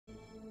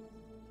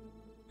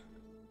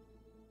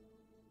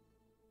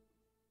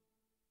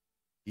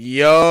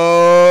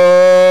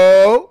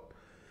Yo,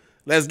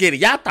 let's get it.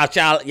 Y'all thought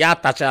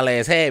y'all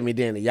ass had me,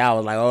 didn't it? Y'all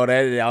was like,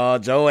 oh,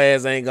 Joe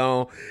ass ain't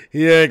gonna,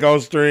 he ain't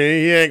gonna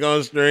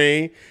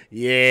stream.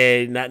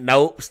 Yeah,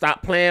 nope.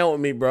 Stop playing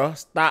with me, bro.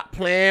 Stop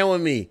playing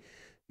with me.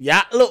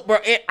 Y'all, look, bro,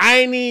 I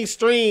ain't even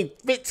streamed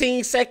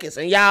 15 seconds,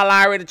 and y'all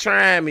already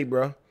trying me,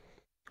 bro.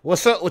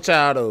 What's up with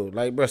y'all, though?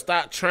 Like, bro,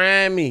 stop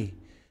trying me.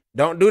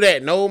 Don't do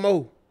that no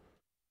more.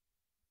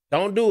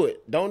 Don't do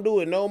it. Don't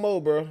do it no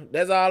more, bro.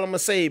 That's all I'm going to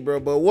say,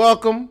 bro. But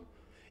welcome,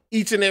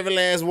 each and every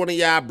last one of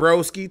y'all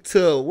broski,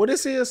 to, what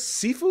this is,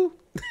 Sifu?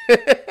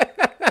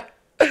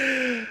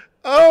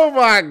 Oh,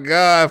 my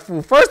God.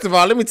 Fool. First of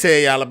all, let me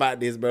tell y'all about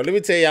this, bro. Let me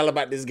tell y'all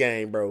about this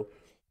game, bro.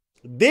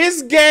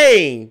 This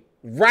game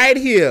right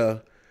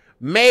here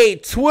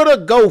made Twitter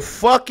go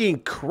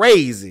fucking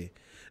crazy.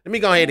 Let me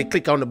go ahead and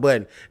click on the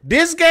button.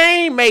 This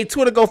game made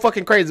Twitter go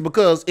fucking crazy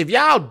because if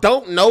y'all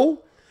don't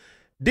know,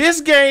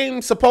 this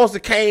game supposed to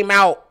came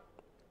out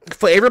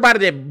for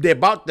everybody that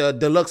bought the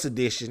deluxe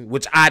edition,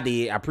 which I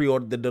did. I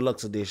pre-ordered the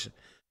deluxe edition.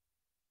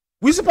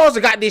 We supposed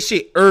to got this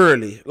shit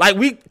early. Like,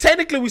 we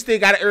still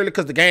got it early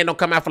because the game don't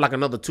come out for like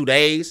another 2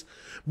 days.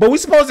 But we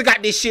supposed to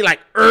got this shit like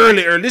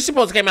early. This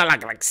supposed to came out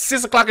like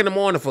 6 o'clock in the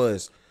morning for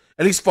us.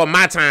 At least for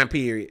my time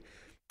period.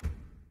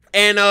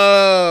 And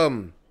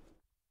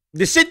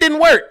the shit didn't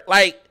work.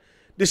 Like,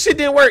 the shit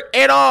didn't work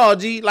at all,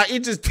 G. Like,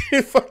 it just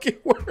didn't fucking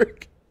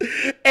work.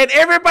 And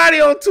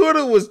everybody on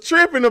Twitter was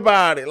tripping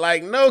about it.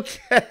 Like, no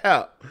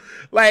cap.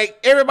 Like,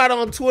 everybody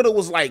on Twitter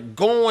was like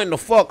going the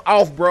fuck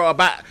off, bro,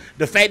 about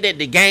the fact that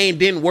the game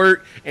didn't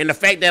work and the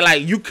fact that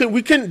like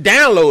we couldn't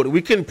download it.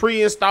 We couldn't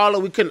pre-install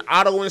it. We couldn't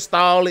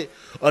auto-install it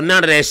or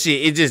none of that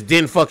shit. It just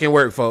didn't fucking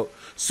work, folks.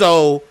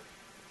 So,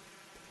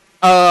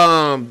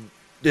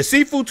 the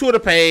Sifu Twitter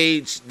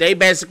page, they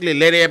basically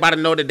let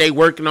everybody know that they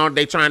working on it.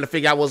 They trying to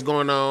figure out what's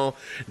going on.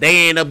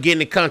 They end up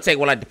getting in contact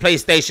with like the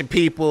PlayStation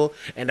people,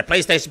 and the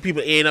PlayStation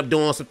people end up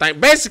doing some things.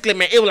 Basically,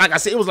 man, it was like I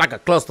said, it was like a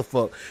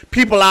clusterfuck.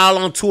 People all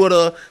on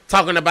Twitter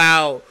talking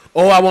about,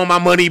 oh, I want my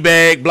money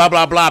back, blah,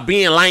 blah, blah,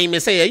 being lame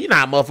as hell. You know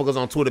how motherfuckers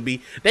on Twitter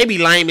be. They be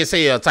lame as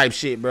hell type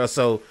shit, bro.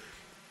 So,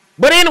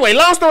 but anyway,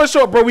 long story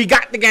short, bro, we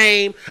got the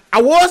game.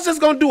 I was just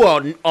going to do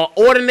a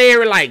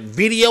ordinary like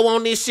video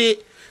on this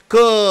shit,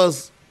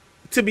 because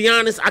to be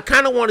honest, I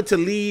kind of wanted to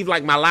leave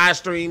like my live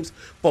streams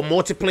for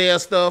multiplayer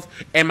stuff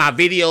and my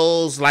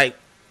videos, like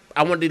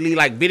I wanted to leave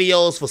like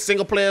videos for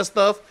single player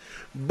stuff,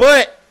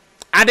 but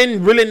I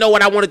didn't really know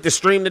what I wanted to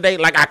stream today.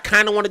 Like, I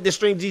kind of wanted to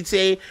stream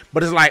GTA,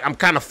 but it's like I'm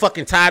kind of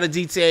fucking tired of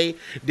GTA.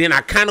 Then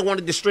I kind of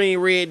wanted to stream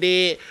Red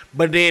Dead,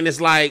 but then it's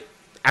like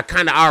I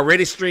kind of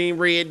already streamed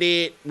Red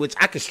Dead, which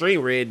I could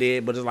stream Red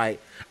Dead, but it's like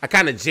I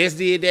kind of just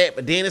did that.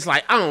 But then it's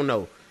like, I don't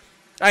know.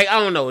 Like, I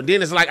don't know.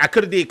 Then it's like I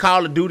could have did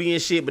Call of Duty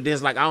and shit, but then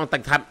it's like I don't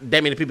think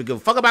that many people give a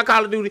fuck about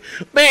Call of Duty.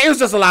 Man, it was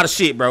just a lot of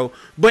shit, bro.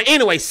 But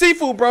anyway,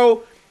 Sifu,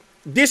 bro,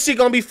 this shit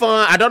gonna be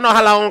fun. I don't know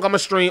how long I'm gonna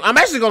stream. I'm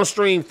actually gonna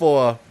stream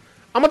for,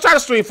 I'm gonna try to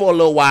stream for a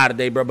little while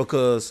today, bro,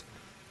 because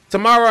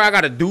tomorrow I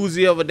got a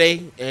doozy of a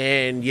day,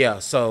 and yeah,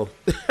 so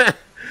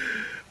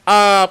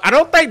I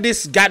don't think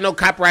this got no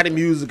copyrighted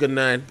music or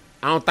none.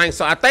 I don't think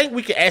so. I think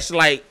we can actually,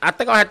 like, I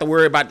think I'll have to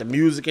worry about the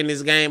music in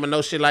this game or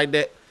no shit like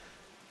that.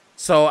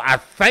 So I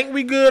think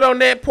we good on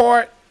that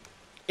part.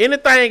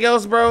 Anything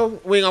else, bro,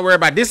 we ain't gonna worry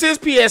about. This is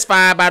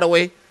PS5, by the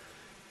way.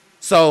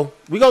 So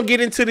we gonna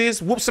get into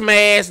this, whoop some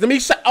ass. Let me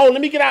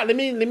get out. Let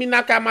me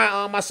knock out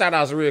my my shout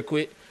outs real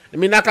quick.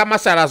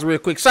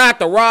 Shout out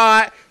to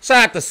Rod.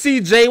 Shout out to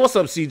CJ. What's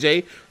up,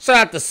 CJ? Shout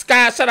out to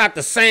Scott. Shout out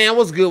to Sam.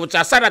 What's good with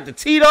y'all? Shout out to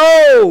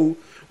Tito.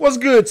 What's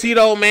good,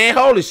 Tito, man?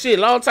 Holy shit,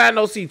 long time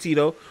no see,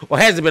 Tito. Or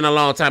has it been a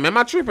long time? Am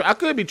I tripping? I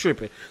could be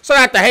tripping. Shout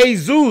out to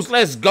Jesus.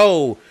 Let's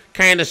go.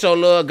 Kinda show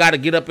love, gotta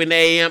get up in the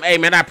AM. Hey,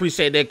 man, I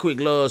appreciate that quick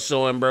love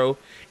showing, bro.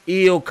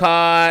 Eel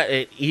card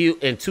and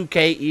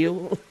 2K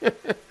eel.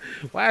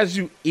 Why is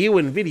you eel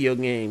in video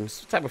games?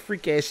 What type of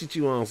freak ass shit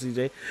you on,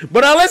 CJ?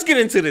 But let's get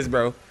into this,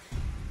 bro.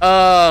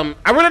 I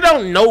really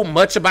don't know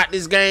much about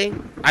this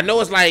game. I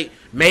know it's like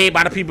made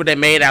by the people that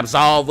made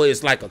Absolver.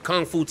 It's like a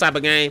kung fu type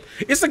of game.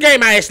 It's a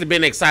game I actually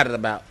been excited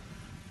about.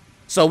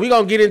 So we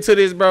gonna get into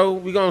this, bro.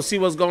 We gonna see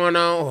what's going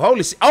on.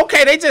 Holy shit.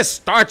 Okay, they just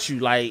start you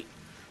like,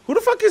 who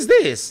the fuck is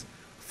this?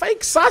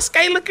 Fake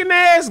Sasuke looking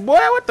ass boy.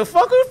 What the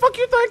fuck? Who the fuck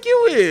you think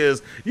you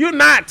is? You're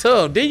not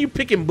tough. Then you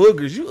picking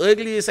boogers. You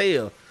ugly as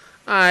hell.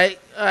 All right.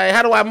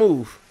 How do I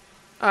move?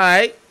 All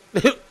right.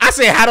 I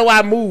said, how do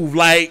I move?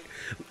 Like,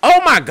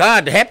 oh my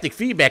God, the haptic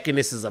feedback in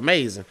this is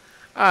amazing.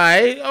 All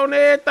right, on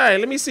everything.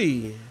 Let me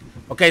see.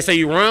 Okay, so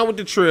you run with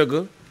the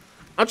trigger.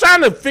 I'm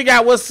trying to figure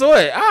out what's to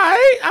it. All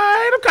right.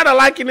 I'm kind of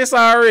liking this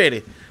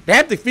already. The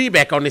haptic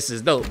feedback on this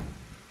is dope.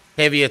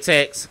 Heavy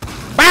attacks.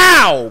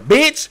 Bow,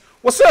 bitch.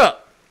 What's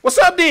up? What's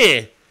up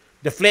then?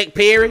 Deflect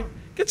parry.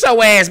 Get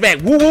your ass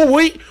back. Woo woo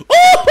wee.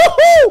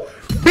 Ooh,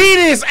 beat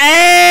his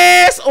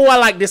ass. Oh, I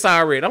like this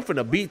already. I'm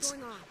finna beat.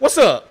 What's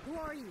up?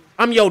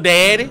 I'm your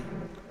daddy.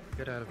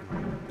 Get out of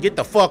here. Get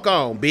the fuck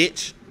on,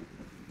 bitch.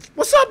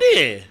 What's up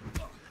then?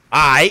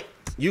 All right,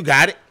 you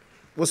got it.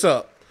 What's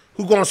up?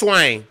 Who gonna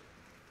swing?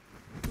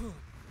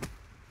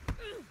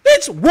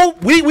 bitch.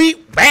 Whoop, wee,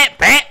 bat,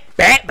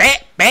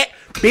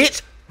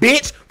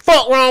 bitch.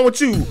 Fuck wrong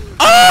with you?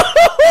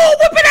 Oh,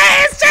 whipping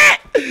ass, chat.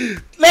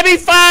 Let me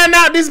find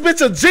out this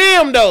bitch a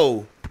gym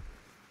though.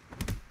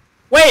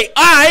 Wait,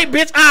 all right,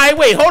 bitch. All right,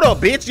 wait, hold up,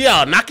 bitch.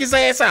 Yeah, knock his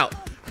ass out,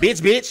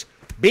 bitch.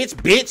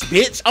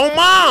 Oh,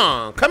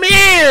 mom, come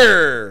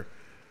here.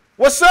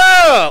 What's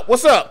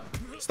up?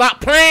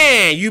 Stop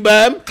playing, you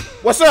bum.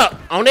 What's up?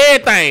 On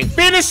everything.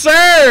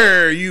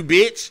 Finisher, you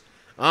bitch.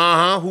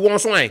 Who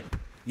wants swing?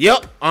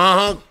 Yep.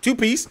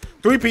 2-piece,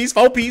 3-piece,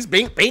 4-piece.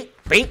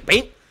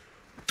 Bink.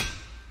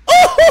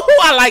 Oh,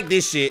 I like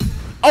this shit.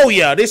 Oh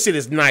yeah, this shit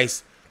is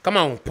nice. Come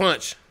on,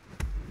 punch.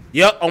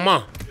 Yep, on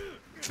my.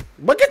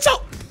 But get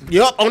your.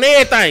 Yep, on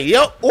everything.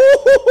 Yep. Ooh.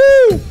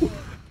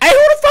 Hey,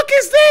 who the fuck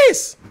is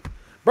this?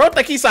 Bro,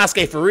 think he's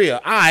Sasuke for real.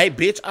 All right,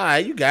 bitch. All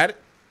right, you got it.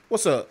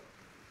 What's up?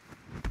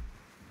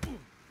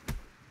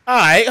 All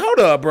right, hold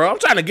up, bro. I'm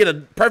trying to get a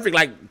perfect,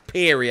 like,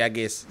 parry, I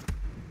guess.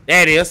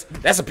 That is.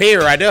 That's a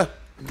parry right there.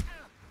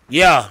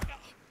 Yeah.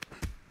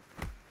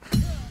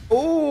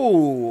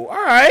 Ooh,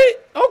 all right.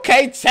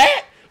 Okay,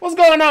 chat. What's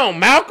going on,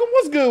 Malcolm?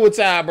 What's good with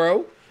y'all,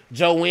 bro?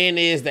 Joanne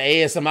is the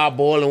ASMR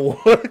boiling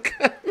water.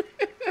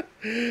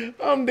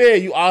 I'm there.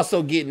 You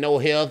also get no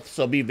health,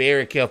 so be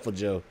very careful,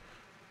 Joe.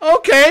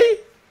 Okay.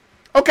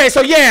 Okay,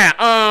 so yeah,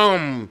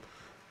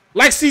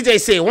 like CJ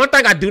said, one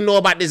thing I do know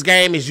about this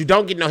game is you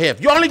don't get no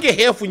health. You only get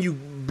health when you,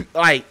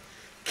 like,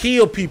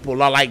 kill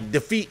people or, like,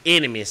 defeat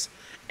enemies.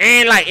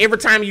 And, like, every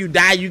time you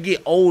die, you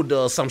get older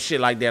or some shit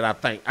like that, I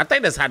think. I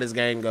think that's how this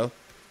game go.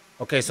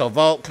 Okay, so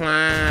vault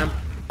climb.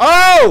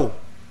 Oh!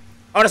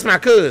 Oh, that's my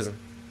cousin.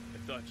 I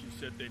thought you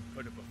said they'd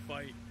put up a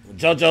fight.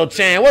 JoJo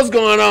Chan, what's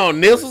going on?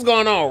 Nils, what's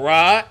going on,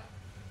 Rod?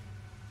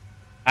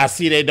 I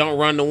see they don't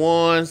run the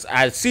ones.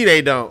 I see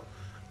they don't.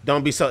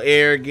 Don't be so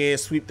arrogant.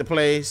 Sweep the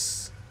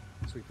place.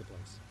 Sweep the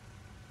place.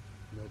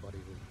 Nobody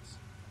wins.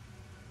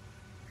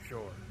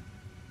 Sure.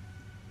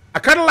 I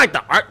kind of like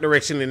the art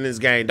direction in this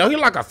game. Don't he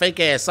like a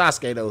fake ass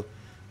Sasuke though?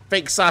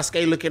 Fake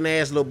Sasuke looking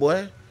ass little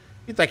boy.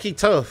 You think he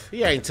tough?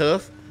 He ain't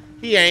tough.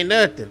 He ain't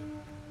nothing.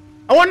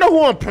 I wonder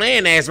who I'm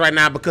playing as right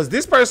now because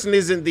this person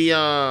isn't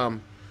the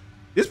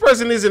this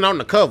person isn't on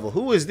the cover.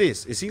 Who is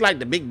this? Is he like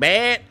the big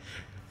bad?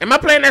 Am I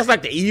playing as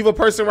like the evil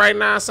person right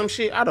now? Some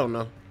shit? I don't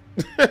know.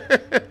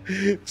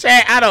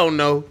 Chat, I don't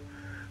know.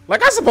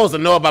 Like, I'm supposed to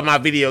know about my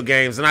video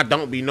games and I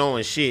don't be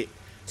knowing shit.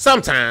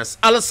 Sometimes.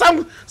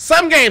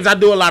 Some games I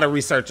do a lot of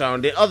research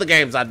on. The other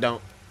games I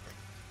don't.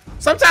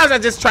 Sometimes I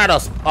just try to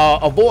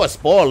avoid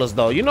spoilers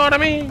though. You know what I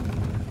mean?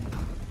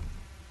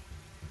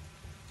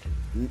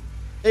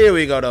 Here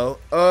we go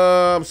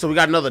though. So we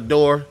got another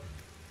door.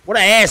 What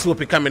a ass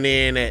whooping coming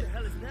in at.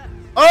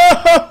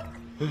 Oh!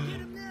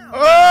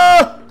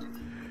 Oh!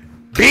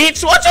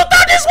 Bitch, what you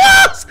thought this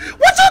was?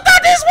 What you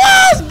thought this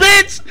was,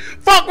 bitch?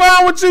 Fuck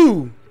wrong with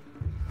you?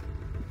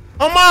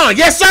 Come on,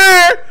 yes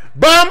sir.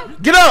 Bum,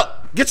 get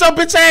up. Get your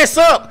bitch ass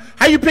up.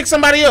 How you pick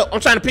somebody up? I'm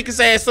trying to pick his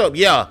ass up.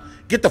 Yeah,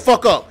 get the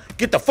fuck up.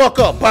 Get the fuck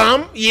up,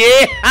 bum.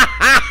 Yeah.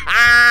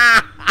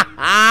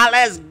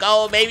 Let's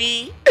go,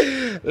 baby.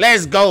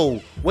 Let's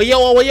go. Where your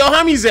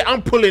homies at?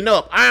 I'm pulling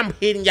up. I'm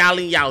hitting y'all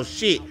in y'all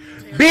shit.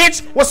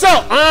 Bitch, what's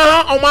up?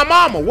 On my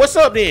mama. What's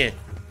up then?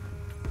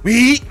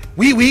 We.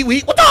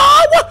 What the?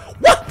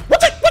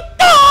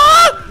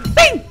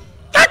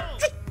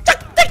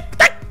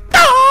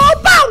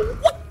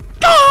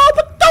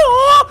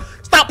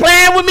 Stop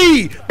playing with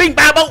me. Bing,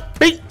 bow,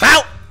 bing,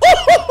 bow.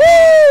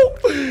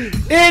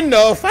 In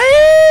the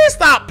face.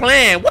 Stop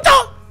playing. What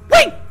the?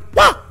 Wait,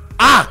 what?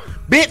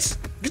 Bitch,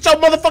 get your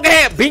motherfucking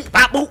hand. Bing,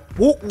 bow, boop,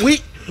 whoop,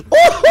 wee.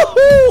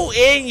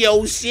 In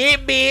your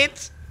shit,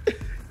 bitch.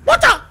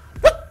 What the?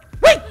 Wait.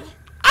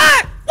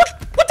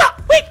 What the?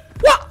 Wait.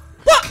 What?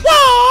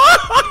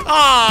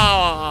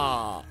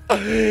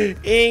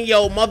 In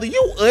your mother,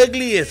 you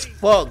ugly as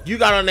fuck. You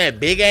got on that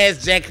big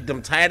ass jacket,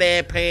 them tight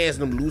ass pants,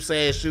 them loose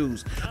ass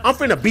shoes. I'm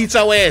finna beat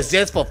your ass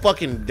just for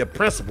fucking the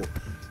principle.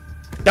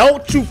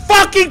 Don't you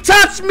fucking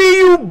touch me,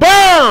 you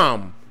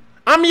bum!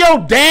 I'm your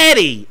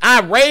daddy.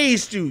 I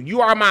raised you.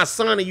 You are my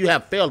son and you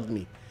have failed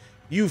me.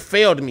 You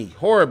failed me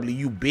horribly,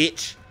 you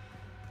bitch.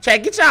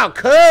 Chat, get y'all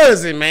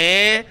cousin,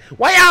 man.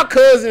 Why y'all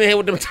cousin in here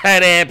with them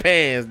tight ass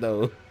pants,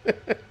 though?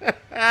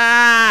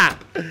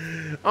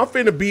 I'm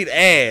finna beat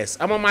ass.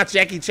 I'm on my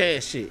Jackie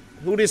Chan shit.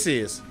 Who this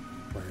is?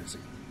 Where is he?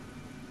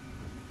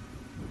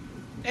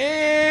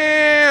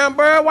 Damn,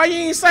 bro. Why you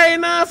ain't say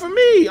nothing for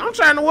me? I'm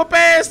trying to whoop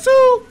ass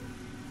too.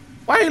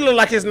 Why he look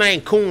like his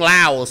name Kung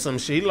Lao or some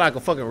shit? He look like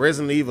a fucking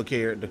Resident Evil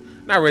character.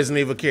 Not Resident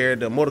Evil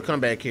character, Mortal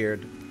Kombat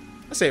character.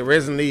 I said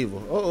Resident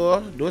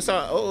Evil. Do it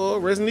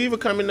sound? Resident Evil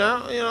coming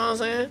out. You know what I'm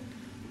saying?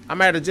 I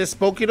might have just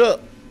spoke it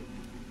up.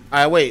 All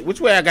right, wait. Which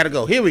way I gotta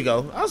go? Here we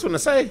go. I was gonna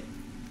say.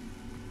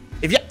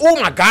 If you,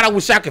 oh my God, I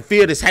wish I could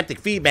feel this haptic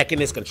feedback in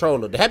this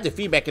controller. The haptic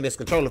feedback in this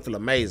controller feel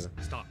amazing.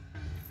 Stop.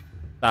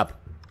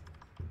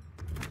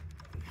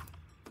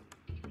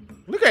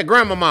 Look at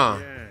Grandmama.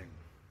 Yang.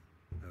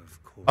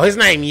 Of course. Oh, his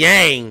name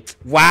Yang.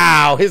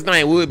 Wow, his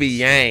name would be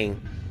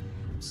Yang.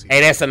 Hey,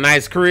 that's a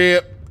nice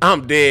crib.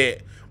 I'm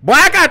dead. Boy,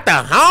 I got the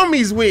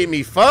homies with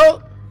me,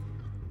 fuck.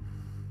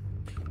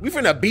 We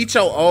finna beat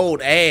your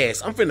old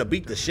ass. I'm finna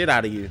beat the shit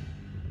out of you.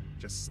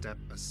 Just step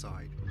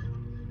aside.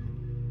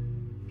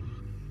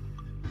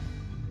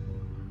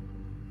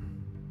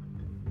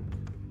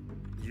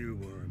 You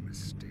were a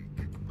mistake.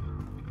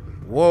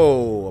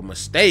 Whoa, a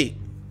mistake.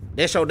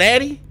 That's your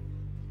daddy?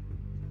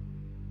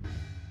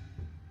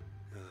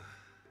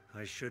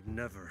 I should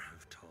never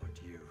have taught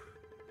you.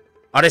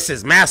 Oh, this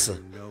is Massa. You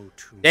know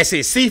too That's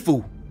his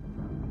Sifu.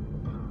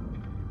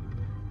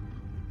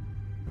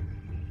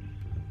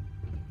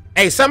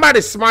 Hey,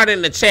 somebody smart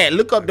in the chat.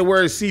 Look up the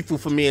word Sifu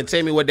for me and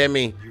tell me what that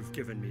means. You've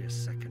given me a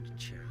second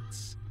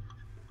chance.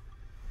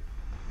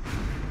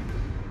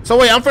 So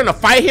wait, I'm finna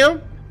fight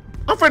him?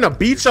 I'm finna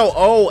beat your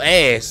old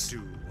ass. Do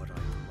what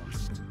I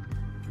must.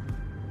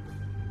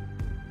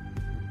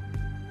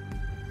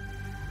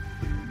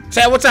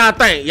 Chat, what y'all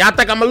think? Y'all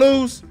think I'ma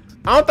lose?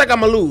 I don't think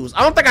I'ma lose.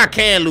 I don't think I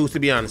can lose, to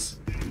be honest.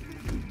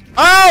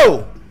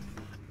 Oh!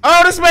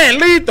 Oh, this man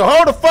lethal.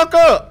 Hold the fuck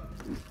up.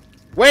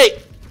 Wait.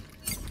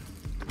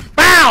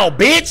 Bow,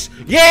 bitch.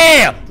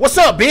 Yeah. What's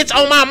up, bitch?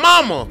 On my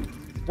mama.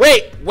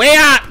 Wait, where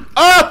I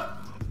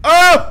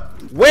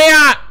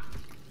where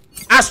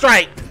I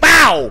strike.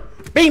 Bow.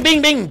 Bing,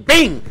 bing, bing,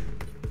 bing.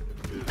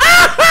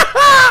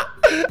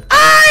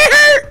 I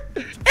hurt.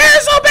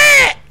 It's so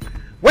bad.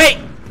 Wait,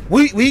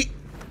 we.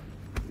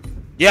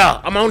 Yeah,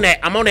 I'm on that.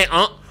 I'm on that,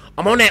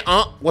 I'm on that,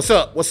 What's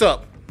up? What's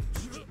up?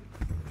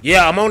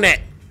 Yeah, I'm on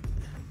that.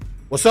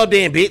 What's up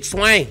then, bitch?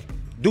 Swing.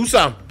 Do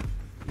something.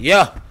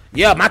 Yeah.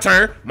 Yeah, my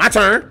turn. My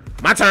turn.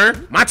 My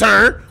turn. My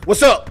turn.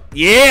 What's up?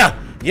 Yeah.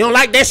 You don't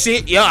like that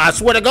shit? Yeah, I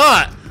swear to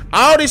God.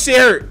 All this shit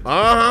hurt.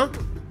 Uh-huh.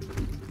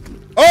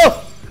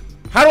 Oh!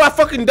 How do I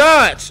fucking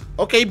dodge?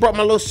 Okay, he brought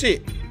my little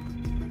shit.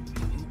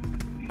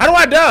 How do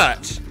I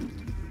dodge?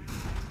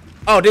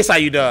 Oh, this how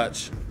you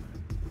dodge.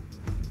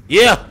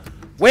 Yeah.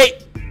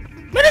 Wait.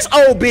 Man, this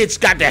old bitch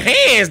got the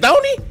hands,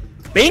 don't he?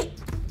 Bink.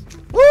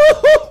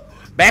 Woo-hoo.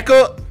 Back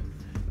up.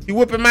 You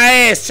whipping my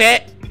ass,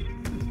 chat.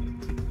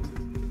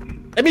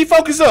 Let me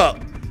focus up.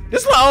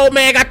 This little old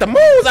man got the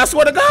moves, I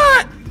swear to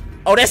God.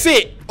 Oh, that's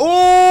it.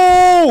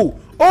 Ooh.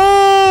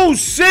 Oh,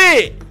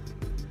 shit.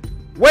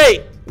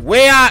 Wait.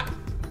 Where I...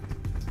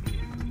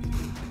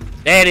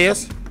 There it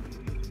is.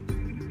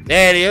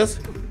 There it is.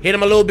 Hit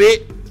him a little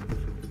bit.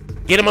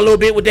 Get him a little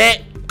bit with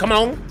that. Come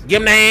on.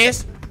 Give him the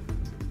hands.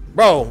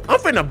 Bro, I'm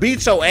finna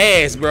beat your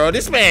ass, bro.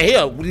 This man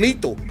here,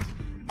 lethal.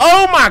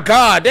 Oh, my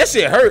God. That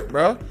shit hurt,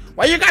 bro.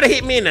 Why you gotta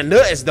hit me in the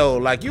nuts, though?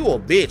 Like, you a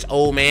bitch,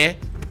 old man.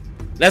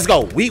 Let's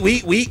go. Weak.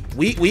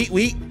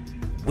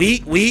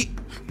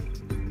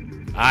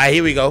 Alright,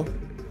 here we go.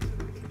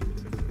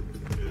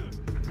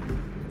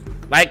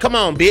 Like, come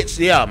on, bitch.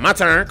 Yeah, my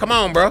turn. Come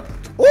on, bro.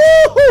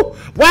 Woo-hoo!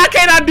 Why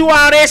can't I do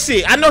all that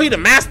shit? I know he the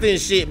master and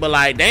shit, but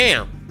like,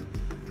 damn.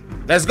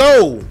 Let's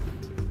go.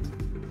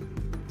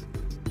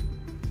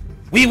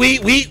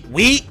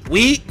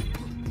 Wait.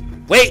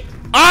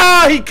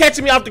 Oh, he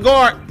catching me off the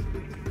guard.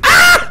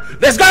 Ah!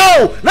 Let's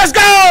go! Let's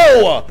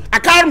go! I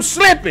caught him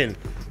slipping.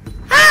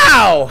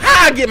 How?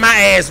 How I get my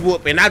ass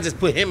whooped and I just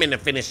put him in the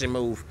finishing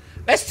move?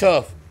 That's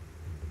tough.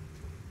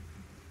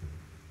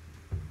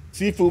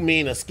 Sifu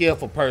mean a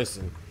skillful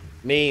person.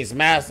 Means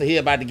master here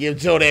about to give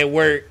Joe that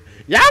work.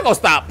 Y'all gonna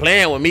stop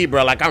playing with me,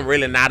 bro, like I'm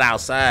really not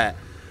outside.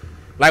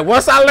 Like,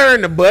 once I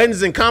learn the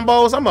buttons and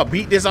combos, I'm gonna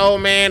beat this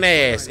old man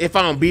ass. If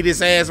I don't beat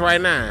his ass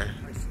right now. I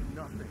see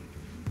nothing but a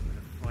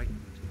fight,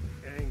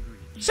 angry.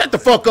 Shut the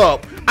fuck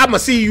up. I'ma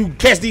see you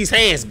catch these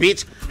hands,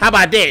 bitch. How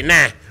about that?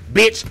 Nah.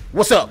 Bitch,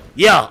 what's up?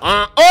 Yeah,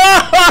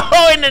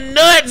 oh, in the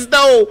nuts,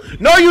 though.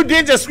 No, you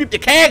didn't just sweep the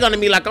cag under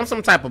me like I'm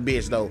some type of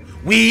bitch, though.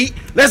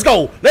 Let's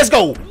go.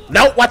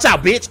 No, watch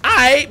out, bitch. All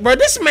right, bro,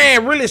 this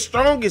man really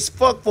strong as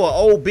fuck for an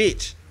old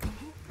bitch.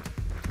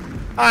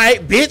 All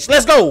right, bitch,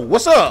 let's go.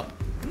 What's up?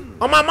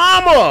 On my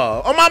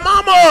mama. On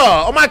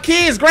my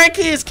kids,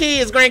 grandkids,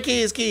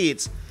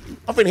 kids.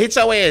 I'm finna hit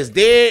your ass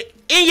dead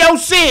in your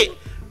shit.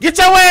 Get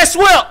your ass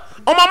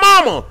swept. On my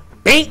mama.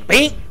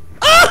 Bink.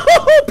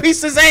 Oh,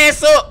 piece his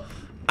ass up.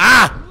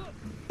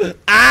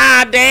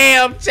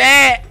 Damn,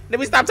 chat. Let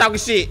me stop talking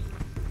shit.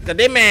 Cause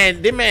that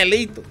man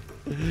lethal.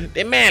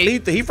 That man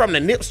lethal. He from the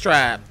Nips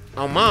tribe.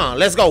 Oh, mom.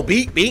 Let's go.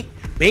 Bink.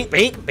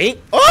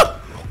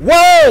 Oh,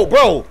 whoa,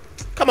 bro.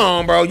 Come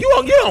on, bro. You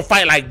don't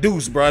fight like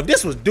Deuce, bro. If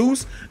this was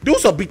Deuce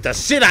will beat the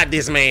shit out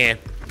this man.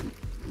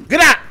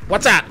 Get out.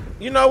 Watch out.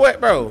 You know what,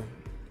 bro?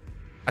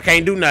 I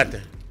can't do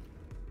nothing.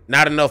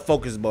 Not enough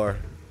focus bar.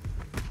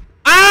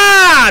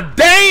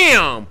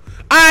 Damn.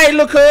 Alright,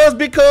 look, cuz,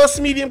 big cuz,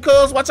 medium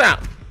cuz, watch out.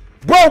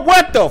 Bro,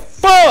 what the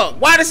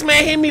fuck? Why this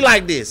man hit me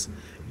like this?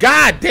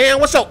 God damn,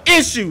 what's your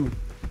issue?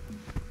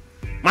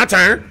 My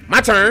turn,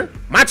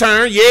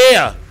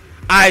 yeah.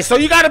 Alright, so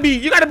you gotta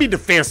be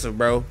defensive,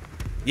 bro.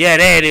 Yeah,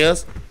 there it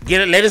is.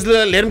 Let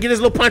him get his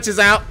little punches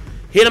out.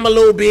 Hit him a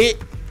little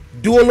bit.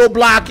 Do a little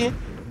blocking.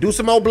 Do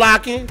some more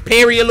blocking.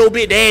 Parry a little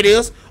bit. There it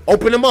is.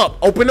 Open him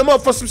up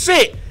for some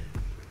shit.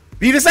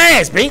 Beat his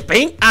ass.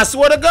 Bink. I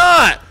swear to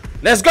God.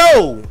 Let's go.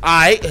 All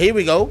right, here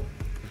we go.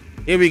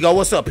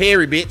 What's up,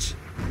 Perry, bitch?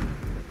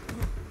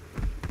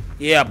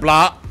 Yeah,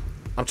 block.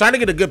 I'm trying to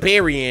get a good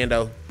parry in,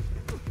 though. All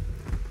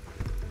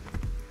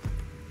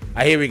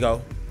right, here we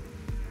go.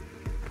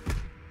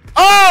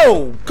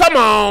 Oh, come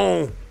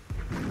on.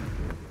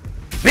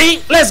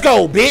 Beat, let's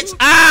go, bitch.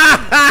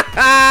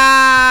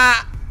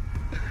 Ah,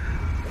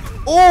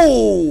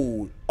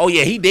 ooh. Oh,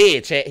 yeah, he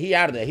dead, chat. He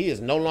out of there. He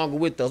is no longer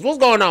with us. What's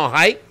going on,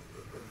 hype?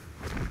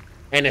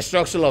 An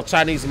instruction of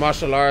Chinese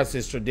martial arts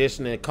is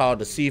traditionally called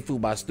the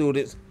Sifu by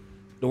students.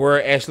 The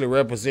word actually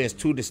represents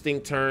two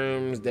distinct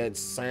terms that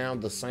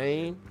sound the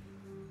same.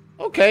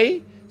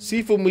 Okay.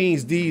 Sifu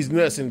means these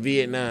nuts in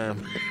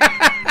Vietnam.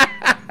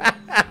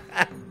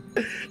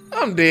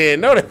 I'm dead.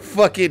 No, the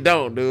fuck it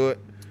don't do it.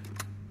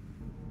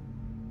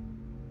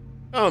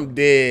 I'm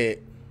dead.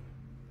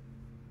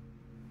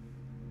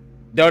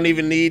 Don't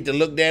even need to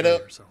look that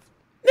up.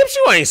 Nips,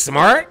 you ain't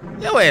smart.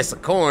 Your ass a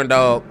corn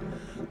dog.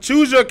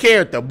 Choose your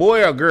character,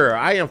 boy or girl.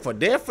 I am for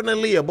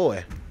definitely a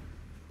boy.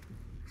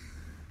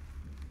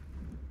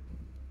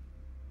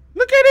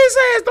 Look at his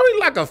ass. Don't he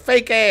like a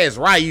fake ass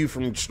Ryu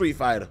from Street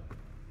Fighter?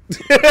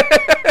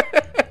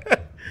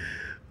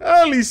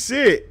 Holy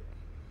shit.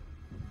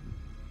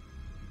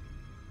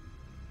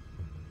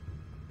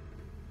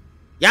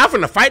 Y'all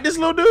finna fight this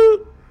little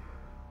dude?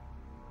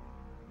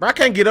 Bro, I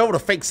can't get over the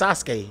fake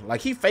Sasuke.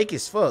 Like, he fake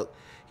as fuck.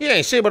 He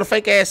ain't shit but a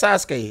fake ass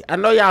Sasuke. I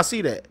know y'all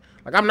see that.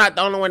 Like, I'm not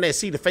the only one that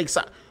see the fake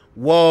Sasuke.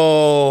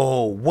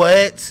 Whoa,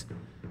 what?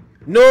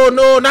 No,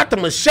 no, not the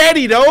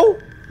machete, though.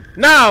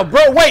 Nah,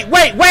 bro, wait.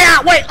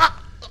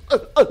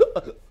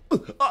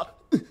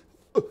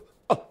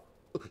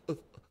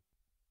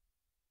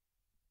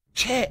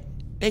 Chat,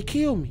 they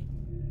killed me.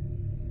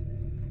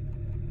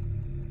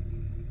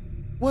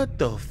 What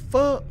the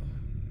fuck?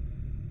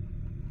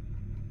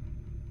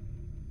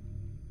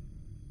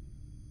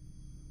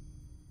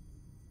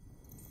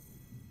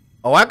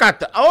 Oh, I got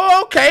the,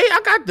 oh, okay.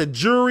 I got the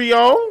jury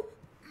on. All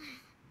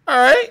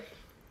right.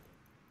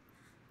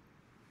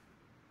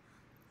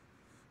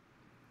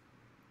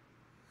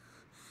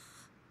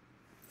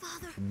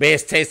 Father.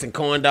 Best tasting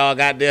corn dog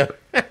out there.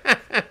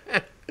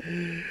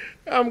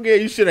 I'm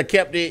good. You should have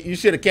kept it. You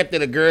should have kept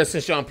it a girl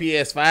since you're on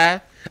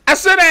PS5. I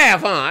should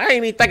have, huh? I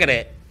ain't even think of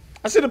that.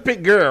 I should have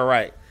picked girl,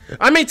 right?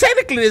 I mean,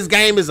 technically, this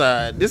game is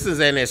this is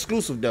an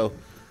exclusive though.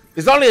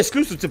 It's only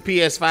exclusive to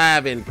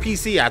PS5 and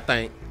PC, I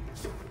think.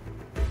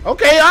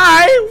 Okay, all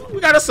right.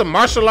 We got us some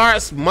martial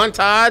arts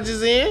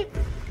montages in.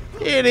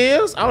 Here it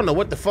is. I don't know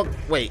what the fuck.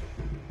 Wait,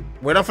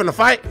 I'm finna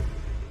fight.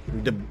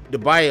 The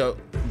bio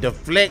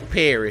deflect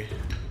parry.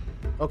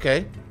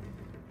 Okay.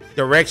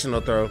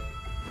 Directional throw.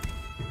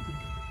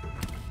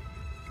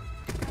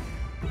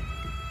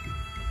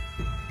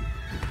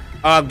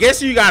 I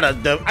guess you got a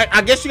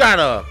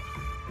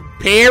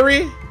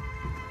parry.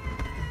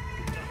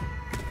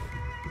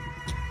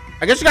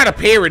 I guess you got to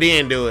parry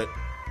then do it.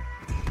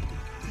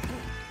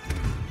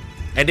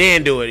 And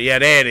then do it. Yeah,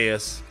 there it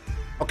is.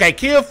 Okay,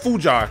 kill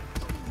Fujar.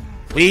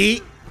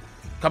 Weed.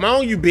 Come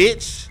on, you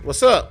bitch.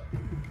 What's up?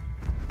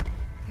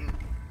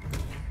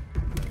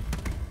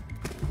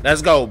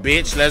 Let's go,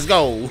 bitch. Let's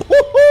go.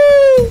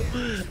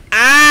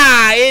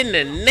 Ah, in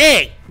the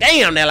neck.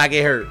 Damn, that like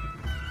it hurt.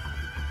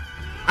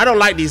 I don't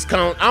like these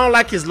I don't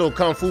like his little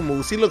kung fu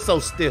moves. He looks so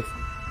stiff.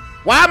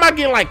 Why am I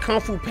getting like Kung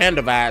Fu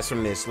Panda vibes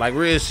from this? Like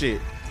real shit.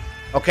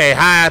 Okay,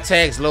 high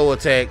attacks, low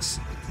attacks.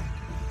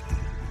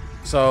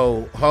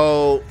 So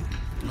hold.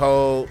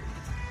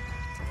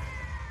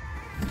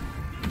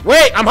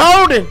 Wait, I'm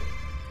holding.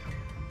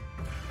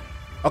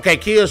 Okay,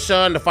 kill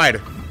Sean the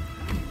fighter.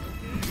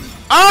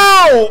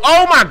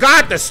 Oh my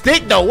God, the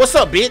stick though. What's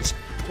up, bitch?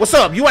 What's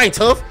up? You ain't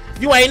tough.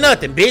 You ain't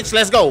nothing, bitch.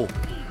 Let's go.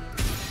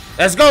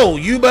 Let's go,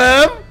 you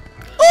bum.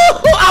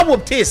 Ooh, I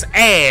whooped his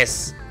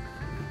ass.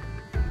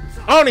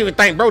 I don't even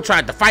think bro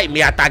tried to fight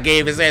me after I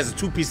gave his ass a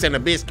 2-piece and a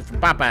biscuit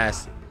from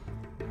Popeyes.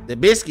 The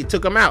biscuit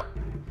took him out.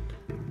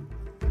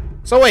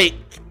 So wait,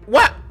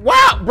 what?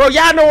 Wow, bro,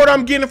 y'all know what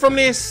I'm getting from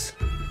this?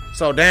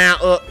 So down,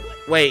 up,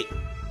 wait.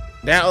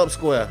 Down, up,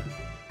 square.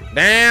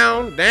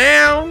 Down,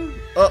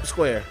 up,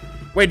 square.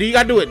 Wait, do you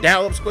gotta do it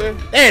down, up, square?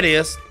 There it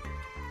is.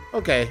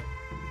 Okay.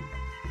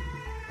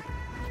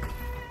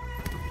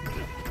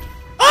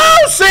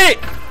 Oh, shit!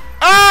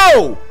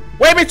 Oh!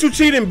 Wait a minute, you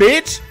cheating,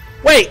 bitch.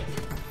 Wait.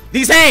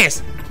 These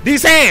hands.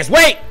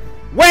 Wait.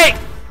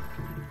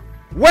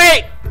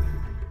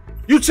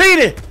 You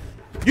cheating.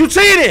 You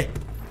cheating,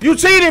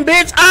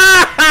 bitch.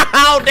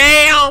 Oh,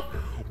 damn.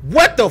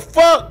 What the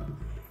fuck?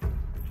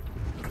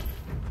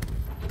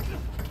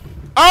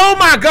 Oh,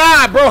 my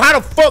God, bro. How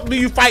the fuck do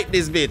you fight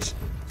this bitch?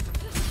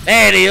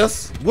 There it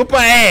is. Whoop her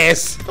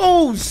ass.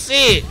 Oh,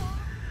 shit.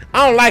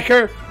 I don't like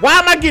her. Why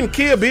am I getting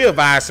Kill Bill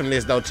vibes from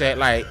this, though, chat?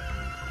 Like,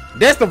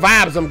 that's the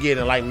vibes I'm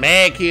getting. Like,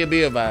 mad Kill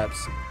Bill vibes.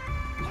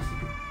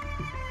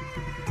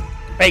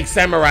 Fake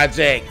Samurai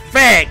Jack.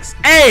 Facts.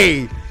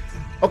 Hey.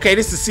 Okay,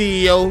 this is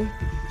CEO.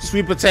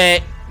 Sweep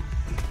attack.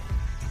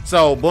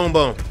 So, boom,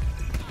 boom.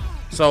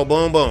 So,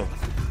 boom, boom.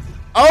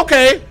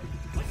 Okay.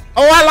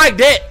 Oh, I like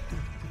that.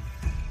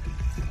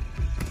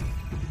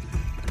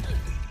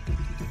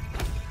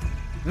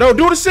 No,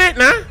 do the shit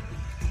now.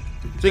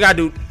 So you gotta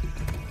do.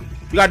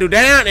 You gotta do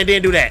down and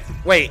then do that.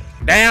 Wait,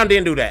 down,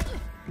 then do that.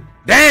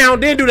 Down,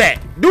 then do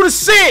that. Do the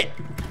shit.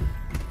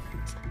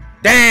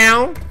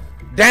 Down,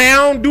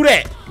 down, do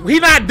that. He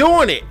not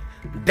doing it.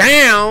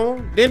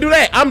 Down, then do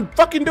that. I'm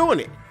fucking doing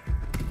it.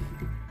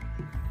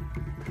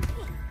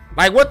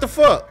 Like, what the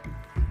fuck?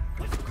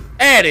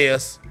 There it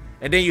is.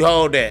 And then you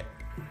hold that.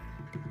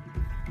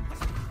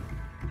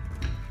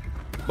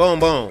 Boom,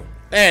 boom.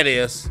 There it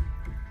is.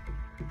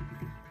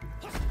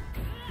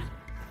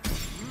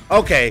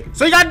 Okay,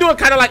 so you gotta do it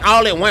kind of like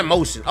all in one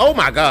motion. Oh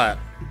my god.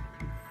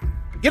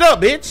 Get up,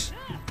 bitch.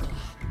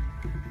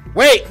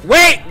 Wait,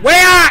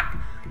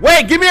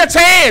 give me a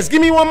chance.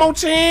 Give me one more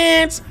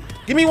chance.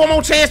 Give me one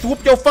more chance to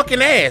whoop your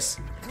fucking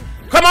ass.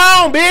 Come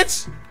on,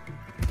 bitch.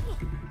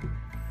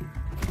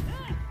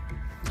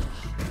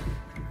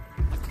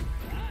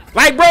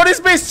 Like, bro, this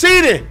bitch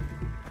cheating.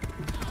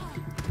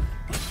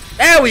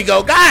 There we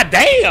go. God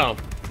damn.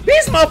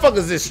 These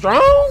motherfuckers is strong.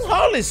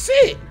 Holy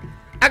shit.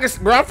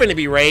 Bro, I'm finna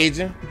be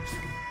raging.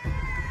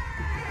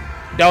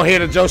 Don't hear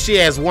the joke. She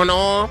has one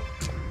arm.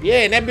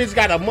 Yeah, and that bitch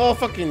got a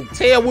motherfucking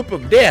tail whip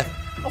of death.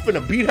 I'm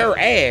finna beat her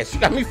ass. She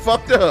got me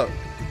fucked up.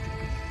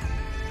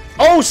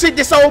 Oh shit,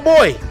 this old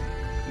boy.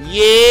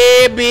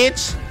 Yeah,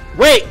 bitch.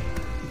 Wait.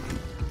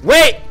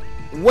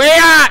 Where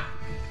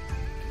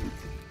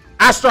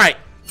I strike.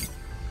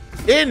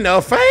 In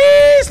the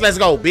face. Let's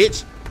go,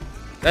 bitch.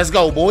 Let's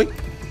go, boy.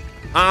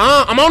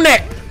 I'm on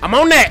that. I'm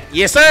on that.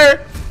 Yes,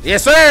 sir.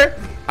 Yes, sir.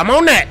 I'm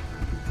on that.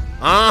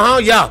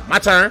 Yeah, my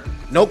turn.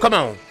 No, come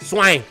on.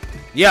 Swing.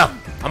 Yeah,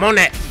 I'm on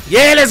that.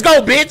 Yeah, let's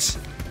go, bitch.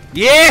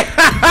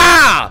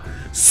 Yeah.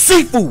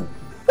 Sifu.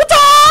 What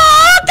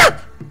the?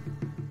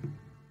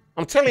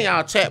 I'm telling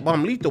y'all, chat, but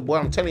I'm lethal, boy.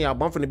 I'm telling y'all,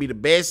 I'm finna be the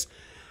best.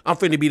 I'm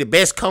finna be the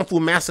best Kung Fu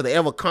master to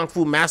ever Kung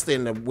Fu master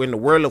in the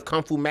world of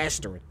Kung Fu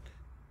mastering.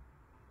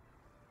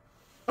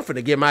 I'm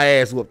finna get my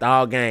ass whooped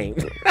all game.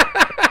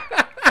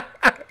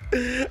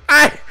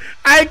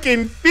 I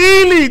can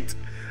feel it.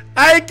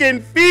 I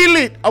can feel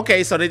it.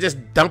 Okay, so they just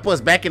dump us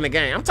back in the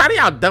game. I'm tired of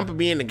y'all dumping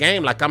me in the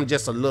game like I'm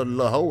just a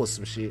little hoe or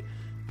some shit.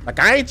 Like,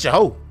 I ain't your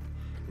hoe.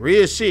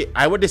 Real shit. All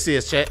right, what this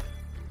is, chat?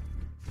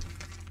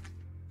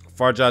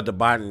 Farja the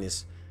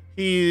botanist.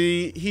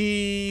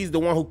 He's the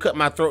one who cut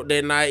my throat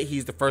that night.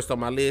 He's the first on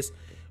my list.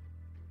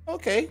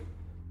 Okay.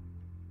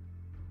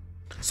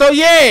 So,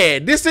 yeah,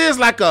 this is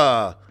like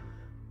a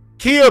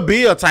Kill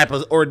Bill type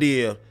of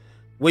ordeal.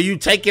 Where you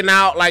taking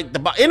out like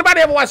the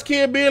anybody ever watch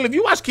Kill Bill? If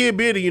you watch Kill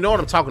Bill, then you know what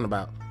I'm talking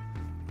about.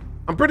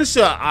 I'm pretty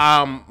sure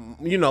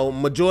you know,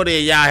 majority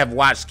of y'all have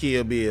watched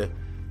Kill Bill.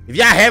 If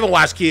y'all haven't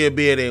watched Kill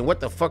Bill, then what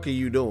the fuck are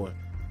you doing?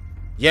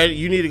 Yeah,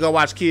 you need to go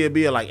watch Kill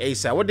Bill like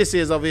ASAP. What this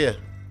is over here?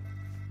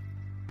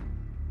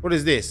 What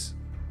is this?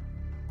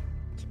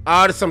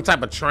 Oh, this some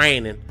type of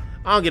training.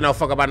 I don't give no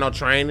fuck about no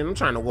training. I'm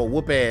trying to go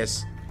whoop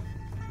ass.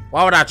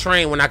 Why would I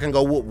train when I can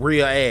go whoop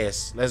real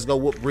ass? Let's go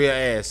whoop real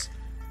ass.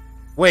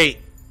 Wait.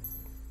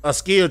 A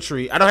skill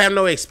tree. I don't have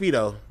no XP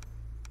though.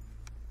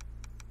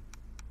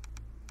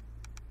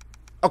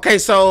 Okay,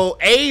 so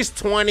age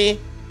 20,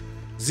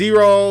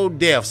 0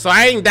 death. So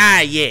I ain't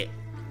died yet.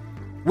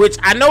 Which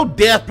I know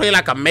death play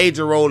like a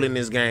major role in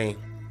this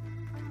game.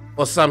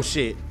 Or some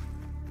shit.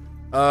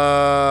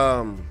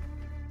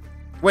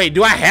 Wait,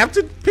 do I have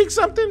to pick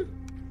something?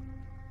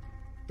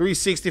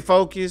 360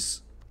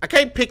 focus. I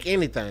can't pick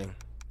anything.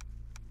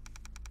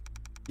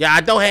 Yeah,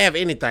 I don't have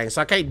anything,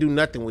 so I can't do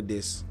nothing with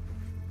this.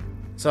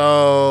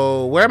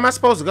 So, where am I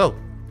supposed to go?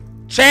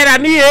 Chad, I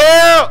need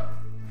help.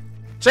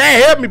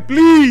 Chad, help me,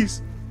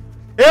 please.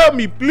 Help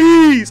me,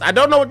 please. I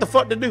don't know what the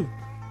fuck to do.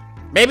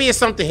 Maybe it's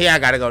something here I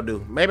gotta go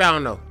do. Maybe I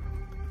don't know.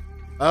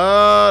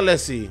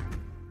 Let's see.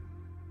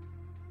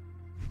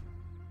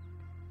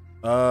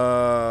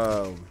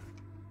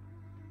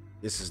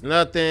 This is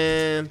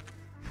nothing.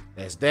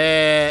 That's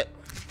that.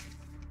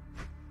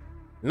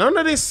 None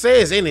of this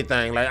says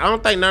anything. Like, I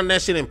don't think none of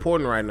that shit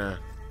important right now.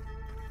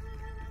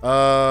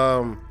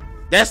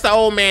 That's the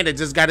old man that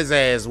just got his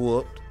ass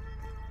whooped.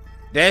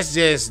 That's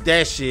just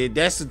that shit.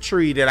 That's a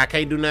tree that I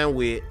can't do nothing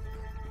with.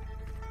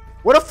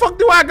 Where the fuck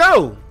do I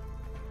go?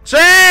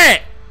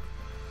 Chad!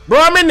 Bro,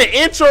 I'm in the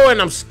intro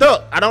and I'm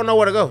stuck. I don't know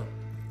where to go.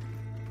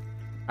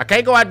 I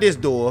can't go out this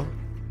door.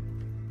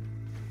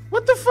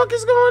 What the fuck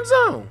is going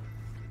on?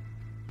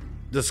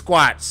 The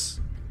squats.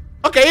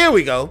 Okay, here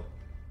we go.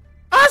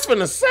 I was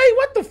finna say,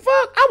 what the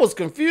fuck? I was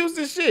confused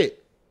as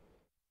shit.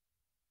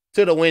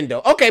 To the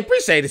window. Okay,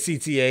 appreciate it,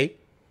 CTA.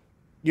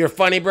 You're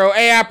funny, bro.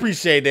 Hey, I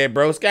appreciate that,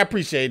 bro. I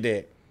appreciate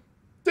that.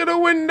 To the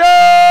window.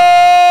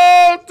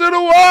 To the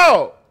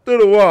wall. To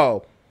the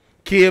wall.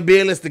 Kill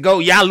Bill is the go.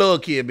 Y'all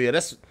love Kill Bill.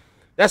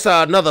 That's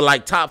another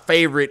like top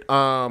favorite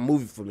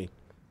movie for me.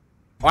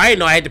 Oh, I didn't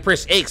know I had to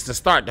press X to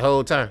start the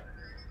whole time.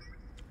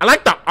 I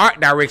like the art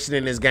direction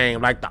in this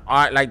game. Like the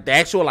art, like the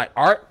actual like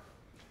art.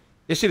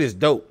 This shit is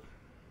dope.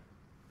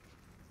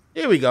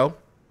 Here we go.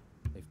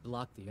 They've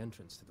blocked the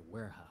entrance to the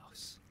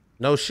warehouse.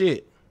 No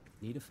shit.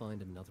 Need to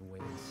find another way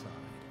inside.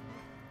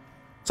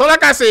 So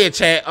like I said,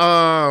 chat,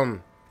 I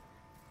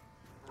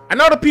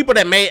know the people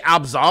that made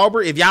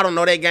Absolver. If y'all don't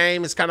know that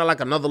game, it's kind of like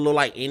another little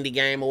like indie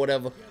game or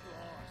whatever.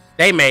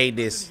 They made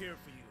this.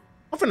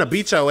 I'm finna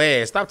beat your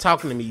ass. Stop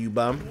talking to me, you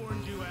bum.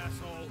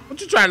 What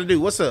you trying to do?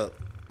 What's up?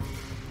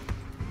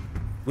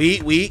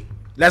 We.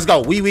 Let's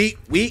go. We.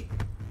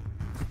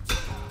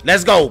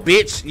 Let's go,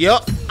 bitch.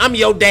 Yup. I'm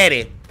your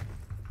daddy.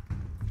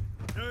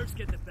 Nerves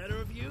get the better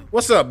of you?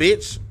 What's up,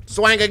 bitch?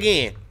 Swing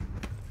again.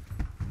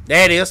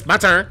 There it is. My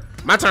turn.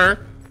 My turn.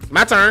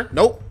 My turn.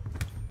 Nope.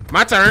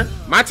 My turn.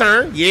 My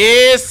turn.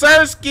 Yes,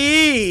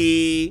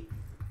 sirski.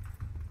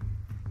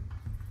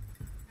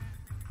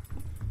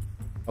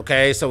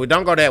 Okay, so we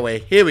don't go that way.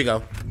 Here we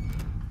go.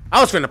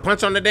 I was finna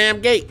punch on the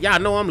damn gate. Y'all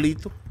know I'm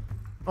lethal.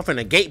 I'm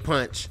finna gate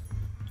punch.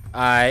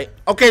 Alright.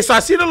 Okay, so I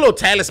see the little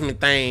talisman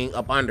thing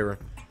up under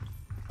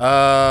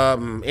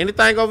her.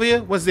 Anything over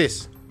here? What's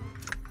this?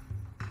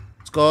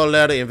 Skull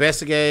letter,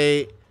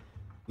 investigate.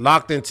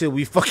 Locked until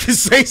we fucking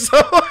say so.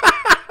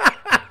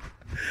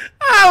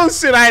 Oh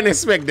shit, I didn't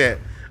expect that.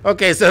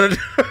 Okay, so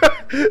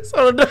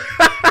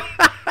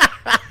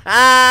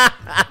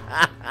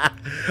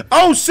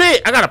oh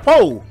shit, I got a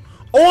pole.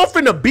 Oh, I'm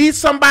finna beat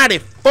somebody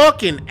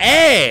fucking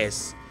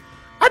ass.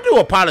 I do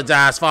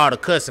apologize for all the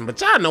cussing, but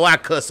y'all know I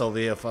cuss over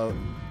here, folks.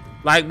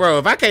 Like, bro,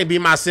 if I can't be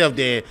myself,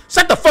 then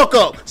shut the fuck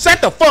up.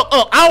 Shut the fuck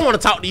up. I don't want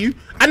to talk to you.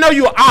 I know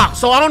you an op,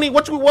 so I don't need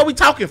what we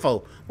talking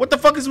for. What the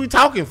fuck is we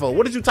talking for?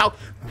 What did you talk?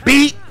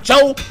 Beat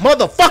your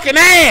motherfucking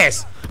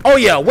ass. Oh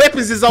yeah,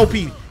 weapons is OP.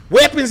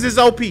 Weapons is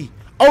OP.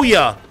 Oh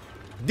yeah,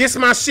 this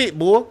my shit,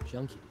 boy.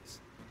 Junkies.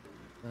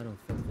 I don't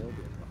think they'll be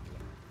a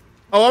problem.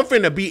 Oh, I'm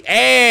finna beat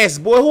ass,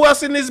 boy. Who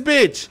else in this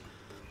bitch?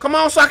 Come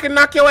on, so I can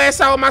knock your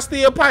ass out with my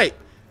steel pipe.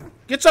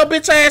 Get your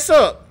bitch ass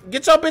up.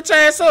 Get your bitch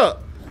ass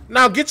up.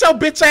 Now get your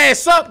bitch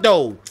ass up,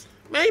 though.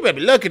 Man, you better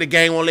be lucky the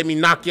game won't let me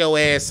knock your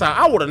ass out.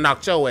 I would have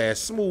knocked your ass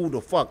smooth the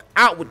fuck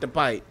out with the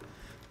pipe.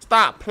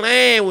 Stop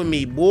playing with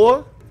me,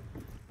 boy.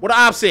 What the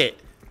op said?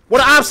 What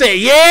the op said?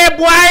 Yeah,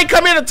 boy, I ain't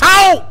come here to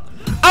talk.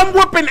 I'm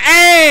whooping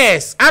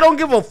ass. I don't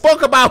give a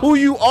fuck about who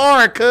you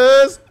are,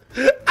 cuz.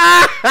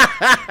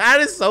 That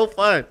is so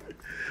fun.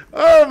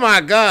 Oh, my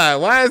God.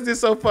 Why is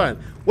this so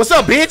fun? What's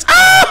up, bitch?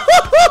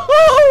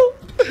 Oh!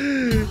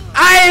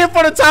 I ain't here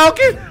for the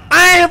talking.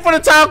 I ain't here for the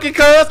talking,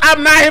 cuz.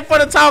 I'm not here for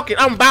the talking.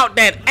 I'm about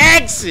that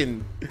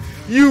action,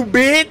 you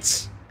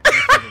bitch.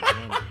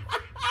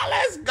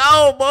 Let's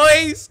go,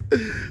 boys.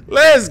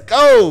 Let's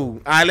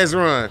go. All right, let's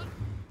run.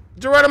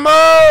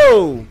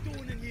 Geronimo.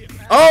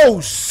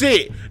 Oh,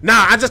 shit.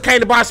 Nah, I just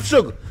came to buy some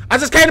sugar. I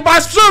just came to buy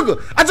some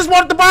sugar. I just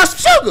wanted to buy some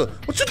sugar.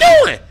 What you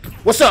doing?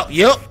 What's up?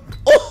 Yup.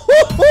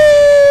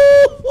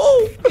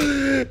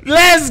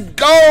 Let's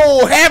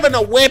go. Having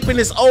a weapon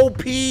is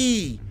OP.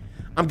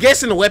 I'm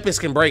guessing the weapons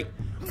can break.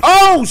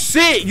 Oh,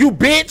 shit, you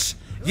bitch.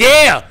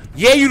 Yeah.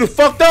 Yeah, you done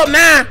fucked up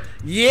now.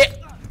 Yeah.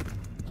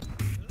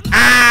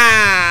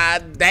 Ah,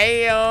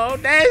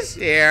 damn. That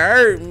shit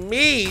hurt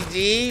me,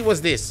 G. What's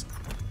this?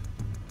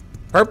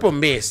 Purple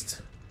mist.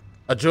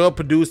 A drug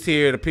produced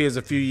here, it appears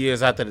a few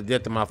years after the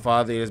death of my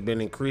father, it has been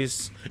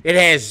increased. It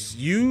has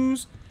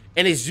used,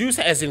 and its use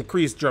has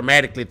increased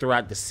dramatically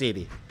throughout the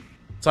city.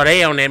 So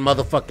they on that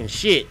motherfucking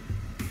shit.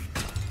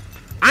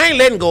 I ain't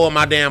letting go of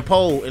my damn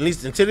pole, at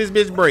least until this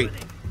bitch break.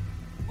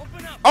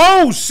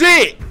 Oh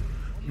shit!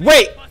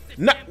 Wait,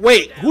 no,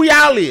 wait, who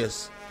y'all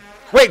is?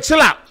 Wait, chill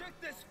out.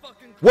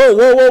 Whoa,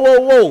 whoa, whoa, whoa,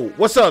 whoa.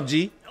 What's up,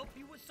 G?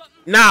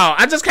 No,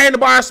 I just came to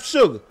buy some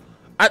sugar.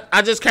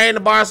 I just came to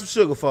buy some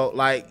sugar, folks.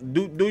 Like,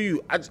 do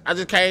you? I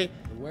just came.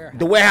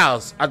 The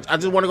warehouse. I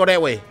just want to go that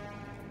way.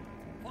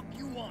 What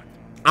you want?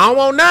 I don't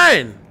want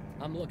nothing.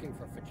 I'm looking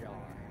for Fajar.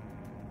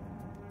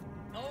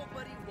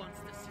 Nobody wants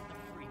to see the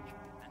freak,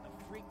 and the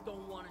freak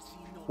don't want to see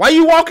no. Why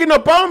you walking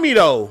up on me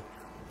though?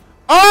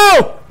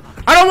 Oh,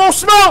 I don't want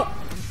smoke.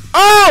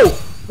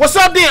 Oh, what's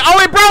up then? Oh,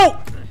 it broke.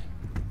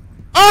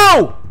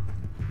 Oh,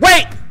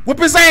 wait, whip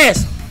his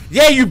ass.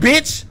 Yeah, you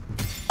bitch.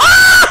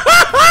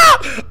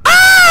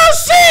 Oh,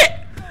 shit!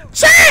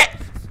 Shit!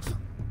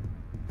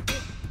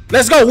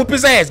 Let's go, whip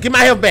his ass. Get my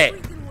health back.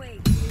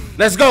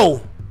 Let's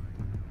go.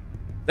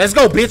 Let's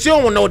go, bitch. You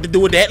don't want to know what to do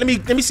with that.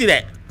 Let me see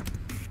that.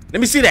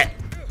 Let me see that.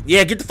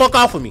 Yeah, get the fuck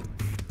off of me.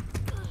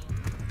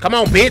 Come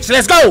on, bitch.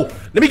 Let's go.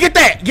 Let me get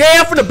that. Yeah,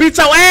 I'm finna beat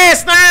your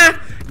ass now.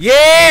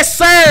 Yes,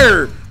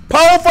 sir.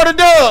 Pole for the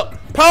dub.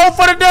 Pole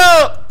for the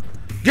dub.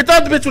 Get the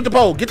other bitch with the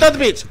pole. Get the other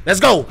bitch.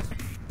 Let's go.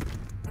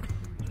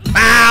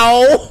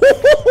 Ow!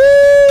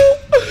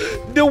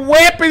 The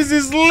weapons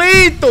is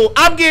lethal.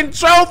 I'm getting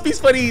trophies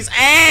for these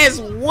ass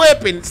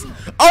weapons.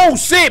 Oh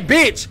shit,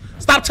 bitch.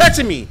 Stop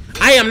touching me.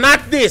 I am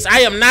not this. I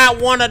am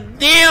not one of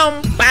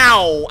them.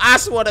 Bow. I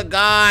swear to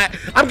God.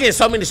 I'm getting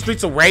so many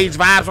Streets of Rage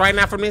vibes right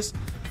now from this.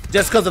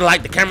 Just because of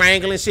like the camera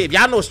angle and shit. If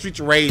y'all know what Streets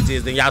of Rage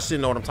is, then y'all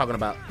should know what I'm talking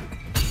about.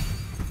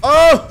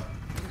 Oh!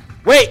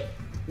 Wait.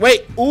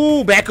 Wait,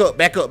 ooh, back up,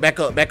 back up, back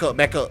up, back up,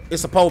 back up.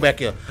 It's a pole back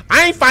here.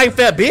 I ain't fighting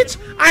fair, bitch.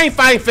 I ain't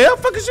fighting fair. What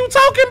the fuck is you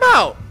talking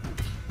about?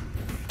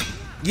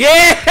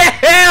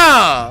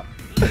 Yeah!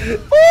 Ooh,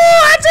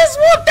 I just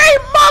whooped they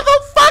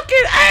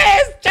motherfucking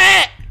ass,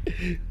 chat.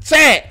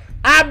 Chat,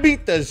 I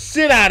beat the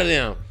shit out of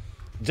them.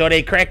 Joe,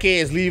 they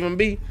crackheads leaving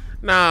be.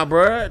 Nah,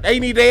 bro. They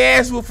need their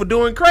ass whooped for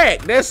doing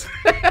crack. That's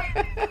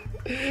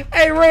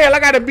hey, real. I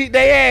gotta beat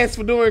their ass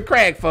for doing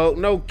crack, folk.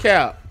 No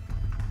cap.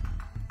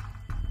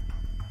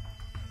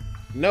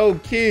 No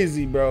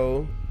kizzy,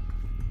 bro.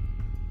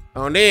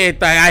 On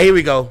everything. All right, here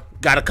we go.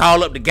 Gotta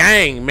call up the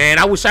gang, man.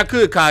 I wish I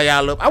could call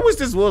y'all up. I wish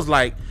this was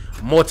like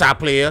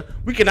multiplayer.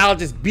 We can all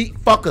just beat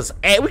fuckers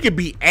ass. We can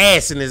beat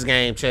ass in this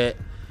game, chat.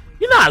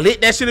 You know how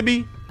lit that should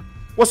be?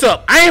 What's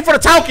up? I ain't for the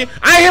talking.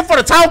 I ain't here for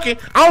the talking.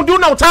 I don't do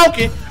no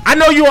talking. I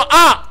know you a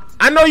op.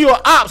 I know you a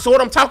op, so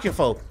what I'm talking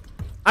for?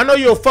 I know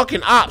you're a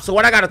fucking op, so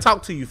what I gotta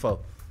talk to you for?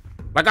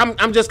 Like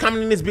I'm just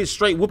coming in this bitch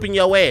straight whooping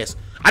your ass.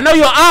 I know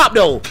you're a op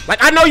though. Like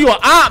I know you're a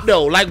op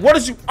though. Like what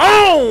is you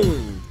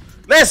on?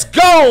 Let's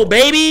go,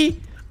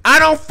 baby. I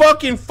don't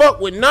fucking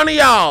fuck with none of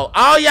y'all.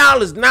 All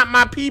y'all is not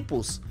my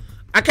peoples.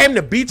 I came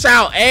to beat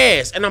y'all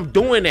ass, and I'm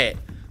doing that.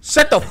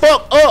 Shut the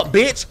fuck up,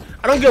 bitch.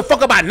 I don't give a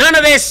fuck about none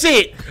of that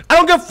shit. I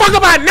don't give a fuck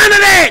about none of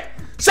that.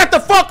 Shut the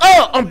fuck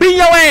up. I'm beating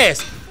your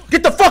ass.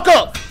 Get the fuck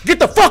up. Get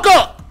the fuck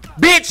up,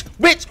 bitch.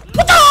 Bitch.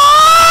 What the?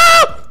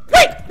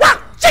 Wait.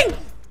 What? Ching.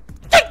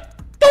 Ching.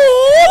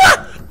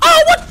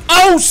 Oh, what?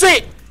 Oh,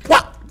 shit.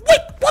 What? Wait.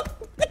 What?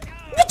 What? Wait.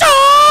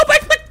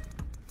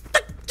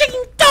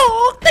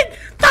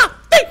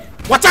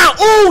 Watch out.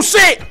 Oh,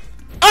 shit.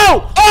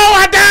 Oh,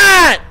 I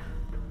died.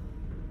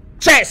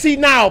 Chat, see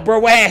now, bro,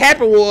 what had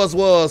happened was,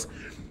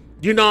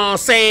 you know what I'm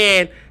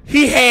saying,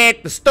 he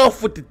had the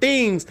stuff with the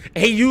things,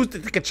 and he used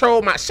it to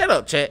control my, shut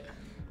up, chat.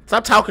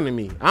 Stop talking to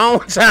me. I don't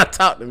want y'all to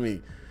talk to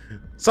me.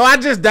 So I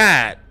just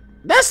died.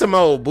 That's some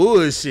old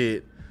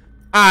bullshit.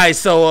 All right,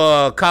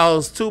 so,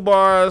 cost 2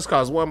 bars,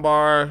 cost 1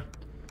 bar.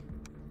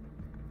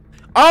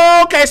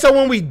 Oh, okay, so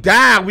when we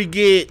die, we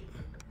get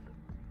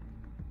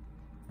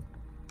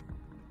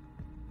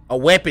a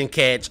weapon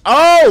catch.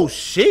 Oh,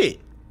 shit.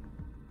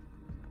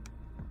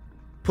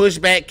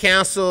 Pushback,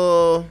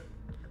 cancel,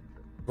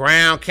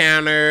 ground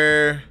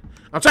counter.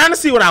 I'm trying to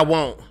see what I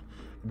want.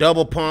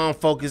 Double palm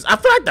focus. I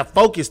feel like the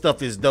focus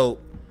stuff is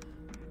dope,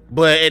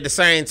 but at the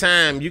same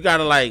time, you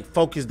gotta like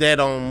focus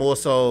that on more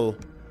so.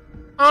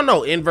 I don't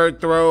know.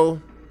 Invert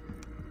throw,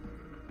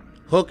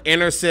 hook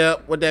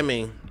intercept. What that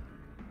mean?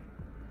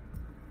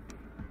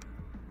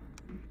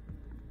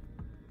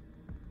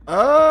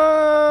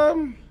 I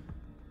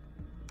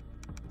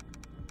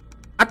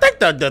think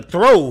the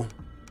throw.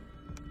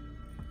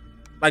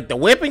 Like the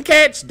weapon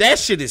catch, that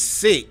shit is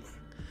sick.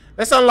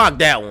 Let's unlock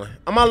that one.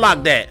 I'm gonna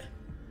unlock that.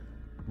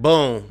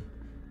 Boom.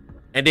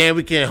 And then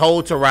we can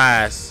hold to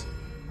rise.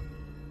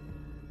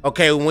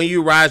 Okay, when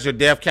you rise, your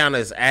death counter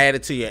is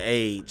added to your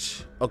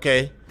age.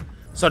 Okay.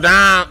 So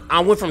now I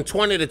went from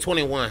 20 to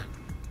 21.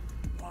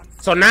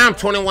 So now I'm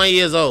 21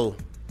 years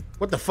old.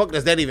 What the fuck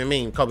does that even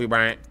mean, Kobe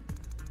Bryant?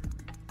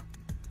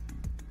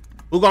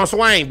 Who gonna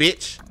swing,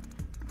 bitch?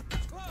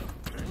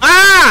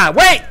 Ah,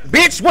 wait,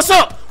 bitch, what's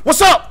up?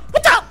 What's up?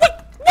 What's up?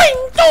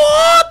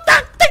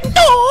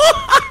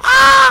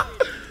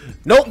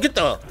 Nope, get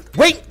the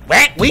wink,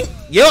 whack, wink.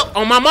 Yup,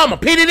 on my mama.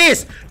 Pity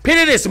this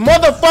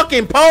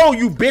motherfucking pole,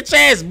 you bitch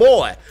ass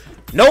boy.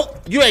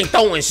 Nope, you ain't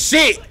throwing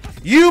shit.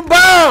 You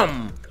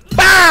bum.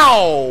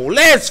 Bow.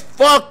 Let's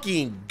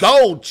fucking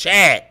go,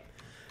 chat.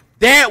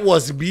 That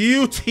was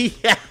beautiful.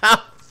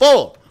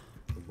 The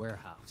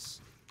warehouse.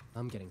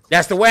 I'm getting close.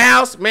 That's the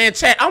warehouse? Man,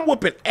 chat, I'm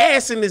whooping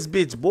ass in this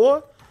bitch,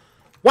 boy.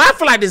 Well, I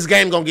feel like this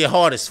game gonna get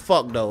hard as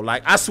fuck, though.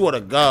 Like, I swear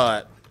to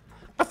God.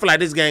 I feel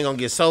like this game gonna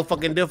get so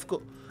fucking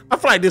difficult. I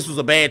feel like this was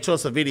a bad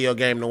choice of video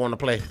game to want to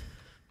play.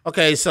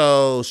 Okay,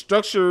 so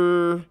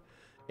structure,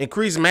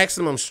 increase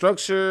maximum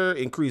structure,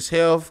 increase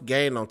health,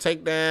 gain on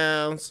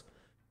takedowns,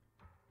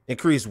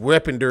 increase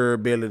weapon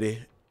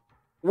durability.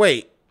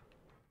 Wait,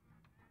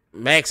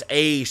 max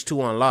age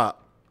to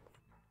unlock.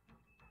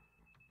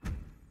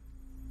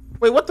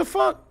 Wait, what the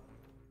fuck?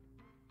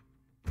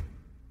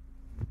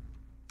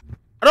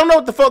 I don't know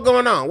what the fuck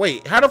going on.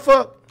 Wait, how the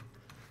fuck?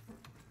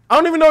 I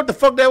don't even know what the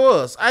fuck that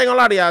was. I ain't gonna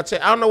lie to y'all,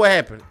 chat. I don't know what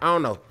happened. I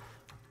don't know.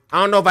 I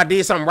don't know if I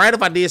did something right or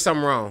if I did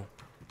something wrong. All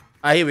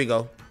right, here we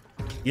go.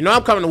 You know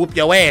I'm coming to whoop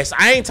your ass.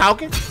 I ain't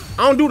talking.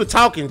 I don't do the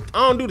talking.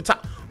 I don't do the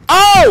talk.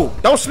 Oh,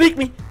 don't sneak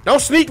me. Don't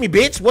sneak me,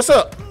 bitch. What's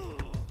up?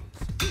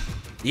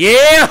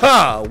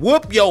 Yeah,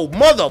 whoop your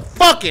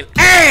motherfucking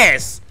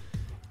ass.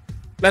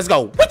 Let's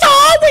go.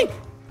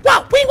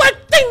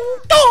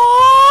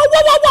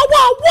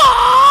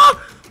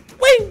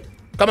 Wing,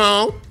 come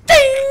on.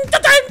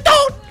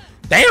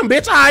 Damn,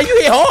 bitch. All right, you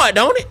hit hard,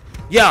 don't it?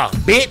 Yeah,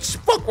 bitch.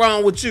 Fuck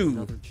wrong with you?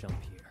 Another jump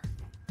here.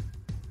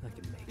 I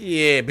can make it.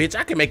 Yeah, bitch.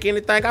 I can make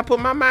anything I put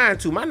my mind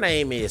to. My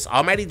name is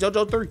Almighty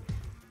JoJo 3.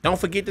 Don't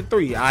forget the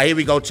 3. All right, here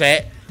we go,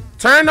 chat.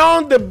 Turn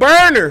on the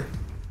burner.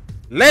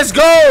 Let's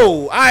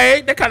go. All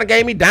right, that kind of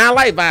gave me Dying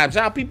Light vibes.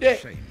 Y'all peep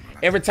that?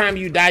 Every time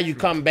you die, you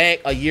come back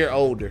a year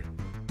older.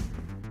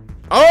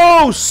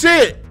 Oh,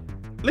 shit.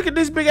 Look at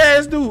this big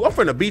ass dude. I'm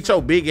finna beat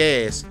your big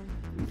ass.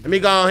 Let me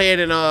go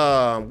ahead and,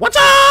 watch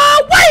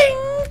out. Wing.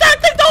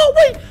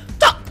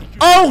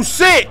 Oh,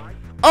 shit.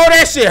 Oh,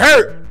 that shit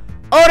hurt.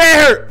 Oh,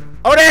 that hurt.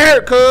 Oh, that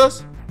hurt,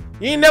 cuz.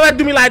 You ain't never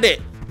do me like that.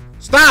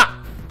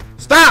 Stop.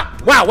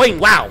 Stop. Wow, wing,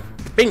 wow.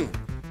 Bing.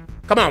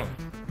 Come on.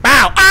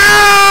 Bow.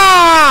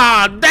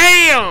 Ah,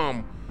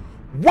 damn.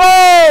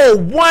 Whoa,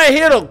 one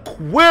hitter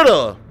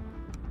quitter.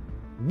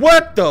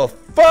 What the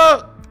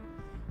fuck?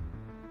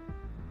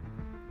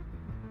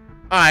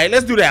 All right,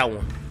 let's do that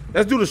one.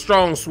 Let's do the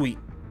strong sweep.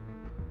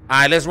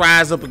 All right, let's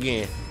rise up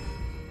again.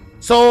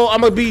 So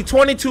I'm gonna be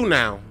 22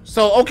 now.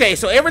 So okay,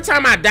 so every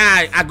time I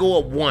die, I go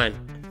up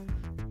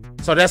 1.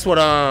 So that's what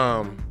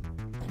Rod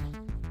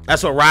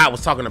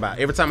was talking about.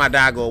 Every time I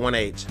die, I go at 1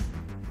 age.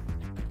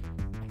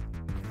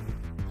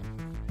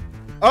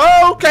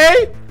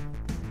 Okay.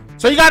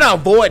 So you gotta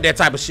avoid that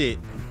type of shit.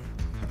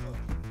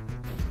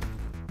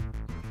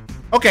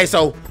 Okay,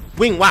 so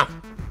wing wow.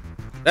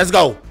 Let's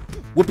go.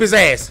 Whip his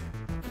ass.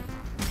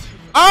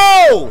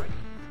 Oh!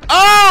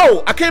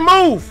 Oh! I can't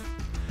move.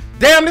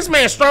 Damn, this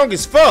man's strong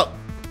as fuck.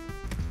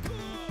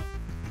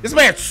 This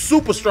man's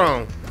super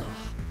strong.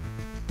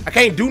 I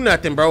can't do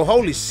nothing, bro.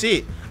 Holy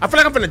shit. I feel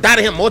like I'm finna die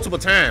to him multiple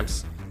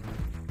times.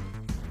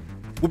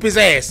 Whip his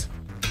ass.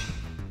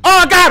 Oh,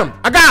 I got him.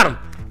 I got him.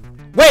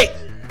 Wait.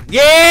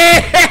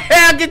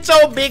 Yeah. Get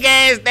your big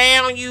ass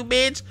down, you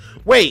bitch.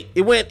 Wait,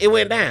 it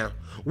went down.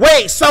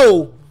 Wait,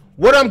 so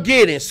what I'm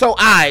getting, so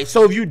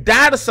so if you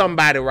die to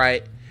somebody,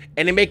 right,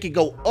 and they make it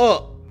go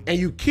up and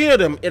you kill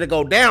them, it'll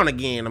go down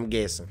again, I'm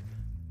guessing.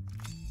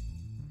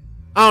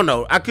 I don't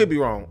know. I could be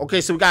wrong.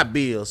 Okay, so we got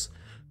bills.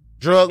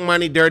 Drug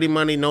money, dirty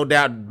money, no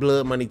doubt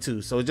blood money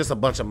too. So it's just a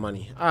bunch of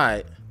money. All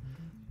right.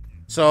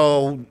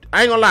 So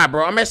I ain't gonna lie,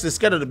 bro. I'm actually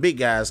scared of the big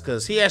guys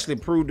because he actually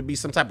proved to be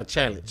some type of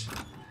challenge.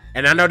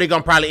 And I know they're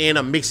gonna probably end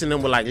up mixing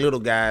them with like little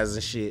guys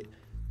and shit.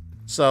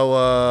 So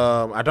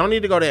I don't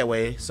need to go that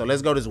way. So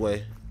let's go this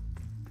way.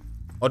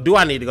 Or do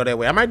I need to go that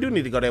way? I might do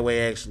need to go that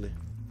way actually.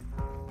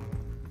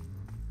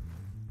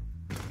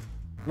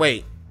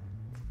 Wait.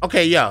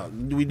 Okay, yeah,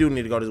 we do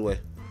need to go this way.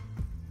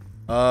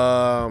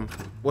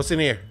 What's in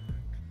here?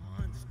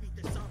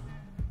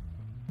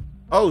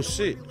 Oh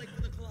shit.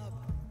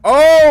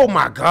 Oh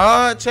my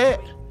god,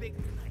 chat.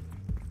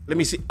 Let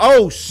me see.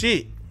 Oh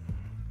shit.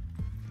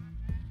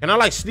 Can I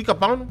like sneak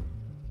up on him?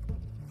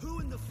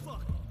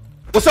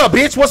 What's up,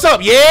 bitch? What's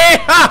up?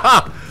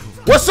 Yeah.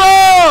 What's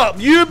up?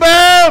 You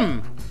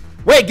bum.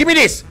 Wait, give me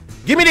this.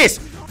 Give me this.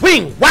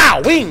 Wing.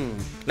 Wow, wing.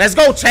 Let's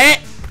go, chat.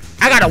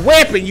 I got a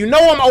weapon. You know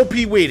I'm OP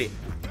with it.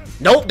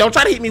 Nope, don't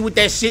try to hit me with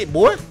that shit,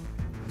 boy.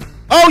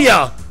 Oh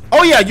yeah.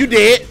 Oh yeah, you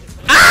did.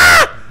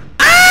 Ah!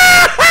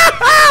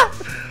 Ah!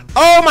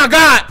 Oh my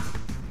god.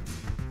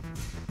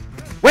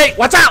 Wait,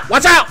 watch out.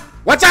 Watch out.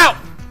 Watch out.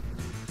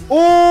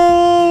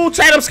 Ooh,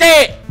 chat, I'm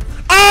scared.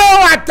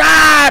 Oh, I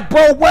died,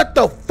 bro. What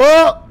the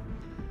fuck?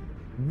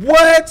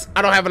 What?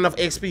 I don't have enough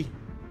XP.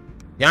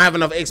 Y'all have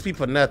enough XP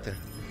for nothing.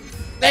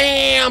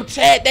 Damn,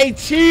 chat, they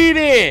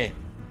cheating.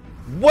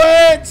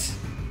 What?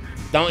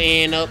 Don't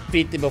end up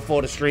 50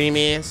 before the stream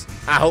ends.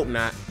 I hope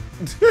not.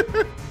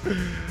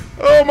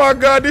 Oh my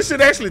god, this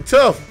shit actually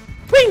tough.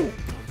 Wing.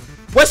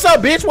 What's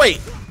up, bitch? Wait.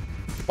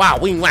 Wow,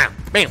 wing, wow.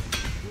 Bam.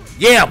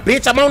 Yeah,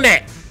 bitch, I'm on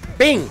that.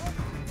 Bing.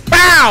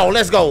 Bow.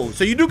 Let's go.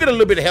 So you do get a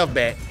little bit of health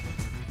back.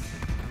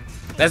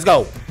 Let's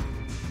go.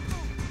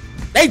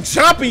 They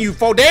jumping you,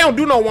 for they don't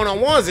do no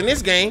one-on-ones in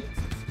this game.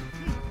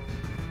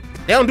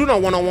 They don't do no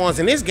one-on-ones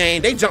in this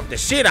game. They jump the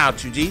shit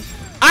out you, G.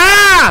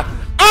 Ah!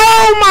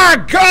 Oh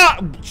my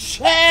god!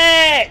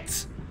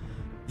 Chat!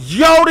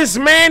 Yo, this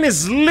man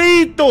is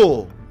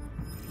lethal.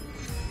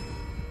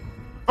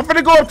 I'm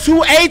finna go up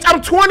 2 age.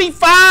 I'm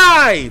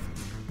 25.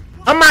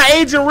 I'm my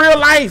age in real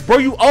life, bro.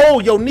 You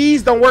old. Your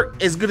knees don't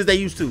work as good as they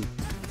used to.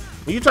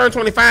 When you turn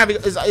 25,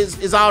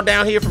 it's all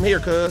down here from here,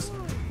 cuz.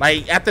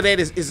 Like, after that,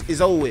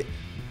 it's over with.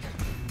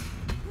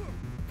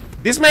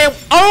 This man,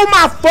 oh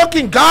my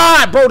fucking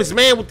god, bro. This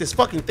man with this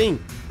fucking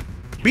thing.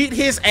 Beat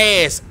his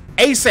ass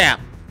ASAP.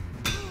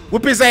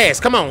 Whip his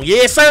ass. Come on.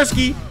 Yeah,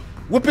 Sirski.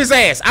 Whip his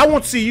ass. I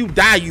want to see you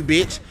die, you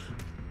bitch.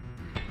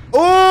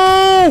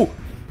 Ooh.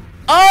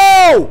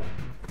 Oh.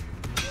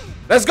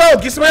 Let's go.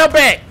 Get some help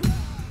back.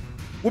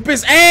 Whip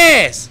his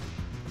ass.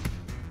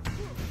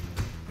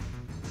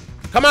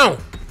 Come on.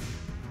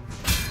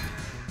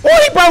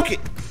 Oh, he broke it.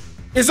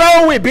 It's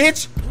over with,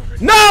 bitch.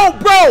 No,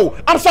 bro.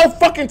 I'm so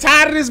fucking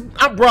tired of this.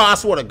 Bro, I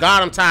swear to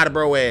God, I'm tired of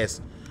bro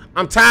ass.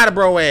 I'm tired of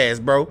bro ass,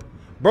 bro.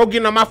 Bro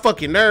getting on my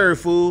fucking nerve,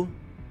 fool.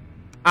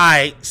 All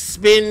right,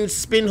 spin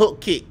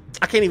hook kick.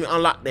 I can't even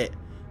unlock that.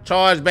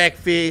 Charge back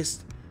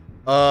fist.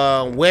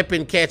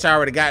 Weapon catch, I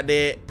already got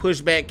that.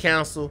 Push back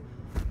cancel.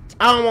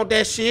 I don't want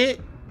that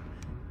shit.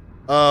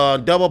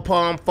 Double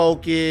palm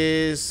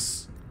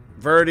focus.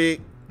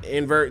 Verdict.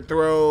 Invert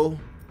throw.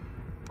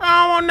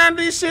 I don't want none of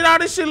this shit. All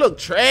this shit look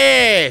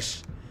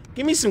trash.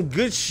 Give me some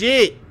good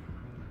shit.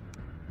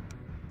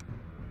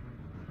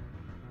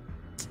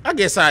 I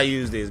guess I'll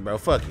use this, bro.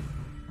 Fuck it.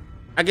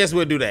 I guess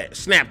we'll do that.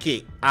 Snap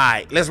kick. All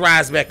right, let's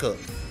rise back up.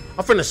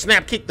 I'm finna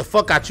snap kick the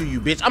fuck out you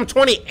bitch. I'm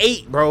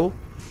 28, bro.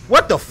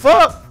 What the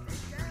fuck?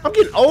 I'm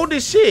getting old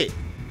as shit.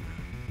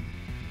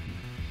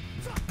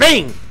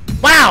 Bing.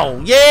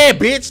 Wow. Yeah,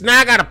 bitch.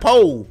 Now I got a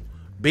pole,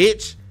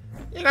 bitch.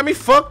 You got me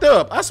fucked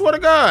up. I swear to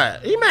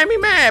God. He made me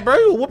mad, bro.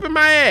 You whooping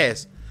my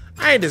ass.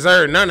 I ain't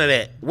deserve none of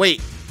that.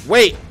 Wait.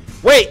 Wait.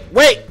 Wait.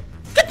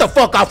 Get the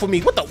fuck off of me.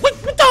 What the? What?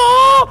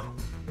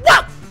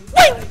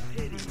 Wait.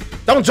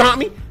 Don't jump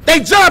me. They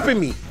jumping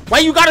me. Why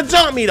you gotta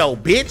jump me though,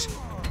 bitch?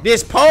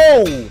 This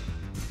pole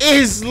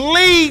is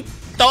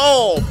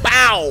lethal.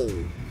 Bow.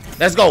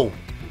 Let's go.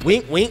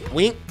 Wink.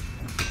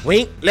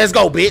 Let's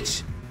go,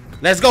 bitch.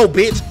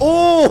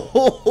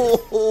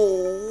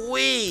 Ooh,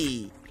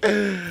 wee.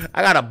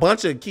 I got a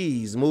bunch of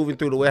keys. Moving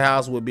through the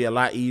warehouse would be a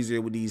lot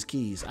easier with these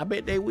keys. I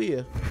bet they will.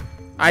 All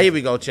right, here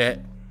we go, chat.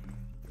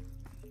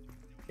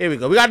 Here we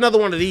go. We got another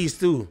one of these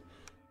too.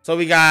 So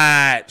we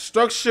got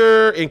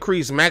structure,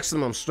 increase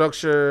maximum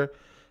structure,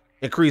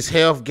 increase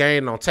health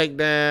gain on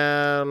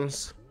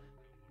takedowns,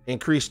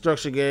 increase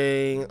structure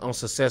gain on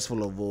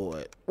successful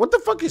avoid. What the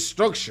fuck is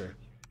structure?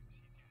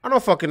 I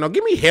don't fucking know.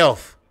 Give me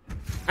health.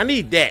 I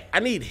need that. I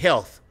need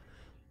health.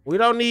 We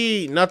don't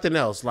need nothing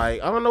else.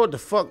 Like, I don't know what the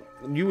fuck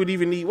you would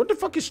even need. What the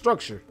fuck is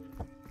structure?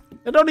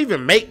 That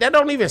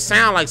don't even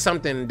sound like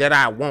something that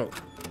I want.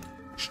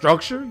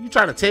 Structure? You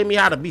trying to tell me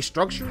how to be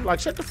structured? Like,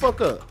 shut the fuck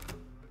up.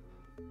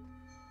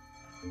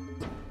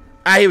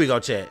 Ah, here we go,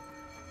 chat.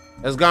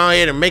 Let's go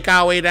ahead and make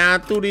our way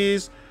down through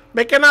this.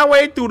 Making our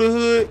way through the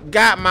hood.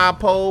 Got my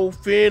pole.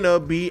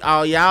 Finna beat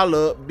all y'all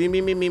up.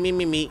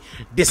 Me.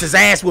 This is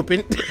ass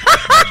whooping.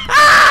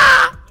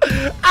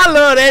 I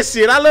love that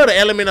shit. I love the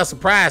element of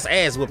surprise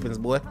ass whoopings,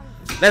 boy.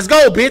 Let's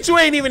go, bitch. You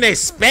ain't even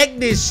expect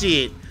this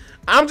shit.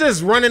 I'm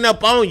just running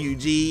up on you,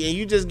 G, and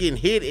you just getting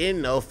hit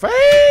in the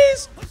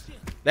face.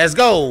 Let's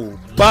go.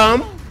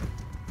 Bum.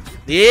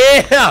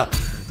 Yeah.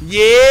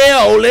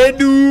 Ole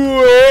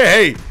do it.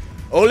 Hey.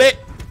 Ole.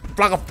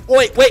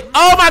 Wait.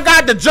 Oh my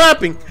God, the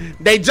jumping.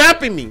 They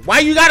jumping me. Why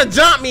you gotta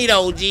jump me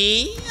though,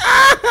 G?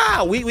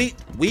 We.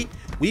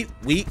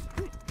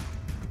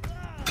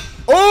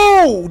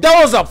 Oh, that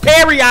was a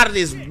parry out of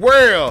this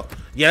world.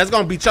 Yeah, that's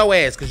gonna beat your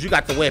ass because you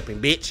got the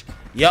weapon, bitch.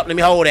 Yep, let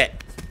me hold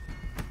that.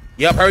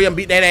 Yep, hurry up and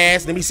beat that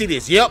ass. Let me see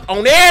this. Yep,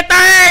 on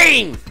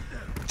everything.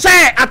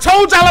 Chat, I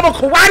told y'all I'm a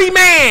karate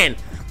man.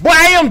 Boy,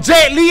 I am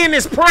Jet Li in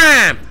his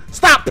prime.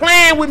 Stop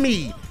playing with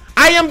me.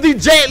 I am the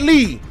Jet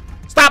Li.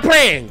 Stop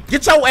playing.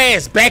 Get your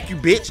ass back, you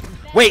bitch.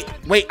 Wait. All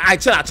right,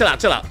 chill out.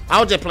 I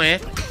was just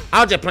playing.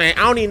 I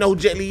don't even know who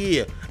Jet Li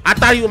is. I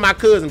thought he was my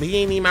cousin, but he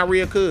ain't even my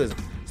real cousin.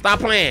 Stop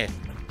playing.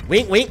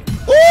 Wink. Ooh!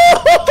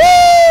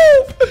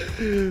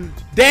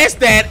 That's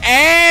that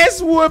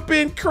ass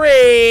whooping,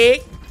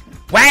 Craig.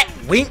 Whack.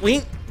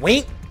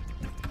 Wink.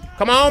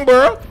 Come on,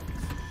 bro.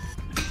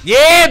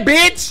 Yeah,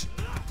 bitch.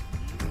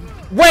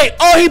 Wait.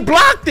 Oh, he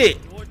blocked it.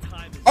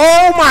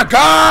 Oh my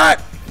God.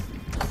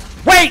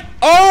 Wait.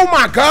 Oh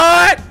my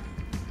God.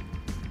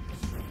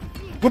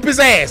 Whip his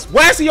ass.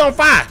 Why is he on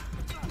fire?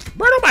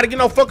 Bro, nobody get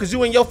no fuck cause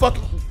you in your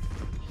fucking.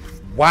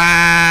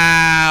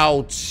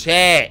 Wow,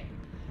 chat.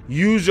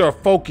 Use your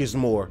focus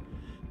more.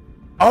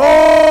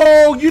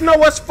 Oh, you know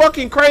what's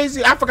fucking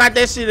crazy? I forgot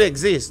that shit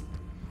exists.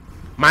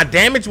 My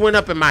damage went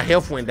up and my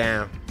health went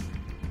down.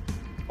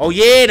 Oh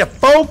yeah, the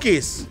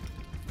focus.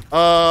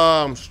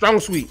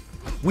 Strong sweep.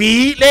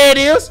 Weed, there it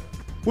is.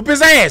 Whip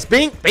his ass.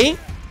 Bing.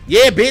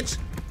 Yeah, bitch.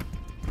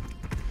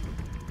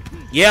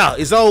 Yeah,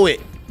 it's over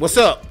with. What's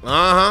up?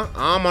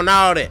 I'm on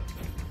all that.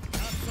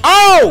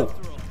 Oh!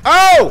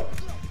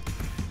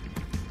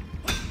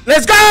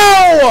 Let's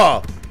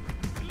go!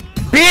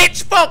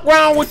 Bitch, fuck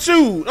wrong with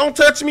you? Don't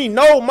touch me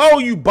no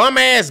more, you bum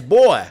ass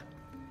boy.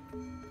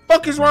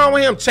 Fuck is wrong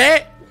with him,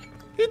 chat?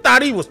 He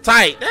thought he was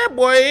tight. That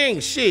boy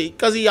ain't shit,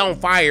 cause he on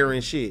fire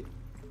and shit.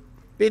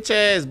 Bitch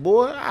ass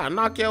boy, I'll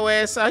knock your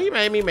ass out. He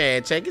made me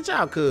mad, chat. Get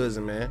y'all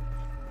cousin, man.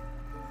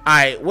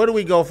 Alright, where do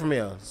we go from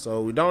here?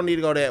 So we don't need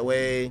to go that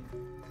way.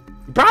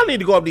 We probably need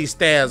to go up these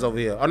stairs over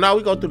here. Oh no,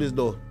 we go through this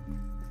door.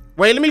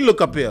 Wait, let me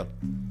look up here.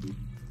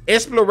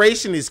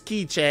 Exploration is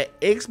key, chat.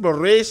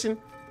 Exploration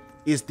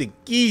is the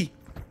key.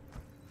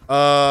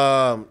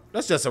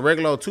 That's just a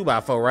regular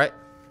 2x4, right?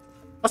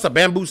 That's a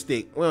bamboo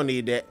stick. We don't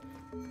need that.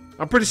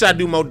 I'm pretty sure I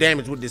do more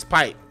damage with this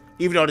pipe,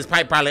 even though this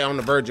pipe probably on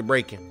the verge of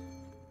breaking.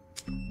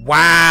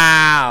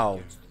 Wow.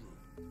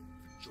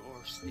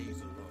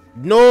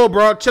 No,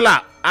 bro, chill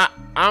out.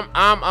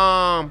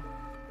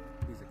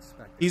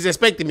 He's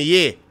expecting me,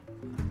 yeah.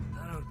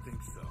 I don't think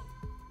so.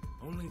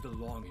 Only the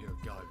long-haired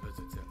guy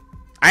visits him.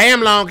 I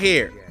am long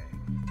hair.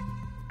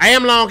 I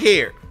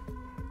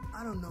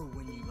don't know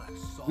when you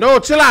last saw. No,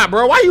 chill out,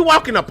 bro. Why you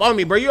walking up on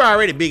me, bro? You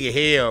already big as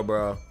hell,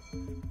 bro.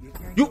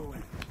 You.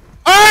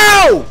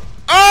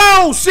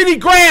 Oh, shit, he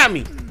grabbed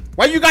me.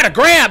 Why you gotta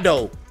grab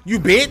though, you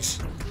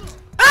bitch?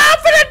 I'm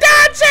finna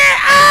die,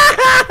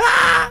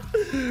 chat.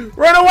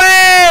 Run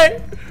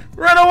away.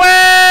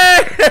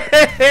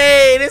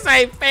 Hey, this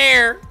ain't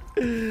fair.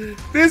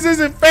 This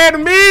isn't fair to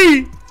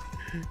me.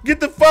 Get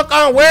the fuck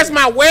on. Where's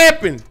my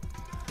weapon?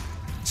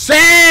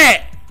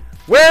 Chat.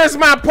 Where's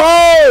my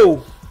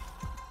pole?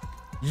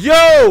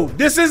 Yo,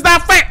 this is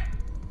not fair.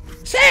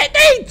 Chat,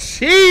 they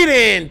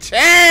cheating,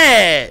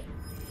 chat.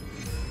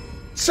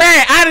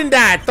 Chat, I done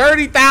died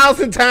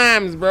 30,000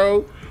 times,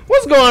 bro.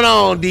 What's going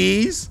on,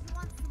 D's?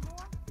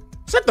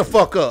 Shut the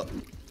fuck up.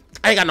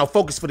 I ain't got no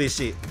focus for this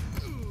shit.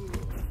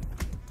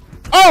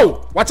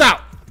 Oh, watch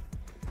out.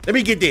 Let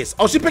me get this.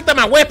 Oh, she picked up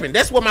my weapon.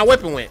 That's where my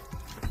weapon went.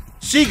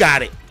 She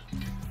got it.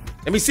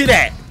 Let me see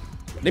that.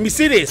 Let me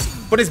see this.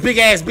 For this big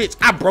ass bitch.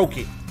 I broke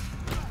it.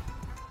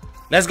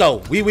 Let's go.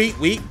 We.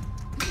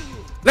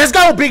 Let's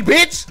go, big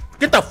bitch.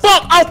 Get the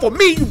fuck off of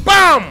me, you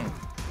bum.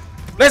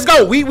 Let's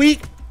go. We.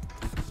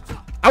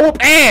 I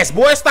whoop ass,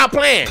 boy. Stop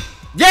playing.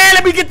 Yeah,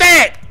 let me get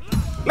that.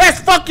 Let's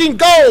fucking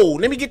go.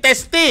 Let me get that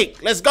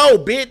stick. Let's go,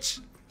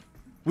 bitch.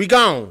 We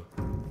gone.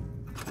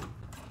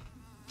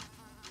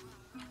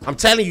 I'm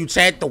telling you,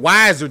 chat,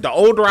 the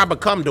older I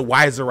become, the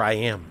wiser I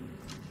am.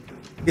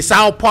 It's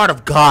all part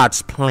of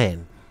God's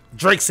plan.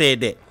 Drake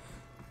said that.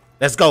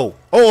 Let's go.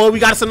 Oh, we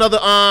got us another,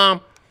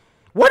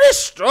 what is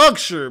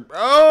structure,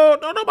 bro?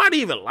 Don't nobody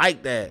even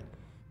like that.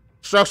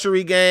 Structure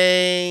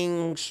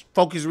regain,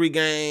 focus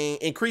regain,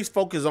 increase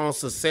focus on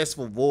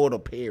successful void or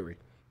parry.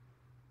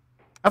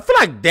 I feel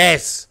like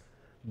that's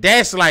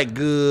like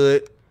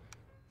good.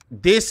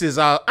 This is,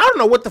 I don't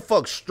know what the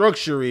fuck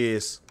structure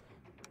is.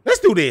 Let's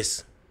do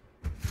this.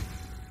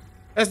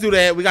 Let's do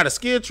that. We got a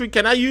skill tree.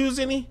 Can I use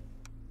any?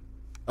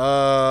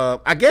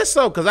 I guess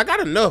so, because I got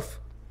enough.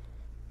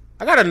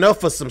 I got enough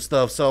for some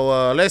stuff.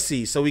 So let's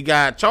see. So we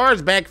got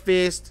charge back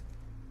fist.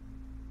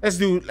 Let's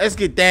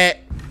get that.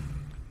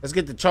 Let's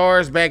get the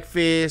charge back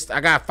fist. I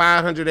got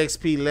 500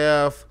 XP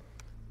left.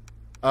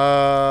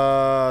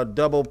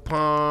 Double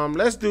palm.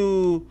 Let's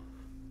do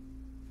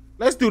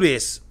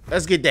this.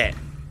 Let's get that.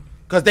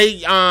 Cause they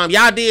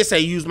y'all did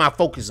say use my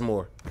focus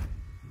more.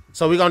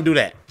 So we're gonna do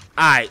that.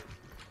 Alright.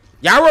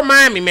 Y'all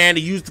remind me, man,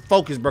 to use the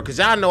focus, bro, cause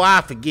y'all know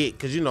I forget,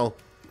 cause you know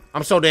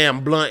I'm so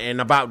damn blunt and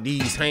about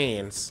these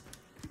hands.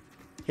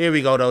 Here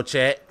we go though,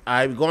 chat.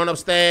 Alright, we're going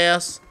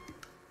upstairs.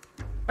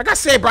 Like I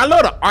said, bro, I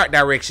love the art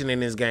direction in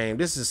this game.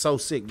 This is so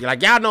sick.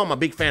 Like, y'all know I'm a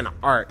big fan of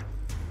art.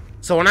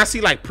 So when I see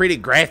like pretty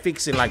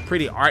graphics and like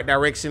pretty art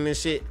direction and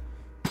shit,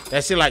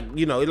 that shit, like,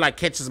 you know, it like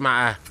catches my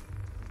eye.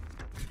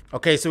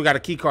 Okay, so we got a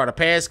key card, a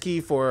pass key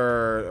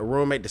for a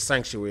room at the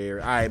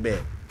sanctuary. I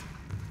bet.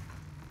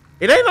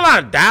 It ain't a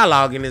lot of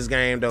dialogue in this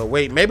game though.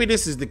 Wait, maybe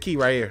this is the key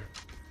right here.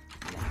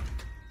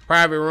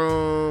 Private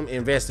room,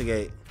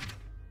 investigate.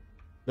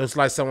 Looks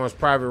like someone's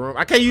private room.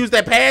 I can't use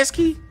that pass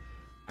key?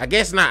 I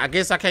guess not. I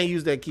guess I can't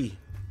use that key.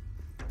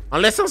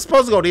 Unless I'm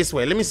supposed to go this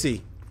way. Let me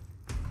see.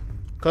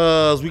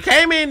 Cause we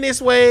came in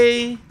this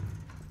way.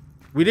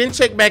 We didn't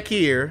check back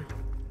here.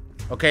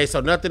 Okay,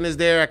 so nothing is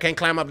there. I can't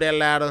climb up that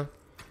ladder.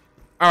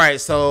 All right,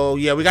 so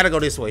yeah, we gotta go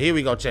this way. Here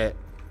we go, chat.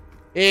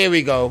 Here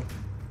we go.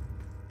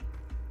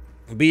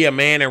 Be a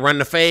man and run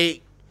the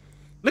fade.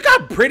 Look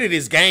how pretty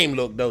this game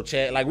look, though,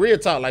 chat. Like, real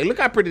talk. Like, look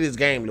how pretty this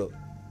game look.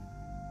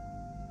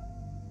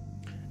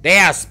 They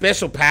have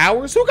special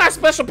powers. Who got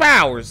special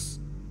powers?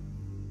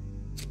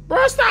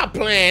 Bro, stop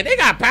playing. They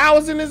got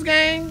powers in this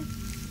game.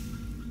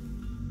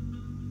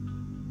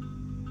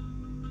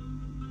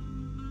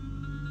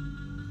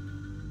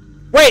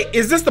 Wait,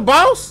 is this the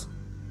boss?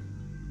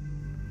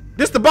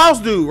 This the boss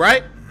dude,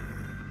 right?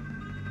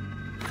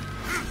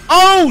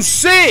 Oh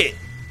shit!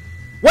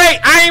 Wait,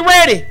 I ain't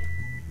ready.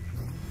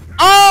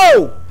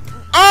 Oh,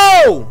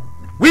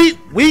 we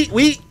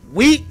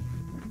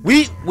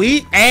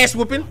ass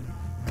whooping,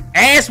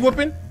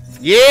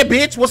 Yeah,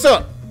 bitch, what's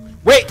up?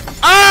 Wait,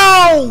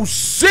 oh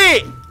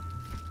shit!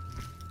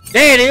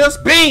 There it is,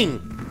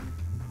 bing.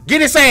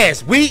 Get his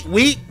ass.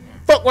 We,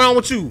 fuck wrong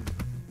with you,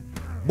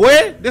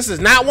 boy? This is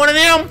not one of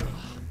them.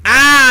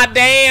 Ah,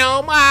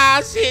 damn.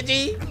 Ah, shit,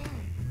 G.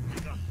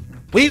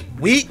 We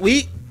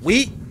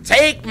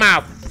take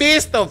my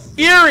fist of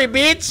fury,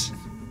 bitch.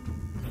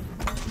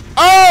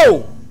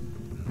 Oh!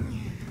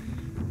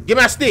 Give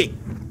my stick.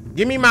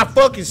 Give me my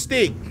fucking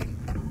stick.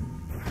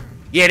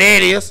 Yeah, there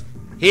it is.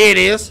 Here it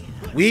is.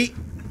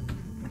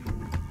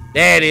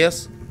 There it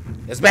is.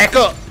 Let's back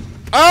up.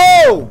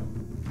 Oh!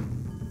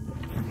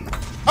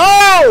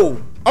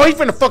 Oh! Oh, he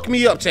finna fuck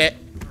me up, chat.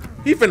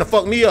 He finna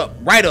fuck me up.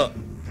 Right up.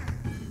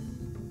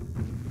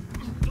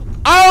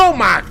 Oh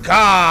my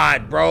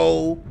god,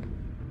 bro.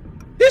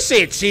 This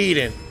shit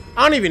cheating.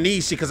 I don't even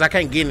need shit because I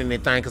can't get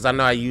anything because I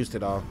know I used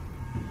it all.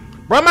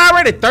 Bro, I'm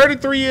already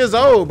 33 years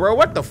old, bro.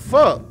 What the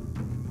fuck?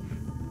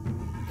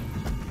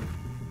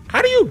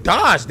 How do you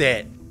dodge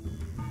that?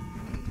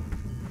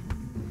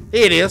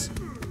 Here it is.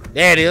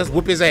 There it is.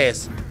 Whoop his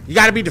ass. You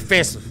gotta be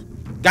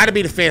defensive. Gotta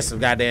be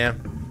defensive,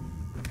 goddamn.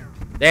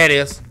 There it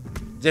is.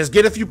 Just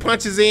get a few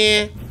punches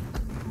in.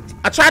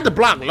 I tried to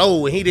block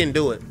low and he didn't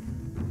do it.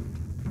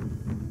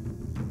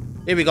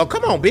 Here we go.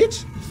 Come on,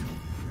 bitch.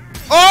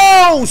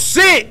 Oh,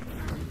 shit.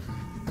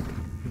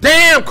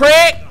 Damn,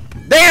 Craig.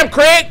 Damn,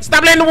 Craig.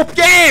 Stop letting them whoop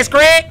your ass,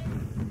 Craig.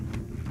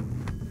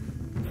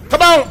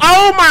 Come on.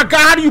 Oh, my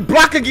God. How do you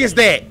block against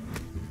that?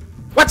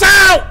 Watch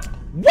out.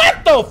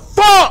 What the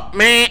fuck,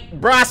 man?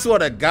 Bro, I swear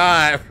to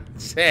God.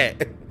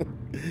 Chat.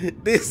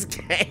 This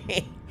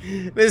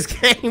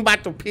game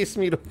about to piss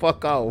me the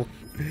fuck off.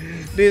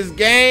 This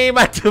game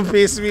about to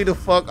piss me the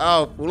fuck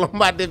off. Well, I'm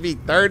about to be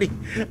 30.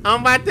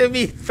 I'm about to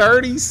be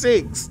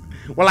 36.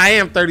 Well, I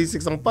am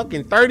 36. I'm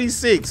fucking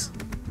 36.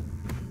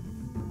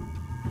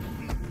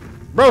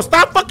 Bro,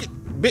 stop fucking.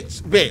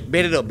 Bitch,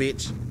 bet it up,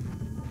 bitch.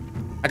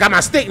 I got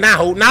my stick now,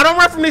 ho. Now don't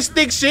run from this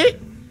stick shit.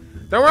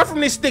 Don't run from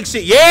this stick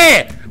shit.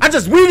 Yeah, I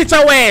just weeded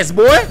your ass,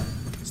 boy.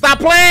 Stop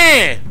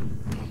playing.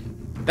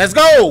 Let's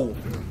go.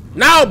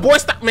 Now, boy,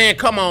 stop. Man,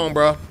 come on,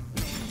 bro.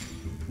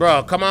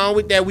 Bro, come on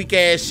with that weak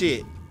ass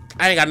shit.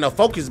 I ain't got no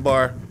focus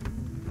bar.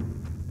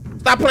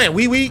 Stop playing.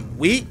 We.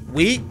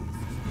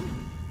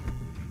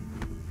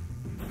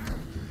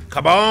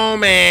 Come on,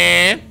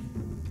 man.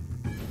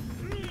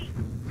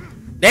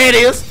 There it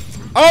is.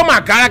 Oh my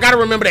God, I gotta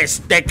remember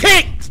that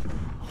kick.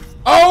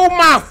 Oh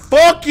my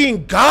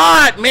fucking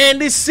God, man.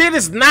 This shit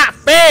is not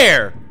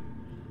fair.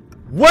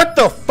 What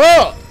the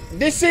fuck?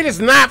 This shit is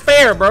not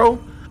fair,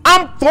 bro.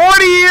 I'm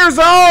 40 years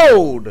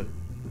old.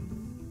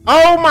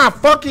 Oh my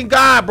fucking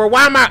God, bro.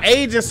 Why am I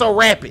aging so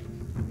rapid?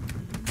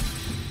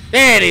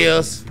 There it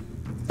is.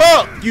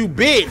 Fuck you,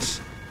 bitch.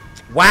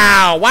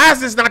 Wow. Why is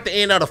this not the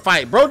end of the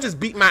fight? Bro just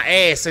beat my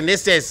ass and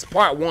this says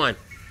part 1.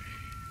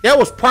 That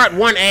was part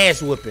 1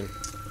 ass whooping.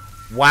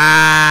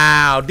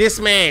 Wow. This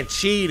man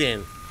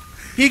cheating.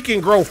 He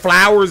can grow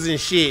flowers and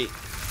shit.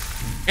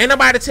 Ain't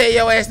nobody tell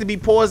your ass to be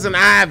poison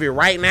ivy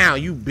right now,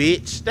 you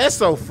bitch. That's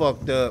so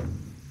fucked up.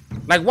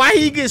 Like, why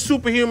he get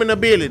superhuman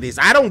abilities?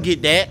 I don't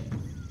get that.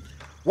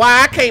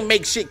 Why I can't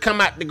make shit come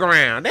out the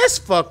ground? That's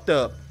fucked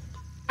up.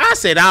 I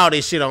set all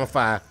this shit on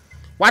fire.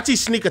 Watch he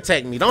sneak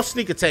attack me. Don't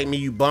sneak attack me,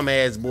 you bum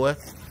ass boy.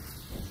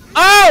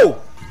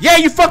 Oh! Yeah,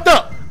 you fucked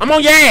up. I'm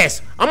on your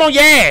ass. I'm on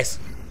your ass.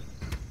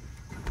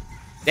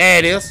 There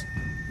it is.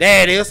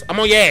 There it is. I'm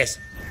on your ass.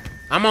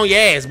 I'm on your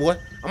ass, boy.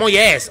 I'm on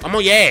your ass. I'm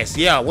on your ass.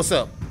 Yeah, what's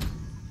up?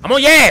 I'm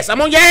on your ass.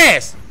 I'm on your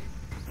ass.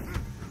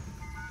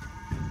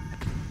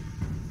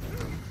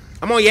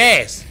 I'm on your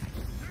ass.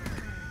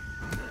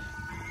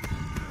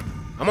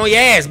 I'm on your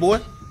ass, boy.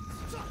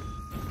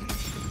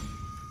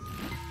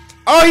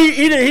 Oh,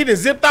 he done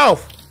zipped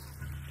off.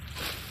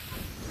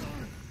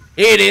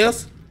 Here it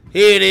is.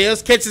 Here it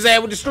is. Catch his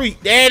ass with the street.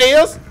 There it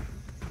is.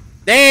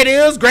 There it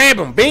is. Grab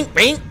him. Bink,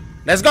 bink.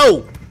 Let's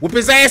go. Whip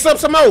his ass up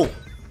some more.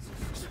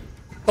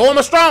 Throw him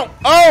a strong.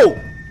 Oh.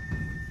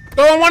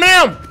 Throw him one of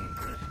them.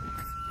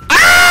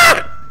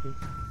 Ah!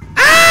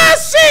 Ah,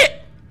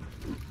 shit.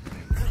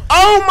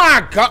 Oh,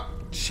 my God.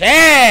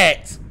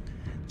 Chat.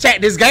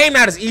 Chat, this game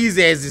not as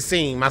easy as it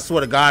seems. I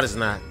swear to God it's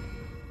not.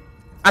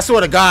 I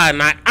swear to God,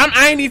 not.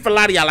 I ain't even for a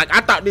lot of y'all. Like,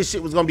 I thought this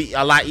shit was gonna be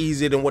a lot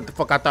easier than what the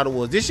fuck I thought it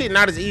was. This shit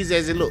not as easy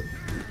as it look.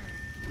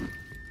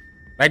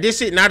 Like, this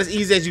shit not as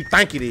easy as you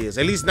think it is.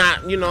 At least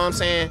not, you know what I'm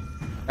saying?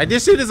 Like,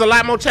 this shit is a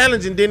lot more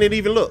challenging than it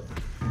even look.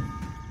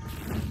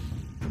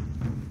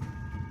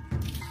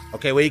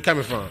 Okay, where you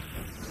coming from?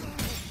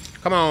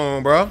 Come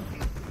on, bro.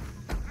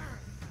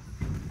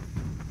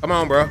 Come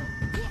on, bro.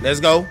 Let's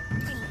go.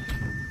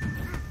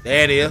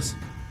 There it is.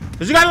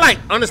 Cause you gotta like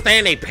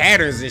understand their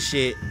patterns and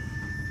shit.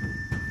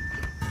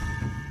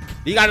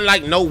 You gotta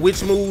like know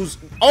which moves.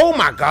 Oh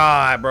my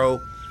God,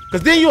 bro.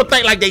 Cause then you'll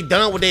think like they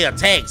done with their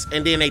attacks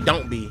and then they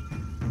don't be.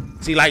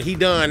 See, like he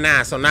done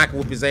now, so now I can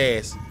whoop his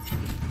ass.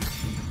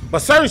 But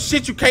certain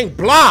shit you can't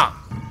block.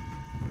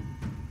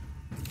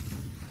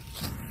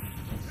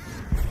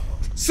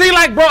 See,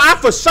 like, bro, I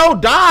for sure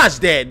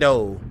dodged that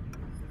though.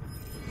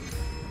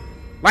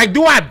 Like,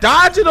 do I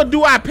dodge it or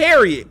do I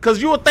parry it?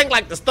 Cause you would think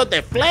like the stuff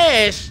that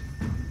flash,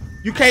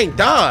 you can't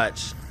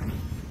dodge.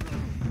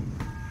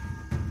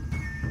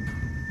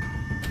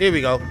 Here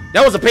we go.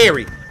 That was a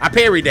parry. I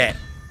parried that.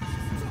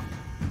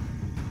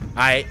 All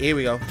right, here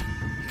we go.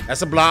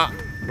 That's a block.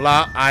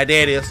 Block. All right,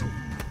 there it is.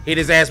 Hit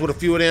his ass with a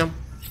few of them.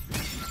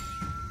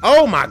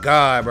 Oh my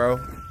God, bro. All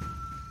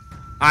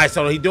right,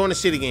 so he doing the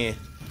shit again.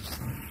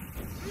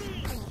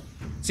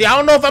 See, I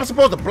don't know if I'm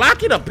supposed to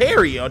block it or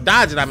parry or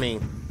dodge it, I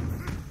mean.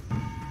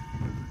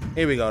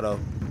 Here we go, though.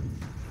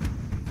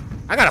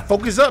 I gotta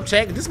focus up,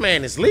 check. This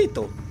man is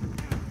lethal.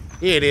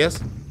 Here it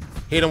is.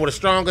 Hit him with a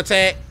strong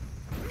attack.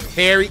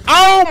 Parry.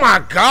 Oh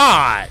my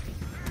God.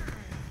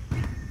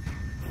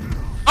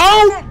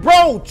 Oh,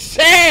 bro,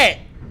 chat.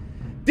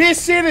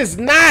 This shit is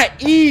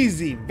not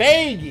easy.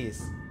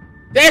 Vegas.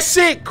 That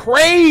shit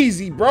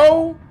crazy,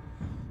 bro.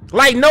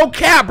 Like, no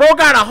cap, bro.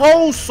 Got a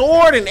whole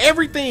sword and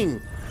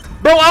everything.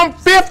 Bro, I'm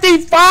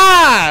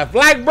 55.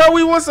 Like, bro,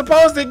 we weren't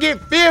supposed to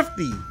get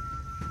 50.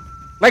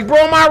 Like, bro,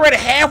 I'm already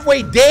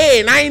halfway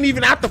dead, and I ain't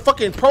even out the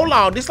fucking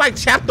prologue. This like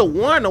chapter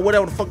 1 or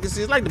whatever the fuck this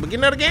is, like the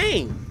beginning of the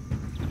game.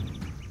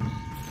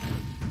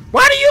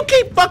 Why do you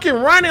keep fucking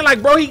running?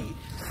 Like, bro,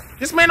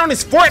 this man on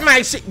his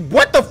Fortnite shit.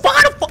 What the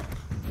fuck?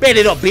 Bet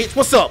it up, bitch.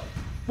 What's up?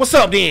 What's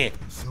up, then?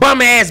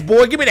 Bum ass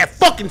boy, give me that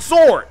fucking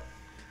sword.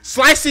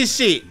 Slice his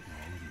shit.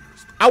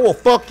 I will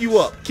fuck you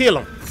up. Kill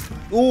him.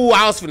 Ooh,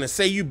 I was finna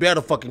say you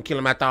better fucking kill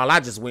him after all I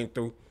just went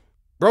through.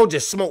 Bro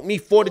just smoked me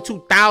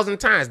 42,000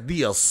 times.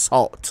 The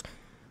assault.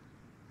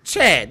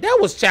 Chad, that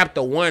was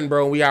chapter 1,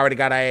 bro. We already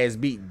got our ass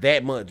beat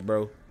that much,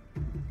 bro.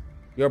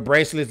 Your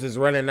bracelet is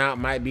running out.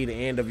 Might be the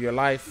end of your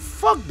life.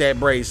 Fuck that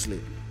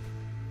bracelet.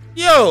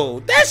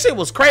 Yo, that shit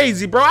was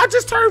crazy, bro. I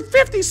just turned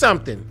 50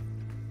 something.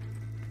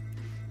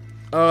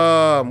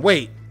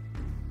 Wait,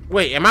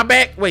 am I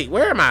back? Wait,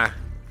 where am I?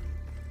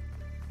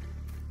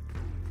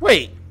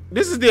 Wait,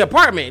 This is the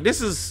apartment.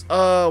 This is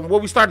where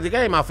we started the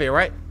game off here,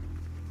 right?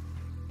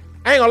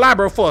 I ain't gonna lie,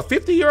 bro. For a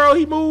 50-year-old,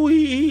 he moved.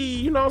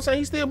 He you know what I'm saying?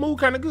 He still moved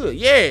kind of good.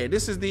 Yeah,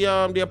 this is the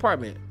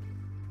apartment.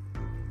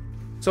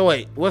 So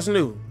wait, what's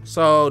new?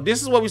 So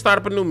this is where we start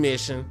up a new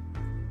mission.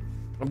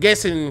 I'm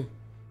guessing.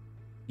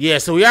 Yeah,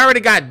 so we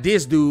already got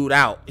this dude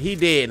out. He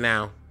dead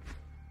now.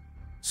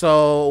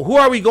 So who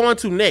are we going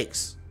to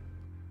next?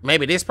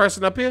 Maybe this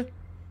person up here?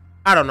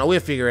 I don't know.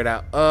 We'll figure it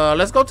out.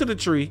 Let's go to the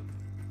tree.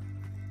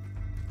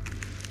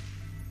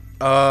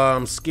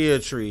 Skill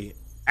tree.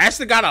 I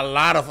actually got a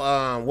lot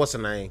of what's the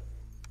name?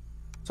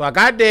 So I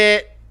got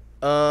that.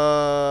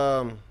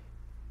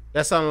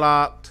 That's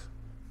unlocked.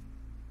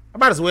 I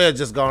might as well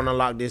just go and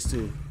unlock this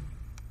too.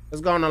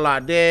 Let's go and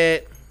unlock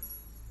that.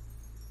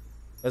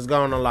 Let's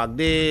go and unlock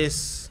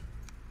this.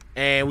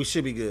 And we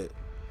should be good.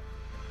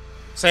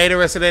 Save the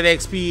rest of that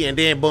XP and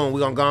then boom, we're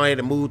gonna go ahead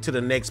and move to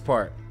the next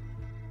part.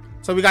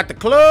 So we got the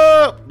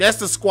club. That's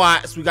the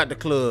squats. We got the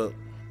club.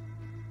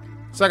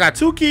 So I got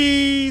 2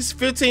 keys,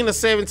 15 to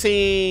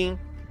 17.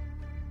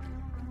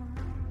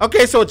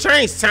 Okay, so it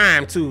changed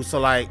time too. So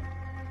like,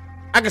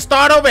 I can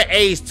start over at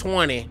age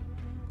 20.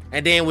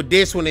 And then with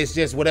this one, it's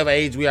just whatever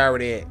age we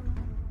already at.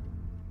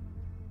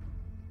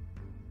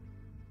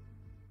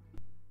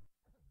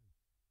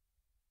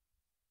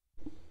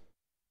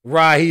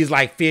 Right, he's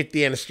like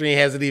 50 and the stream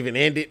hasn't even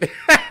ended.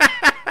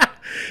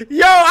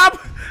 Yo,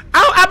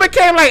 I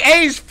became like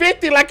age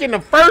 50 like in the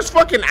first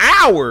fucking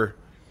hour.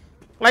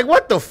 Like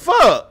what the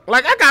fuck?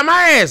 Like I got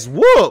my ass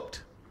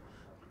whooped.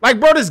 Like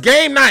bro, this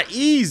game not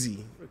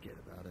easy. Forget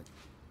about it.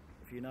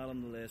 If you're not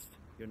on the list,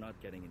 you're not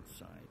getting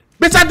inside.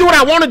 Bitch, I do what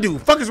I want to do.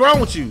 Fuck is wrong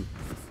with you?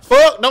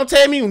 Fuck, don't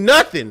tell me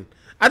nothing.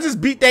 I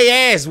just beat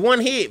their ass 1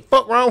 hit.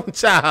 Fuck wrong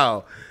with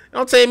y'all?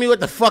 Don't tell me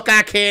what the fuck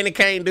I can and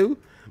can't do.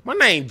 My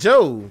name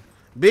Joe.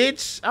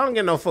 Bitch, I don't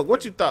get no fuck.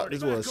 What you thought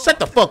this was? Shut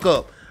the fuck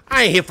up.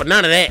 I ain't here for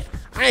none of that.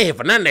 I ain't here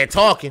for none of that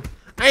talking.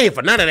 I ain't here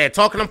for none of that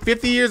talking. I'm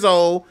 50 years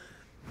old.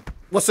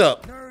 What's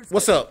up?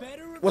 What's up?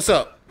 What's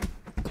up?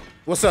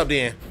 What's up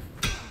then?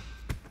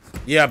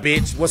 Yeah,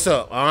 bitch. What's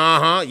up?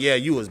 Uh-huh. Yeah,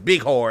 you was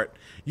big hard.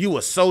 You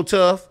was so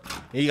tough.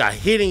 And you got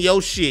hit in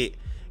your shit.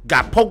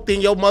 Got poked in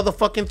your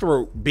motherfucking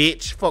throat,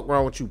 bitch. Fuck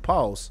wrong with you?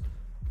 Pause.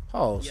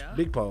 Pause. Yeah?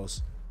 Big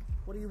pause.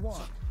 What do you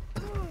want?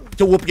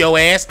 To whoop your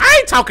ass. I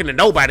ain't talking to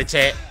nobody,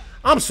 chat.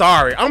 I'm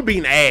sorry. I'm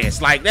beating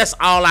ass. Like, that's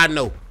all I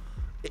know.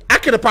 I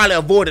could have probably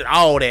avoided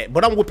all that,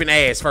 but I'm whooping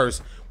ass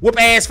first. Whoop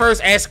ass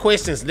first, ask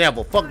questions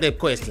never. Fuck them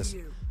questions.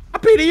 I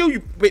pity you, you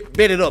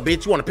bet it up,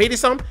 bitch. You want to pity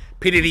something?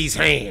 Pity these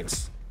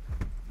hands.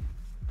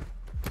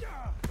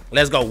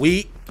 Let's go,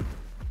 weak.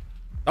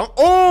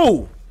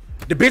 Oh,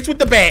 the bitch with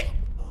the bat.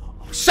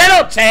 Shut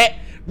up, chat.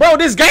 Bro,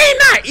 this game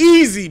not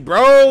easy,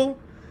 bro.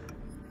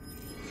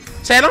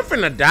 Chat, I'm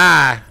finna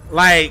die.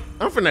 Like,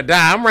 I'm finna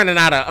die. I'm running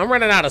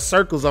out of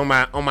circles on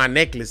my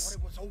necklace.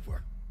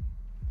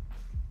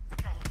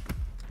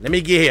 Let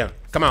me get here.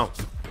 Come on.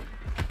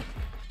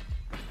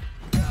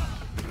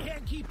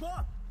 Can't keep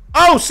up.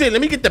 Oh shit, let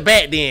me get the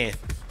bat then.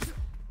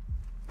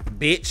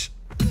 Bitch.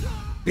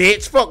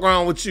 Bitch, fuck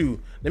wrong with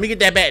you. Let me get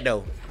that bat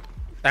though.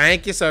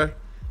 Thank you, sir.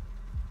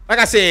 Like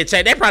I said,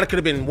 chat, that probably could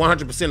have been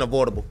 100%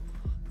 avoidable.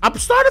 I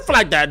started for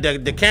like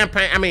the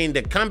campaign. I mean,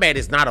 the combat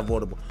is not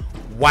avoidable.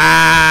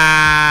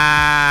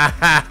 Wow.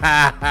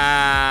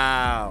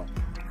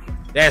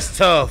 That's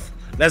tough.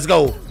 Let's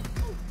go.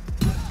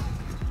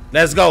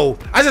 Let's go.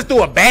 I just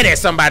threw a bat at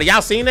somebody.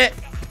 Y'all seen that?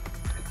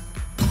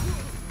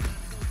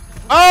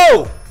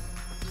 Oh!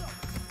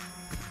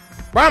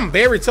 Bro, I'm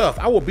very tough.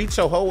 I will beat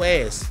your whole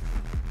ass.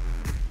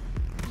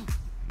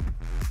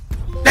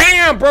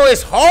 Damn, bro,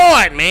 it's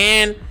hard,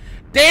 man.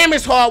 Damn,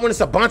 it's hard when it's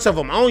a bunch of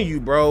them on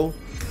you, bro.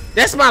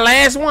 That's my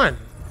last one.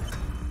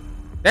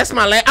 That's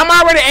my last. I'm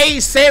already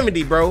age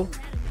 70, bro.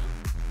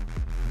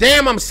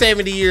 Damn, I'm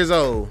 70 years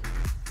old.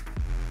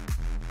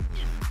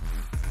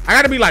 I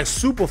gotta be like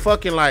super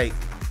fucking like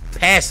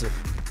passive.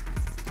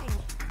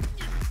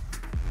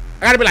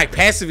 I gotta be like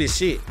passive as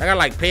shit. I gotta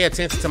like pay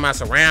attention to my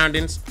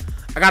surroundings.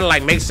 I gotta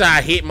like make sure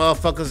I hit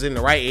motherfuckers in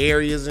the right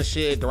areas and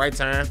shit at the right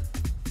time.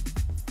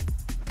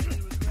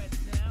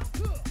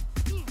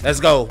 Let's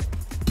go.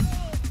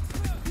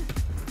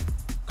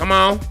 Come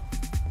on.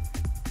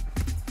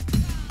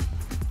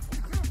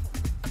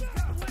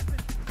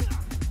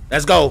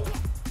 Let's go.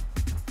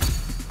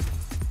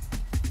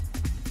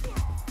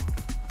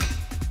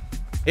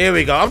 Here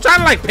we go. I'm trying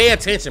to like pay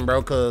attention,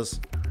 bro, cause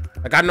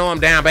like I know I'm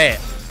down bad.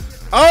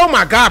 Oh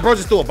my god, bro,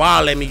 just threw a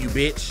ball at me, you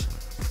bitch.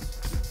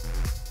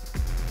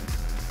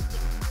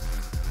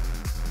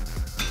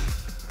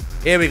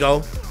 Here we go.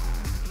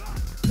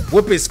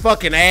 Whoop his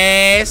fucking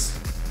ass.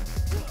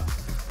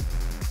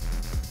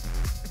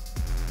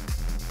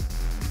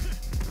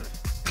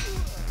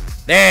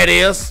 There it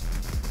is.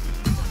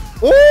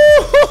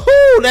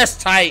 Ooh, that's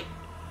tight.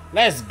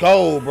 Let's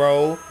go,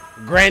 bro.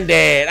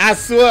 Granddad, I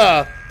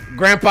swear,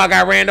 Grandpa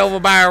got ran over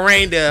by a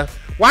reindeer.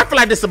 Why I feel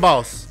like this a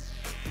boss?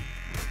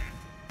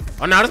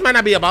 Oh no, this might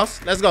not be a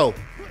boss. Let's go.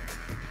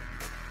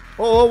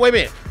 Oh, wait a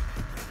minute.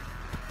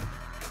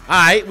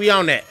 All right, we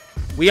on that.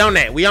 We on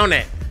that. We on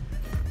that.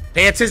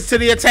 Pay attention to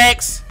the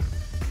attacks.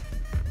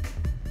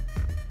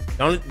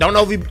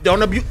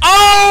 Don't abuse.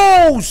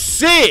 Oh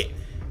shit!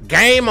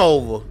 Game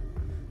over.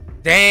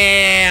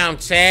 Damn,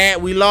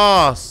 Chad, we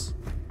lost.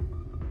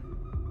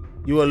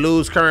 You will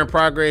lose current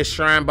progress,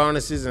 shrine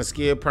bonuses, and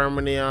skill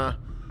permanent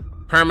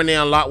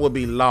unlock will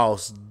be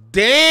lost.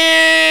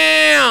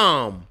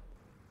 Damn.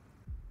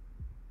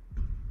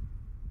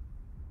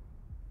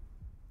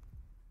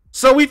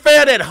 So we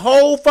failed that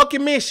whole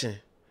fucking mission.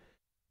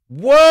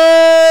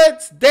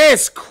 What?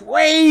 That's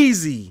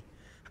crazy.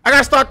 I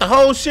gotta start the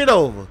whole shit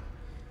over.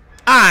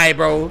 Alright,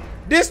 bro.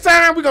 This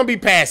time we're gonna be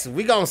passive.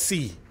 We gonna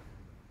see.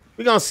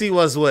 We gonna see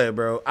what's what,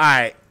 bro.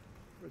 Alright.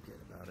 Forget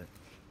about it.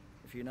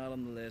 If you're not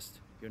on the list,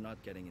 you're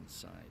not getting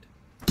inside.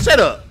 Shut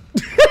up.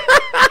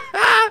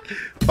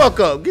 Fuck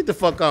up. Get the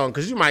fuck on,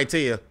 cause you might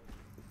tell.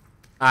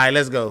 Alright,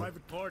 let's go.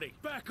 Private party.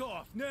 Back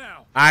off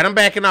now. Alright, I'm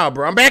backing off,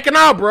 bro. I'm backing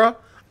off, bro.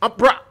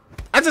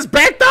 I just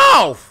backed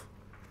off.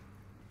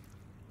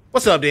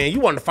 What's up, Dan? You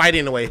wanted to fight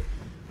anyway.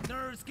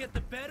 Nerves get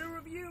the better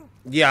of you?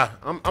 Yeah,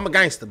 I'm a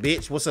gangster,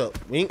 bitch. What's up?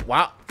 Wink,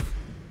 wop.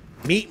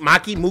 Meat,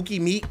 Maki, Mookie,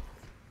 meat.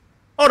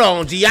 Hold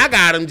on, G. I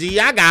got him, G.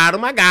 I got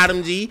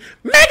him, G.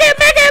 Make it.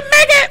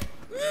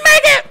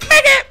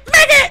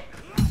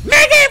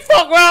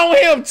 Fuck wrong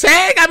with him,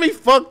 Chad. Got me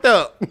fucked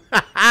up.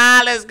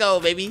 Let's go,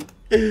 baby.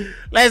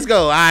 Let's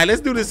go. All right, let's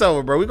do this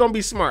over, bro. We gonna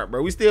be smart,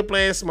 bro. We still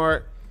playing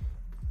smart.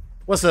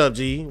 What's up,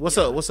 G? What's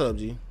up,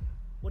 G?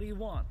 What do you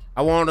want?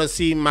 I want to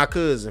see my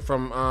cousin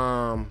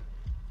from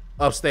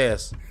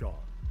upstairs. Sean,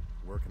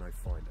 where can I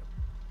find him?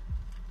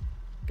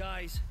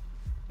 Guys,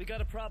 we got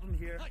a problem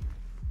here.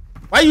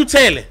 Why you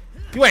telling?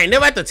 You ain't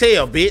never have to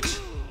tell, bitch.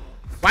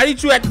 Why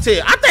did you have to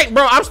tell? I think,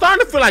 bro, I'm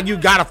starting to feel like you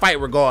gotta fight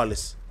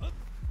regardless.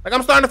 Like,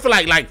 I'm starting to feel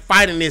like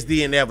fighting is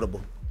the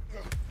inevitable.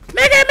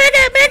 Make it.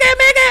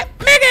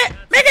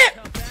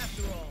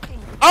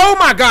 Oh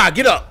my God,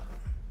 get up.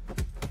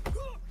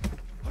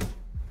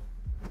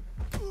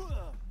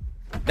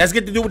 Let's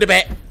get to do with the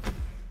back.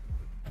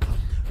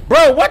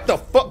 Bro, what the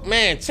fuck,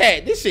 man?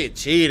 Chat, this shit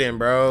cheating,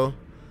 bro.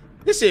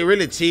 This shit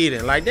really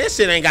cheating. Like, that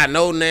shit ain't got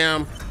no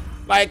damn.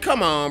 Like,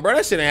 come on, bro.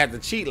 That shit ain't have to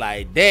cheat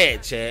like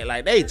that, chat.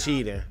 Like, they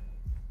cheating.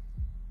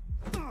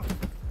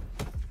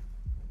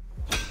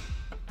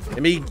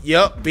 Let me,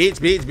 yup,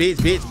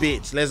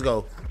 bitch. Let's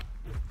go.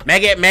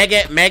 Maggot,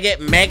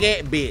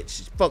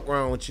 bitch. Fuck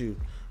wrong with you.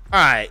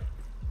 Alright.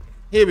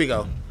 Here we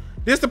go.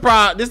 This the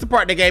part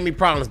that gave me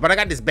problems, but I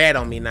got this bad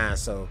on me now,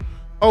 so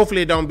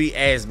hopefully it don't be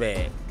as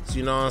bad. So,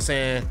 you know what I'm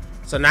saying?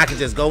 So now I can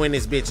just go in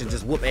this bitch and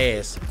just whoop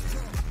ass.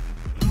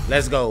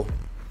 Let's go.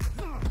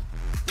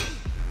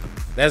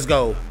 Let's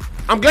go.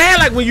 I'm glad,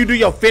 like, when you do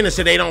your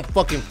finisher, they don't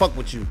fucking fuck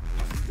with you.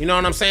 You know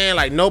what I'm saying?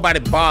 Like,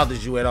 nobody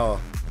bothers you at all.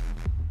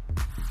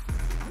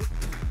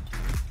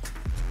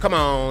 Come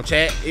on,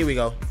 chat. Here we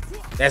go.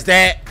 That's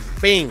that.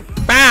 Bing,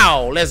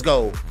 bow. Let's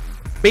go.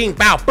 Bing,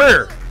 bow,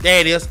 burr.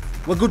 There it is.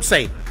 What Gucci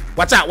say?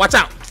 Watch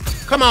out.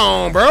 Come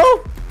on,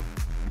 bro.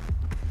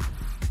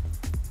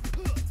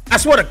 I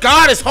swear to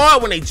God, it's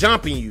hard when they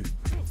jumping you.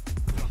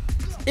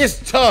 It's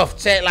tough,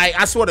 chat. Like,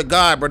 I swear to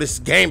God, bro, this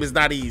game is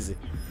not easy.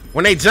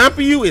 When they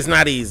jumping you, it's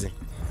not easy.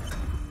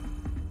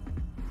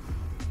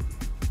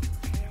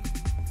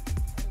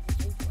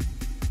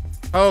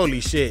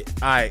 Holy shit.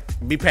 All right,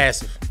 be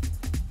passive.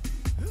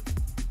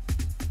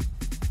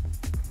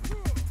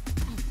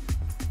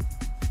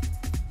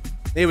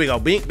 Here we go.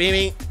 Bing.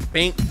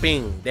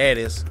 There it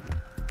is.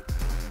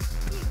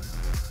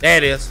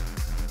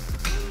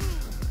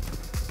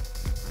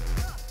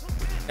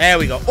 There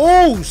we go.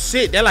 Oh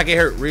shit, that like it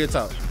hurt. Real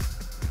talk.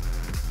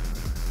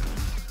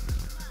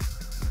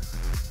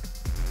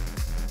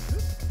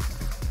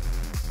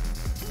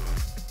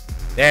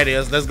 There it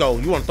is. Let's go.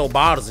 You want to throw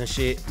bottles and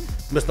shit,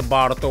 Mr.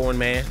 Bottle throwing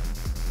man.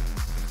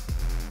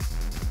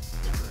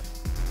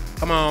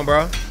 Come on,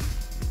 bro.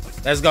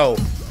 Let's go.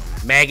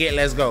 Maggot,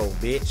 let's go,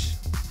 bitch.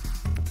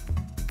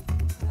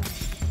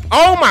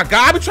 Oh my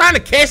God, I be trying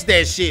to catch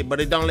that shit, but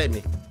it don't let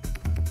me.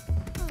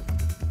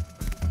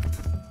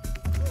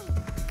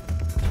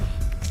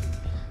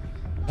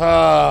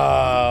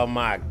 Oh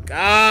my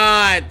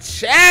God,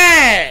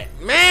 chat,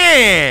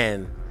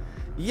 man.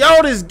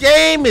 Yo, this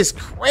game is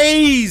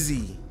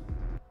crazy.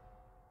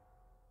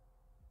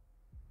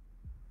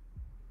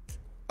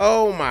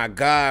 Oh my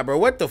God, bro,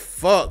 what the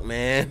fuck,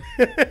 man?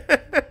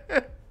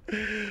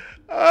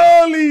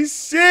 Holy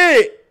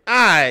shit. All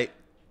right.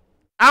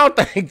 I don't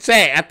think,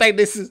 chat. I think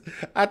this is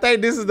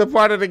the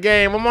part of the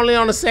game. I'm only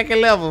on the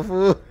second level,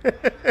 fool.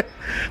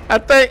 I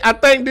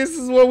think this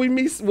is where we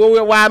meet,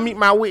 where I meet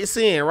my wits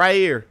in, right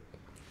here.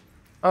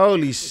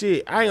 Holy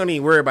shit. I ain't gonna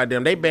even worry about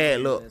them. They bad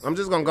luck. I'm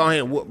just gonna go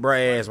ahead and whoop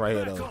Bray ass right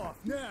here, though.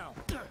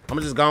 I'm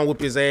just gonna whoop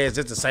his ass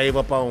just to save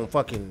up on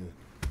fucking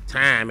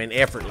time and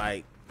effort.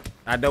 Like,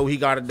 I know he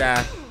gotta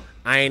die.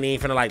 I ain't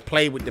even finna, like,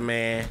 play with the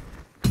man.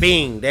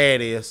 Bing, there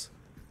it is.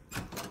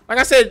 Like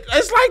I said,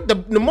 it's like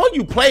the more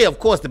you play, of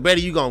course, the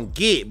better you gonna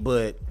get,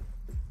 but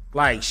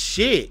like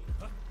shit.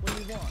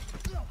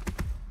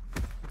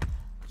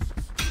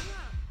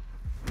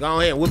 Go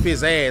ahead and whip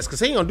his ass, cause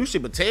he ain't gonna do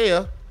shit but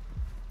tell.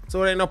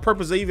 So it ain't no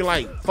purpose of even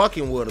like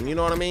fucking with him. You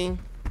know what I mean?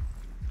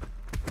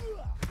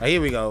 Right, here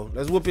we go.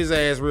 Let's whoop his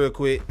ass real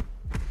quick.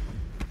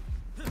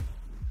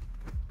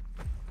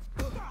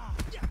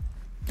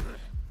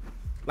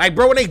 Like,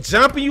 bro, when they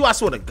jumping you, I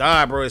swear to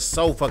God, bro, it's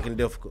so fucking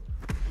difficult.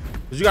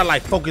 Cause you gotta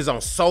like focus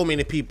on so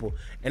many people,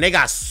 and they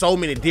got so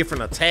many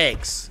different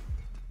attacks.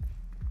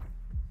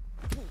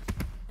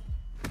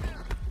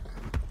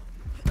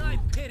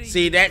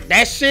 See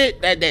that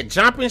shit, that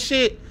jumping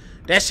shit,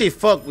 that shit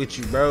fuck with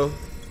you, bro.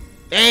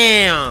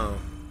 Damn.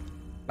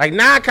 Like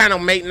now I kind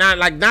of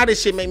now this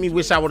shit make me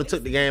wish I would have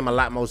took the game a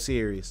lot more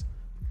serious.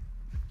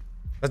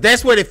 Cause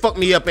that's where they fucked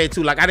me up at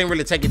too. Like I didn't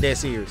really take it that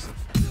serious.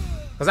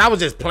 Cause I was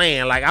just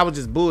playing, like I was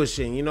just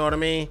bullshitting, you know what I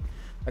mean?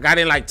 Like I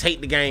didn't like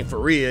take the game for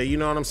real, you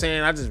know what I'm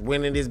saying? I just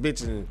went in this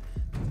bitch and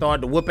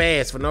started to whoop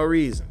ass for no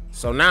reason.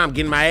 So now I'm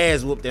getting my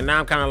ass whooped, and now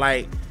I'm kind of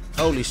like,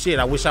 holy shit,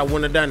 I wish I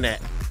wouldn't have done that.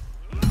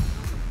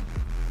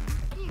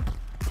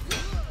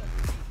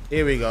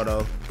 Here we go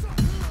though.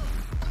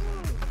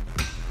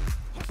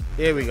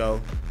 Here we go.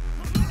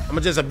 I'm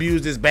gonna just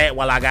abuse this bat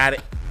while I got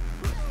it.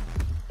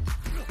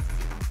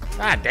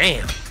 God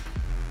damn.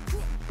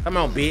 Come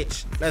on,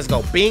 bitch. Let's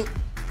go, bink.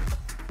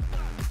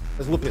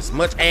 Let's whoop as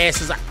much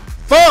ass as I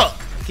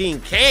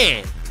fucking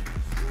can.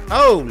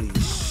 Holy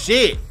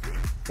shit.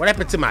 What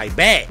happened to my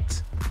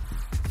bat?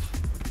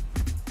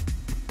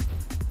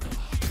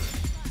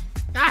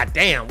 God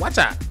damn. Watch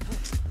out.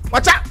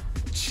 Watch out.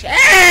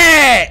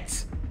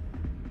 Chat.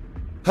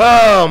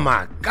 Oh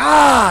my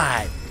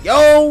God.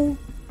 Yo.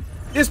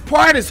 This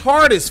part is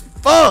hard as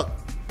fuck.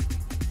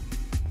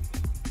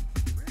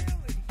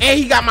 And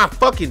he got my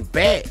fucking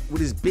bat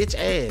with his bitch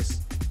ass.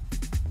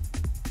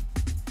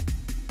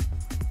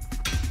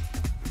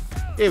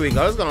 Here we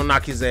go. It's gonna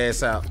knock his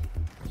ass out.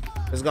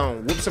 It's gonna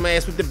whoop some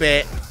ass with the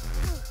bat.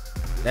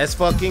 Let's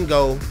fucking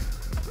go.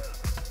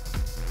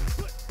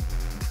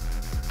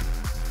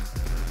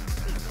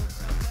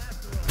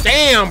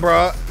 Damn,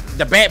 bro.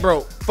 The bat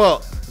broke.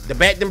 Fuck. The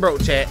bat then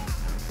broke, chat.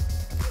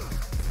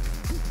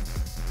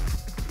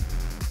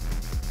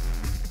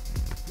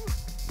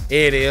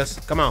 Here it is.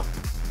 Come on.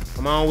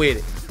 Come on with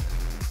it.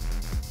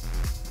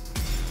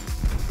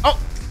 Oh.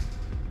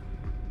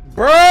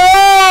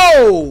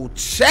 Bro.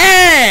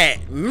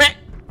 Chat. Man.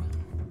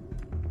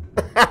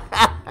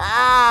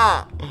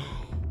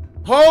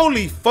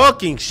 Holy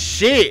fucking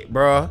shit,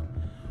 bro.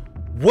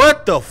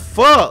 What the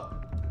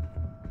fuck?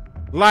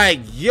 Like,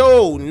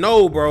 yo,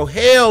 no, bro.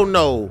 Hell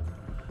no.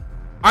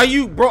 Are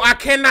you, bro? I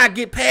cannot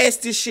get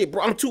past this shit,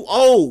 bro. I'm too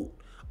old.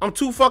 I'm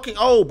too fucking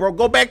old, bro.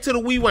 Go back to the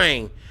Wee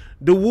Wang.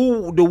 The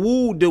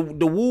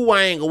Woo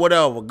Wang or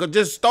whatever.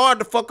 Just start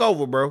the fuck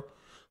over, bro.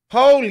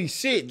 Holy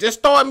shit. Just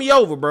start me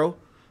over, bro.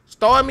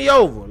 Start me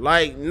over.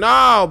 Like,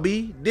 nah,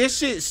 B. This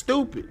shit's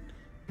stupid.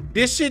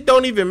 This shit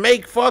don't even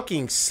make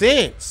fucking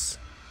sense.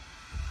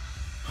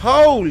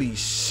 Holy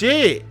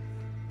shit.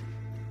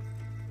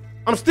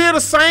 I'm still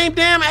the same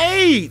damn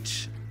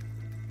age.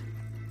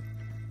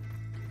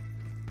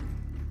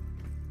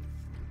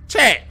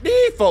 Chat,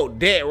 these folk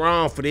dead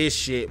wrong for this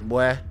shit,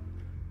 boy.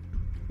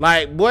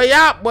 Like, boy,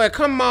 y'all, boy,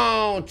 come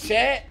on,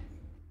 chat.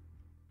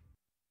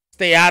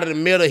 Stay out of the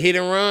middle, hit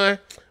and run.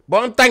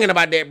 But I'm thinking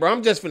about that, bro.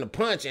 I'm just finna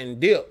punch and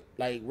dip.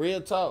 Like,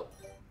 real talk.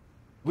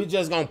 We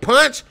just gonna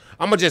punch.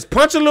 I'm gonna just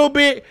punch a little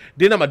bit,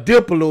 then I'm gonna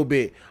dip a little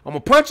bit. I'm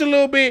gonna punch a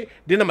little bit,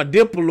 then I'm gonna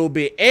dip a little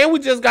bit. And we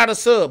just got a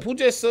sub. Who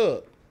just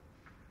subbed?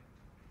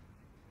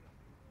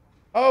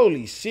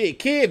 Holy shit.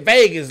 Kid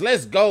Vegas,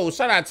 let's go.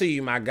 Shout out to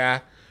you, my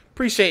guy.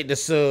 Appreciate the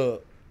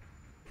sub.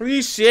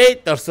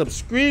 Appreciate the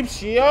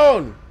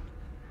subscription.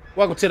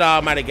 Welcome to the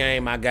Almighty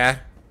Game, my guy.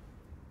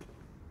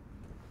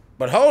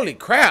 But holy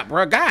crap,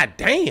 bro. God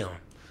damn. All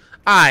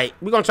right,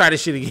 we're going to try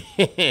this shit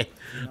again.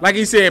 Like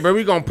he said, bro,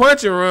 we're going to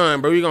punch and run,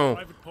 bro. We're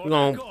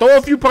going to throw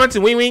a few punches.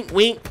 Wink, wink,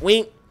 wink,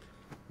 wink.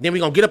 Then we're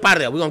going to get up out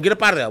of there. We're going to get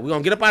up out of there. We're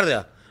going to get up out of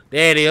there.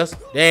 There it is.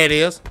 There it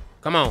is.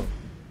 Come on.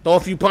 Throw a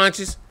few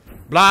punches.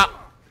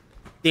 Block.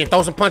 Then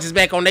throw some punches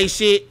back on they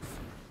shit.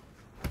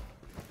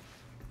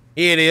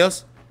 Here it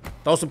is.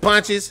 Throw some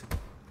punches.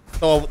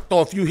 Throw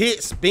a few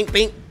hits. Bink,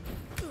 bink.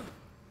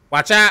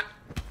 Watch out.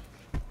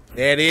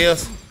 There it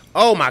is.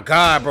 Oh my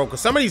God, bro.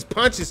 Cause some of these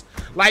punches,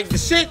 like the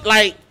shit,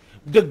 like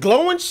the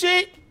glowing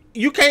shit,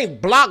 you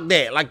can't block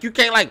that. Like you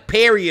can't like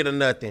parry it or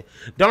nothing.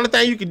 The only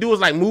thing you can do is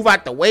like move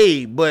out the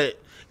way.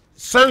 But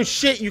certain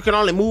shit you can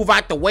only move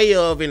out the way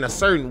of in a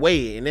certain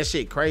way. And that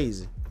shit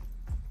crazy.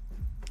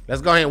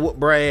 Let's go ahead and whoop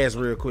bro ass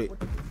real quick.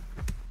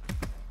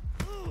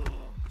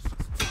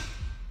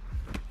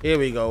 Here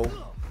we go.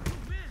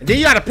 And then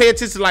you gotta pay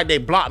attention to like they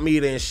block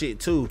meter and shit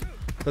too.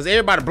 Cause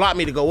everybody block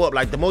meter go up.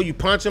 Like the more you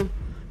punch them,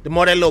 the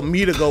more that little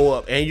meter go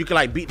up. And you can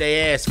like beat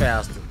their ass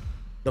faster.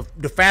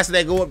 The faster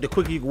they go up, the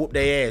quicker you can whoop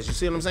their ass. You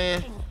see what I'm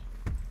saying?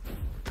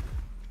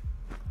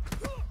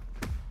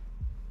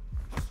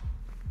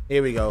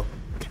 Here we go.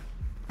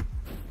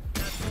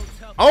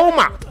 Oh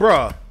my,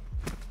 bruh.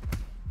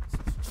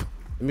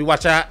 Let me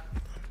watch out.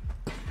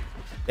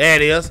 There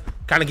it is.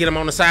 Kind of get him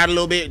on the side a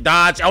little bit.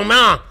 Dodge. Oh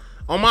man.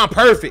 Oh man,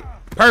 perfect.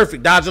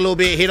 Perfect. Dodge a little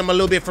bit. Hit him a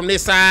little bit from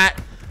this side.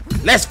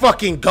 Let's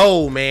fucking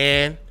go,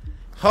 man.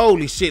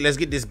 Holy shit, let's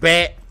get this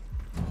bat.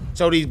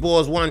 Show these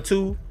boys 1,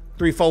 2,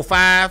 3, 4,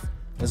 5.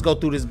 Let's go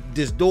through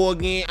this door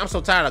again. I'm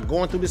so tired of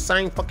going through this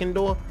same fucking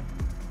door.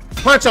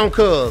 Punch on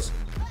cuz.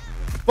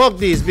 Fuck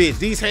this bitch.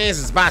 These hands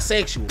is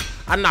bisexual.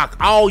 I knock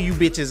all you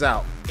bitches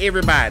out.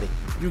 Everybody.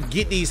 You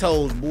get these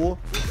hoes, boy.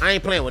 I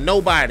ain't playing with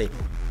nobody.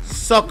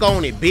 Suck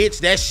on it, bitch.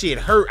 That shit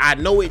hurt. I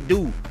know it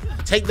do.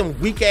 Take them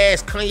weak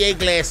ass Kanye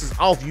glasses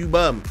off, you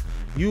bum.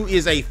 You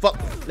is a fuck.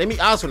 I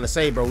was gonna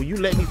say, bro, you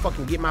let me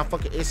fucking get my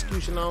fucking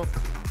execution on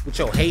with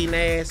your hating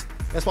ass.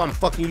 That's why I'm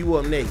fucking you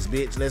up next,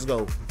 bitch. Let's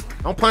go.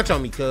 Don't punch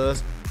on me,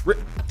 cuz.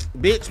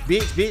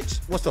 Bitch.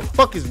 What the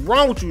fuck is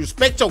wrong with you?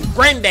 Respect your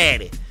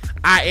granddaddy.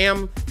 I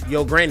am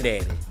your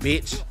granddaddy,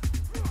 bitch.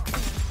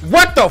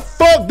 What the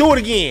fuck? Do it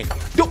again.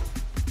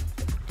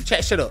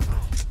 Chat, shut up.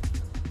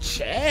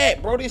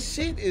 Chat, bro, this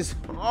shit is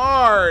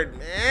hard,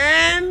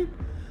 man.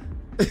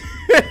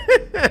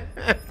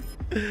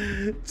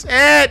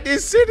 Chat,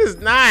 this shit is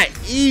not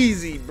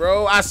easy,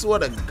 bro. I swear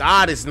to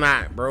God it's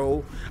not,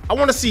 bro. I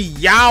want to see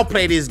y'all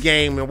play this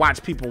game and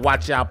watch people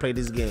watch y'all play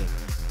this game.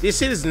 This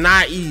shit is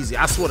not easy.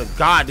 I swear to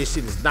God, this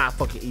shit is not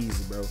fucking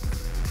easy, bro.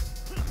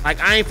 Like,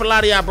 I ain't for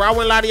lie to y'all, bro. I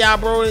wouldn't lie to y'all,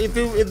 bro.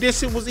 If this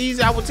shit was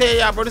easy, I would tell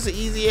y'all, bro, this is an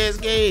easy ass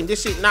game.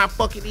 This shit not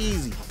fucking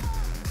easy.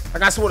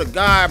 Like, I swear to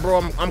God, bro,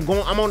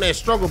 I'm on that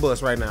struggle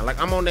bus right now. Like,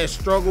 I'm on that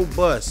struggle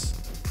bus.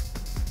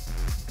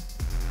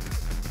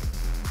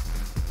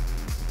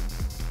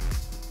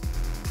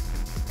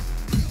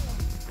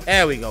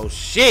 There we go.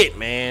 Shit,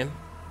 man.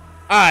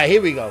 All right,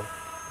 here we go.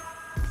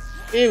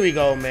 Here we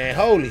go, man.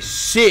 Holy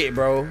shit,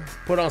 bro.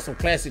 Put on some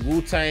classic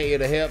Wu-Tang.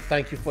 It'll help.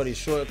 Thank you for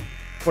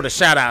the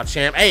shout out,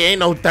 champ. Hey, ain't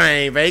no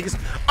thing, Vegas.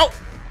 Oh,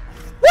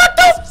 what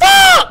the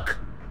fuck?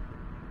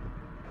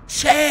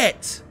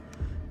 Chat.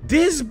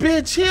 This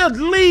bitch here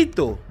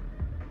lethal.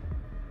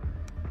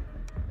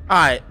 All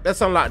right,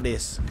 let's unlock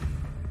this.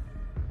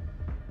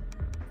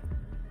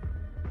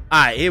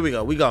 All right, here we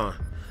go. We gone.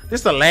 This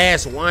is the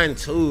last one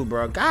too,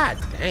 bro. God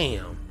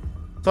damn.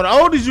 So the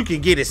oldest you can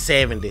get is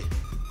 70.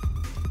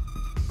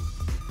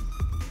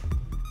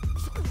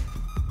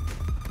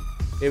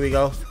 Here we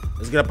go.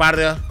 Let's get up out of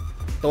there.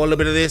 Throw a little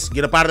bit of this.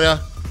 Get up out of there.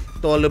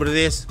 Throw a little bit of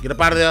this. Get up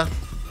out of there.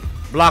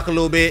 Block a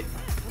little bit.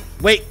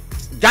 Wait.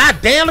 God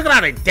damn, look at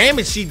all the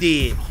damage she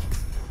did.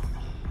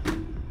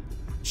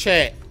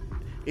 Chat.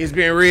 It's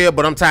been real,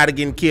 but I'm tired of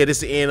getting killed. This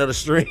is the end of the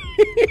stream.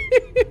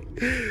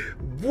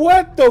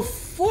 What the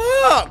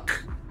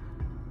fuck?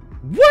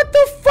 What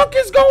the fuck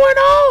is going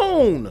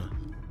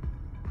on?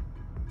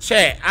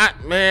 Chat,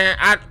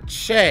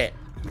 chat.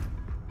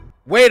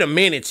 Wait a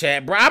minute,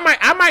 chat, bro.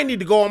 I might need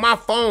to go on my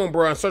phone,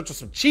 bro, and search for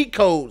some cheat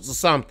codes or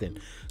something.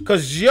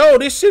 Cause yo,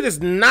 this shit is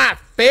not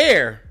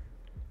fair.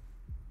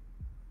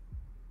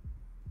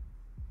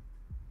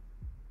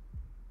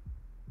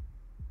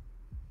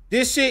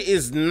 This shit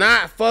is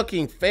not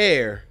fucking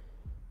fair.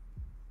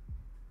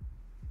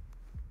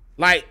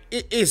 Like,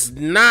 it is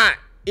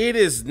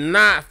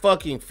not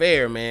fucking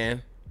fair,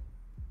 man.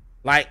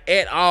 Like,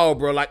 at all,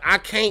 bro. Like, I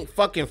can't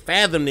fucking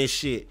fathom this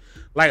shit.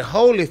 Like,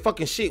 holy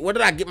fucking shit. What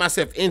did I get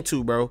myself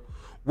into, bro?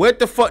 What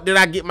the fuck did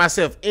I get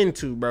myself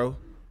into, bro?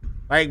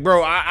 Like,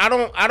 bro, I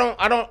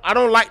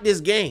don't like this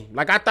game.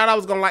 Like, I thought I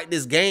was gonna like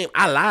this game.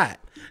 I lied.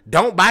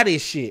 Don't buy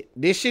this shit.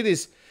 This shit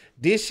is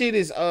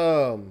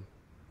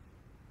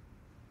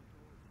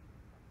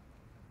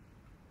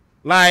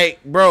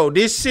like, bro,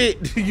 this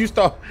shit,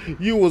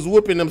 you was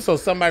whooping them, so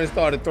somebody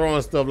started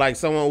throwing stuff like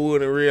someone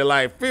would in real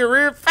life.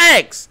 Real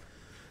facts.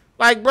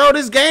 Like, bro,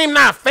 this game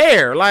not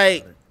fair.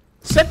 Like,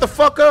 shut the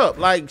fuck up.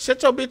 Like,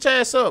 shut your bitch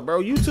ass up, bro.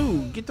 You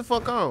too. Get the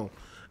fuck on.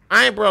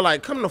 I ain't, bro,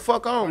 like, come the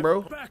fuck on,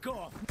 bro. Back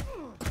off.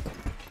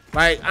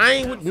 Like, I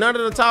ain't with none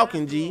of the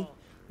talking, G.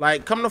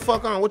 Like, come the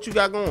fuck on. What you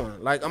got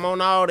going? Like, I'm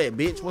on all that,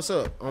 bitch. What's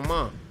up? I'm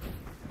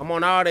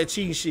on all that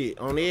cheating shit.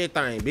 On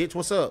everything, bitch.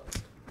 What's up?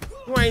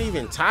 You ain't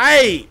even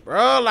tight,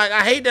 bro. Like,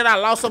 I hate that I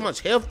lost so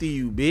much health to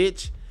you,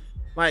 bitch.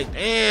 Like,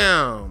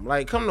 damn.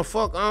 Like, come the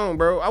fuck on,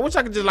 bro. I wish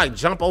I could just, like,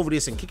 jump over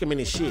this and kick him in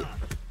his shit.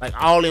 Like,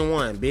 all in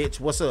one, bitch.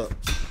 What's up?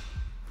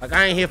 Like,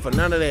 I ain't here for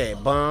none of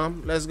that,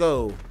 bum. Let's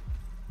go.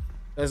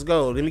 Let's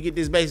go. Let me get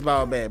this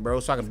baseball bat,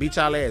 bro, so I can beat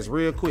y'all ass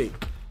real quick.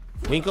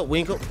 Winkle,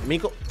 winkle,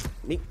 winkle.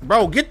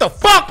 Bro, get the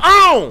fuck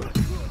on.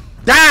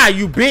 Die,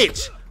 you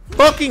bitch.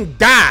 Fucking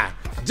die.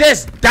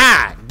 Just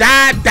die.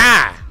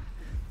 Die.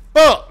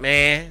 Fuck,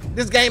 man.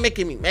 This game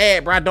making me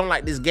mad, bro. I don't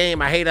like this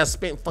game. I hate I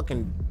spent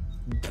fucking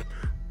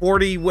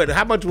 40, what?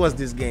 How much was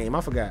this game?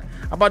 I forgot.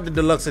 I bought the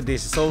deluxe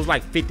edition, so it was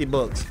like 50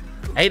 bucks.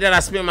 I hate that I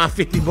spent my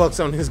 50 bucks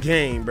on this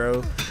game,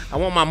 bro. I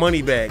want my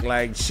money back.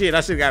 Like, shit,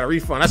 I should have got a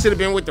refund. I should have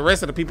been with the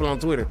rest of the people on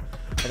Twitter.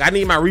 Like, I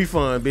need my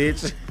refund,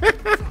 bitch.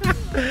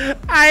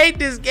 I hate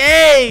this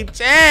game,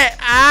 chat.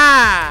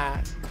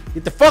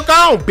 Get the fuck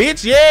on,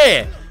 bitch.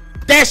 Yeah.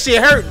 That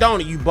shit hurt,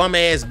 don't it, you bum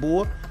ass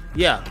boy?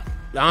 Yeah.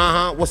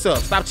 What's up?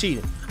 Stop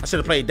cheating. I should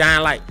have played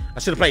Dying Light.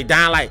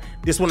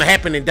 This wouldn't have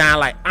happened in Dying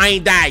Light. I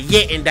ain't died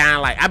yet in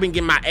Dying Light. I've been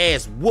getting my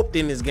ass whooped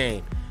in this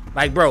game.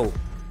 Like, bro,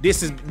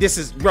 this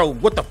is, bro,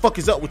 what the fuck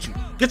is up with you?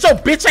 Get your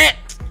bitch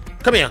ass.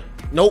 Come here.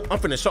 Nope, I'm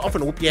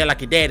finna whoop your ass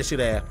like your daddy should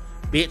have.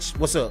 Bitch,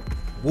 what's up?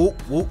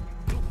 Whoop, whoop.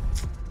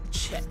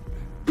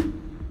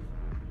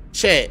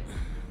 Chat.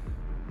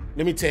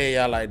 Let me tell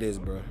y'all like this,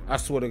 bro. I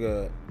swear to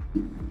God.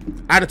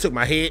 I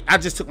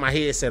just took my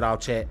headset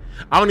off, chat.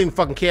 I don't even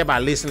fucking care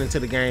about listening to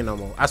the game no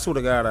more. I swear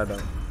to God I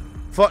don't.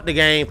 Fuck the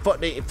game, fuck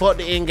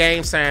the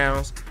in-game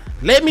sounds.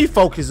 Let me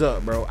focus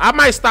up, bro. I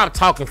might stop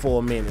talking for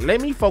a minute.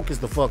 Let me focus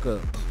the fuck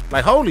up.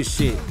 Like, holy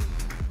shit.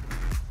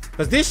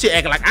 Cause this shit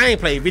acting like I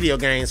ain't played video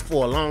games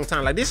for a long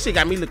time. Like, this shit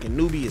got me looking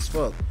newbie as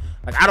fuck.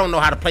 Like, I don't know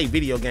how to play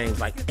video games,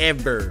 like,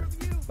 ever.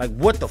 Like,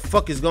 what the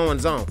fuck is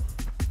going on?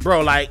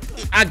 Bro, like,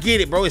 I get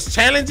it, bro. It's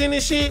challenging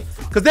and shit.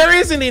 Cause there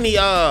isn't any,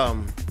 I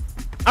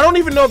don't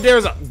even know if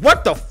there's a,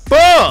 what the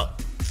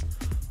fuck?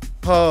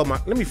 Oh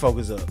my, let me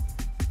focus up.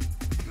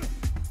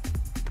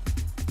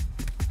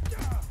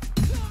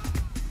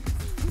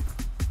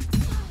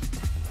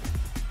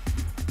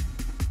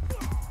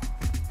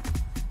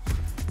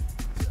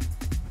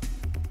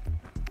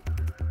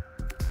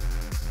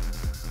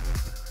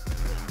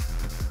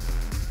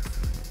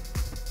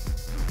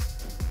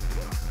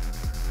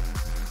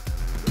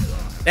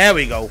 There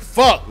we go.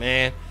 Fuck,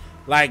 man.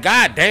 Like,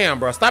 goddamn,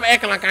 bro. Stop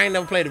acting like I ain't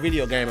never played a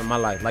video game in my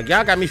life. Like,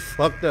 y'all got me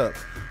fucked up.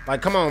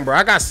 Like, come on, bro.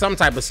 I got some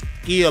type of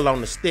skill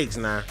on the sticks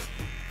now.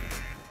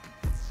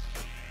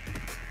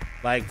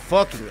 Like,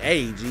 fucking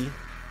A, G.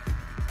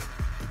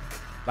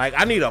 Like,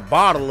 I need a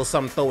bottle or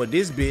something to throw at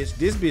this bitch.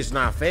 This bitch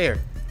not fair.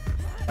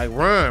 Like,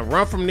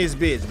 run from this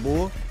bitch,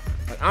 boy.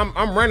 Like,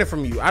 I'm running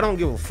from you. I don't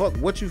give a fuck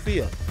what you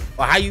feel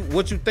or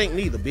what you think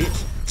neither,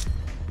 bitch.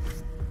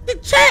 The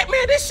chat,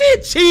 man, this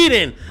shit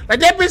cheating.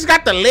 Like, that bitch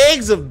got the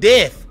legs of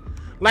death.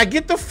 Like,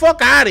 get the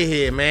fuck out of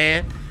here,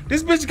 man.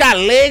 This bitch got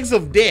legs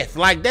of death.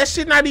 Like, that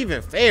shit not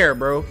even fair,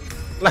 bro.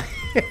 Like,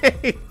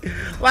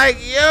 like,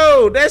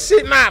 yo, that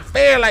shit not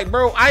fair. Like,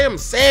 bro, I am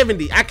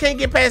 70. I can't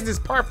get past this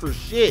part for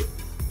shit.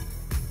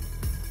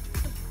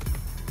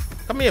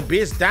 Come here,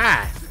 bitch,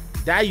 die.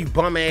 Die, you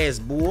bum ass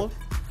boy.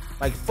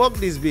 Like, fuck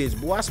this bitch,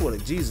 boy. I swear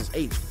to Jesus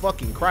H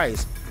fucking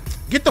Christ.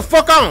 Get the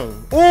fuck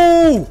on.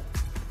 Ooh.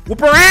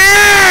 Whoop her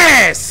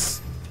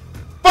ass!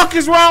 Fuck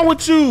is wrong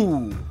with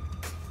you?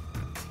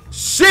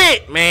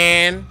 Shit,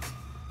 man.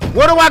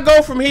 Where do I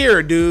go from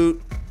here,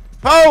 dude?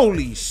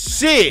 Holy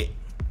shit.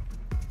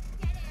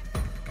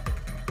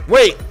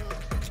 Wait.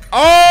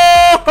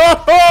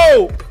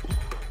 Oh!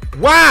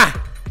 Why?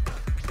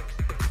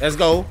 Let's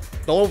go.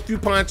 Throw a few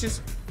punches.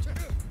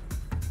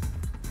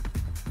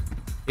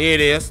 Here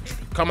it is.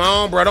 Come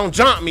on, bro. Don't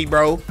jump me,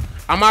 bro.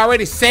 I'm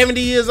already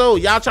 70 years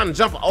old. Y'all trying to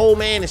jump an old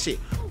man and shit.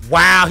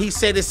 Wow, he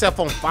set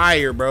himself on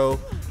fire, bro.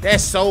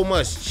 That's so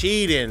much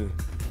cheating.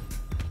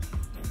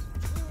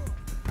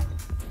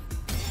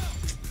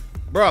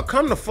 Bro,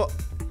 come the fuck.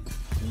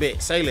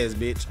 Bitch, say less,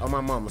 bitch. Oh,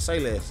 my mama, say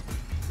less.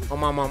 Oh,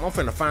 my mama, I'm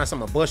finna find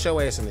something to bust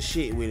your ass in the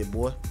shit with it,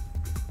 boy.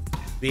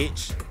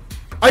 Bitch.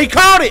 Oh, he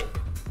caught it.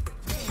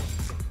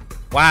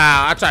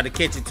 Wow, I tried to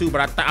catch it too,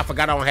 but I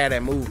forgot I don't have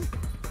that move.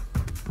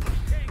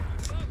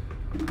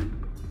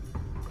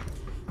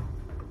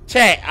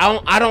 Chat,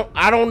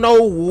 I don't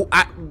know.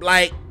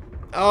 Like,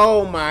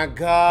 oh my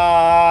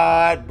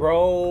God,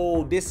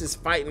 bro. This is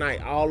fight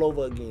night all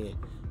over again.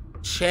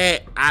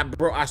 Chat,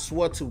 bro, I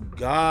swear to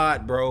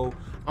God, bro.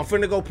 I'm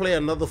finna go play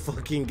another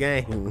fucking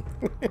game.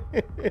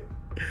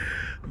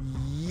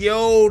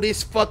 Yo,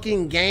 this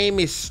fucking game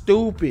is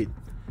stupid.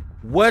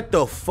 What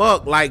the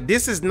fuck? Like,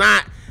 this is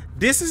not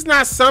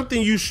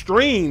something you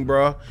stream,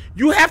 bro.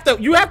 You have to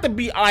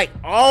be like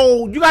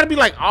you gotta be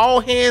like all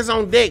hands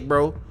on deck,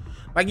 bro.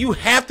 Like, you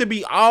have to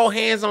be all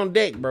hands on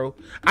deck, bro.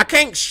 I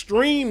can't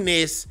stream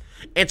this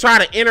and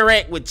try to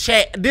interact with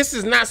chat. This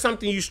is not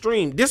something you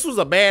stream. This was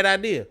a bad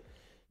idea.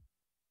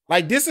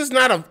 Like, this is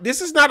not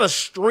a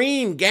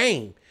stream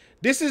game.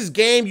 This is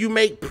game you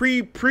make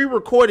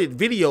pre-recorded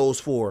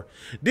videos for.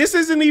 This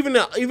isn't even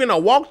a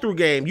walkthrough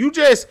game.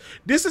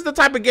 This is the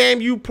type of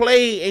game you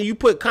play and you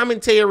put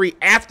commentary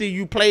after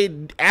you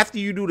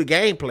do the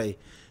gameplay.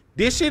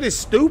 This shit is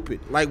stupid.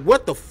 Like,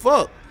 what the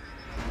fuck?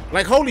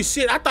 Like, holy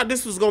shit, I thought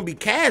this was gonna be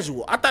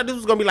casual. I thought this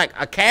was gonna be like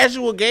a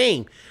casual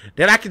game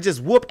that I could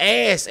just whoop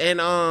ass and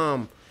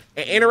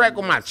interact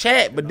with my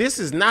chat, but this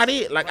is not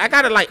it. Like, I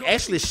gotta like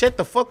actually shut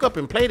the fuck up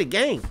and play the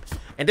game.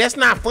 And that's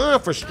not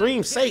fun for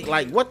stream's sake.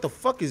 Like, what the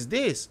fuck is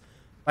this?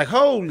 Like,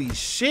 holy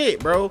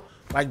shit, bro.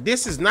 Like,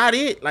 this is not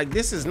it. Like,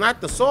 this is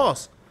not the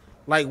sauce.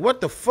 Like,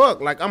 what the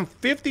fuck? Like, I'm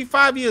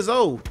 55 years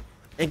old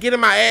and getting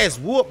my ass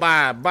whooped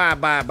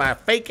by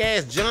fake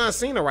ass John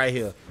Cena right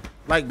here.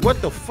 Like,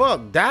 what the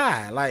fuck?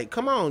 Die. Like,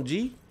 come on,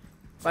 G.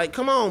 Like,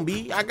 come on,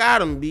 B. I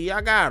got him, B. I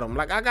got him.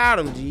 Like, I got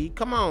him, G.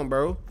 Come on,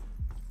 bro.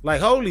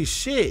 Like, holy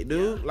shit,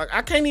 dude. Like,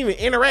 I can't even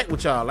interact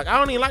with y'all. Like, I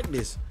don't even like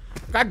this.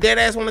 Like, I dead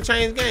ass want to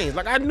change games.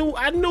 Like, I knew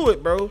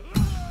it, bro.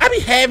 I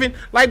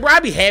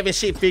be having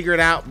shit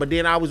figured out, but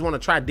then I always want to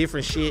try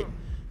different shit.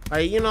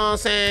 Like, you know what I'm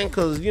saying?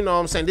 Cause, you know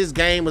what I'm saying, this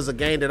game was a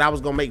game that I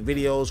was gonna make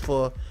videos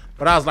for,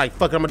 but I was like,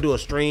 fuck it, I'm gonna do a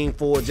stream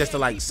for it just to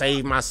like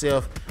save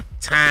myself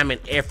time and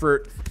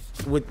effort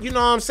with, you know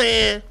what I'm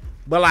saying?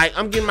 But like,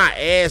 I'm getting my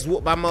ass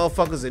whooped by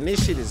motherfuckers, and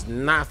this shit is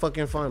not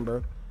fucking fun,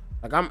 bro.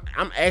 Like, I'm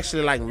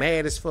actually like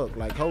mad as fuck.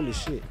 Like, holy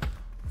shit.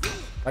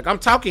 Like, I'm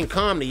talking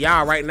calm to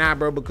y'all right now,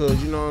 bro,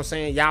 because you know what I'm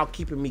saying. Y'all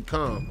keeping me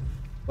calm.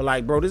 But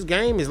like, bro, this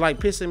game is like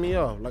pissing me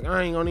off. Like,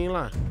 I ain't gonna even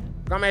lie.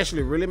 Like, I'm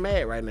actually really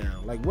mad right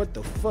now. Like, what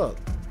the fuck?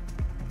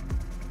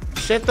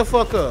 Shut the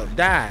fuck up.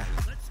 Die.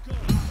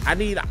 I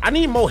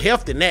need more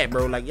health than that,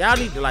 bro. Like, y'all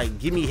need to like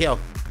give me health.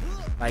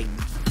 Like,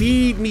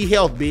 feed me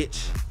health,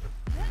 bitch.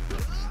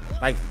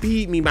 Like,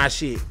 feed me my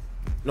shit.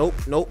 Nope,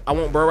 nope. I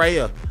want bro right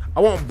here. I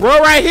want bro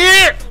right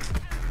here.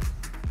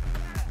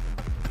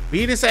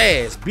 Beat his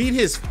ass. Beat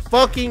his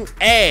fucking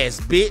ass,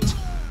 bitch.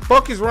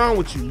 Fuck is wrong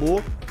with you,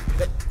 boy?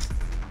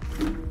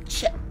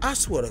 I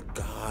swear to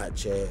God,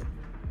 Chad.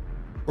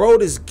 Bro,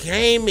 this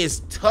game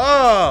is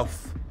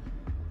tough.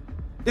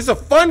 It's a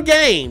fun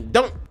game.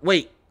 Don't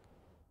wait.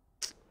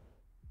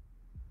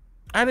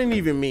 I didn't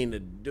even mean to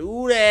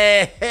do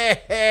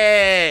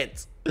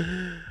that.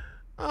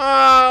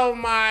 Oh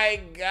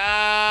my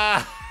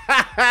God.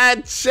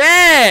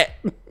 Chat.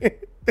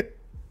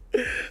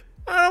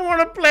 I don't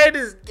want to play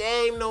this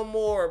game no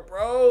more,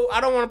 bro. I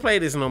don't want to play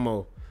this no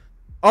more.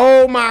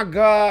 Oh my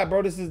God,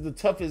 bro. This is the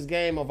toughest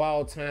game of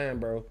all time,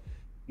 bro.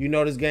 You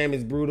know this game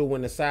is brutal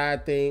when the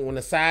side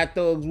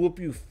thugs whoop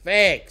you.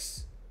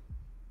 Facts.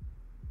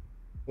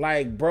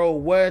 Like, bro,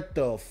 what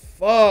the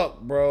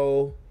fuck,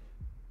 bro?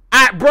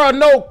 Bro,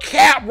 no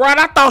cap, bro.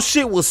 I thought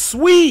shit was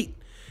sweet.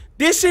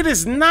 This shit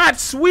is not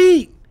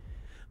sweet.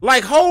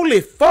 Like,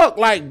 holy fuck.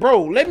 Like,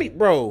 bro,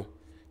 bro.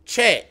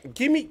 Chat,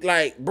 give me,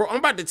 like, bro, I'm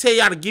about to tell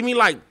y'all to give me,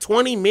 like,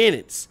 20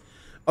 minutes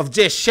of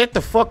just shut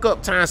the fuck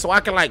up time so I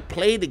can, like,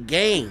 play the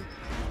game.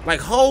 Like,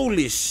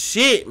 holy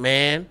shit,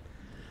 man.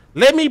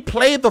 Let me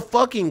play the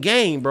fucking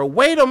game, bro.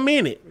 Wait a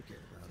minute.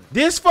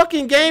 This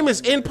fucking game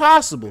is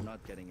impossible.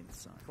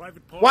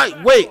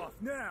 Wait. All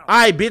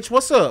right, bitch,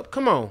 what's up?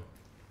 Come on.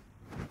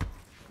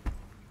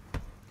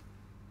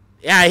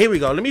 Yeah, here we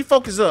go. Let me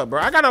focus up,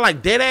 bro. I gotta,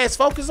 like, dead-ass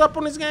focus up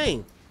on this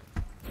game.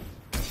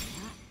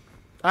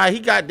 All right, he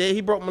got dead.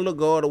 He broke my little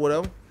guard or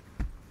whatever.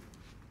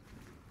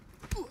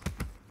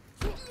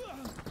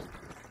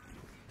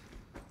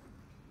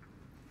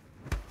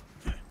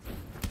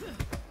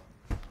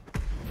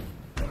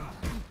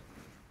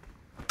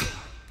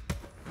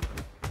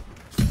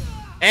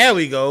 There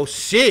we go.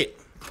 Shit.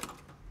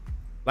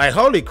 Like,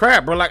 holy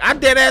crap, bro. Like, I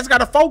dead ass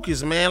gotta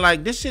focus, man.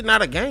 Like, this shit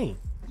not a game.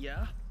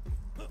 Yeah.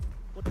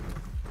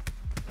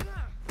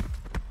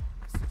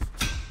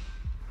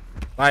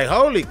 Like,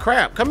 holy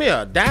crap. Come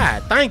here. Die.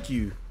 Thank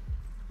you.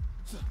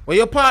 Where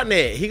your partner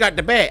at? He got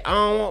the bat. I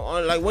don't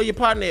want, like, where your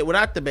partner at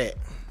without the bat?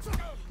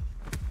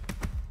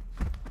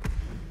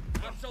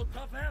 Not so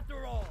tough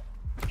after all.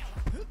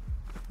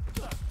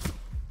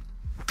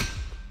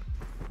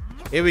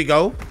 Here we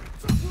go.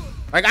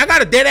 Like, I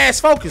got a dead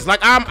ass focus. Like,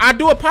 I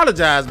do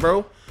apologize,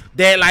 bro.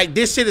 That, like,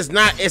 this shit is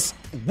not, it's,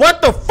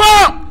 what the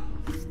fuck?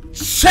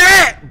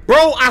 Chat,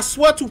 bro, I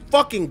swear to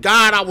fucking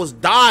God, I was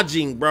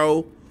dodging,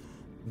 bro.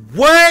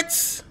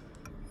 What?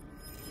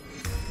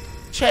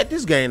 Chat,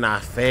 this game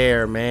not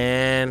fair,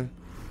 man.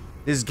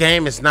 This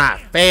game is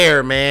not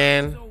fair,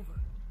 man.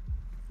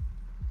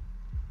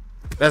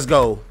 Let's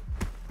go.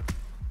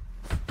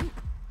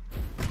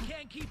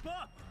 Can't keep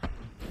up.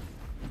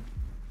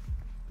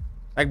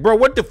 Like, bro,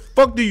 what the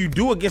fuck do you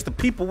do against the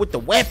people with the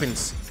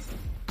weapons?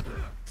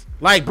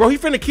 Like, bro, he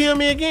finna kill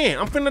me again.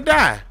 I'm finna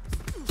die.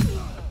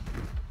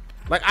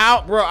 Like,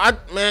 bro,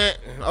 man,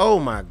 oh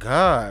my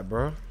God,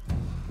 bro.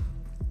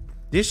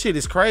 This shit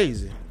is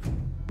crazy.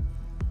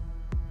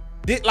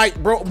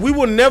 Like, bro, we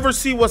will never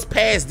see what's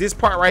past this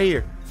part right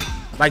here.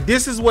 Like,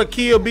 this is what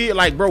kill Bill.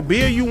 Like, bro,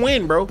 Bill, you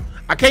win, bro.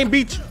 I can't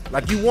beat you.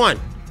 Like, you won.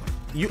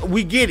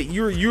 We get it.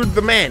 You're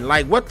the man.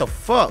 Like, what the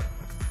fuck?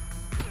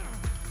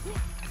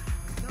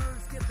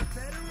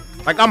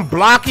 Like, I'm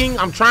blocking.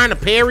 I'm trying to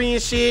parry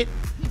and shit.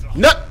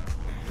 No.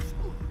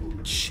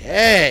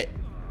 Chat.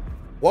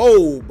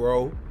 Whoa,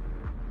 bro.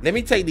 Let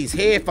me take these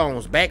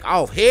headphones back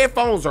off.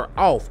 Headphones are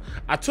off.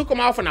 I took them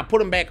off and I put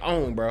them back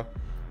on, bro.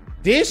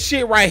 This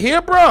shit right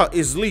here, bro,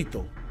 is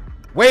lethal.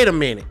 Wait a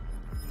minute.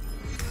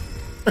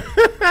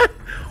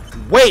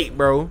 Wait,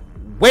 bro.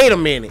 Wait a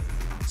minute.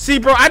 See,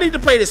 bro, I need to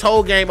play this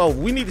whole game over.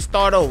 We need to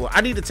start over.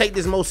 I need to take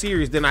this more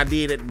serious than I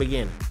did at the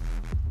beginning.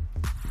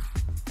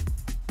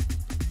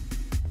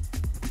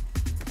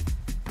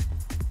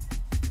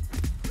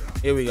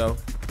 Here we go.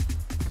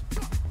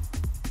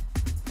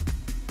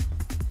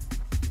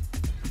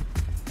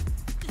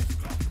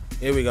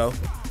 Here we go.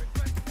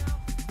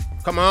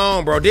 Come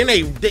on, bro. Then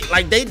they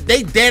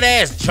dead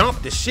ass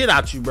jump the shit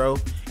out you, bro.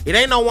 It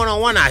ain't no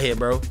one-on-one out here,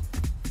 bro.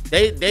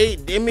 I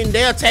mean,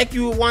 they'll attack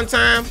you at one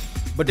time,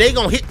 but they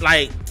gonna hit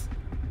like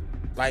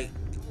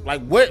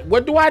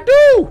what do I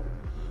do?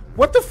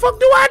 What the fuck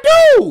do I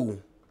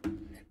do?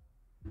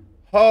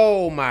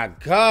 Oh my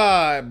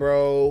God,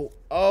 bro.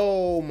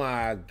 Oh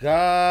my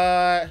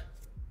God.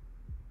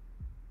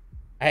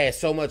 I had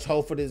so much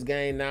hope for this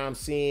game. Now I'm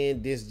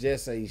seeing this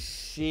just a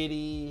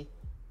shitty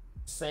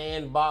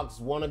sandbox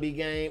wannabe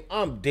game.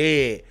 I'm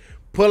dead.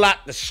 Pull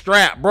out the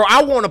strap. Bro,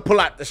 I want to pull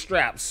out the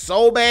strap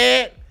so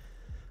bad.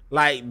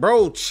 Like,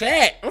 bro,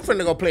 chat. I'm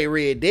finna go play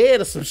Red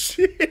Dead or some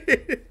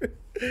shit.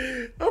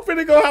 I'm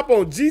finna go hop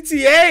on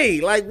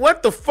GTA. Like,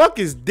 what the fuck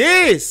is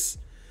this?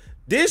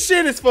 This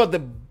shit is for the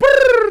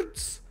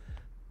birds.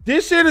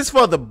 This shit is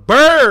for the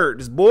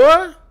birds,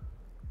 boy.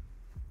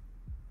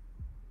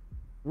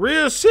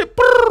 Real shit.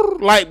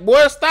 Like,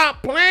 boy,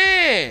 stop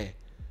playing.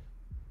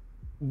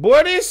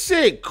 Boy, this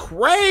shit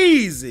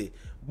crazy.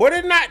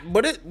 But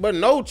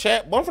no,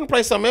 chat. Boy, I'm finna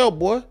play something else,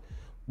 boy.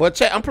 But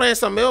chat, I'm playing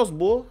something else,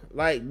 boy.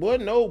 Like, boy,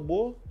 no,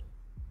 boy.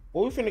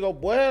 Boy, we finna go,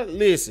 boy.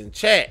 Listen,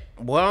 chat.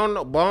 Boy, I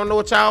don't know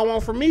what y'all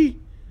want from me.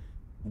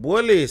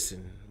 Boy,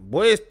 listen.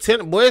 Boy, it's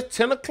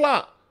 10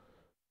 o'clock.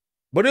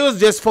 But it was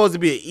just supposed to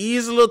be an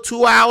easy little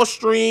 2-hour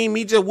stream.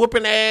 Me just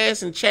whooping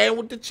ass and chatting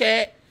with the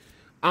chat.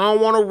 I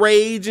don't want to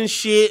rage and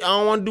shit. I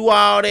don't want to do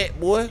all that,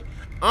 boy.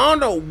 I don't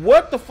know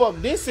what the fuck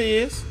this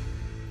is.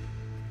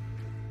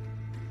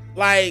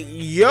 Like,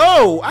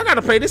 yo, I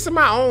gotta play this in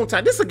my own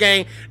time. This a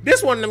game.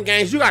 This one of them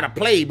games you gotta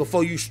play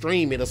before you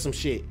stream it or some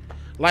shit.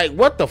 Like,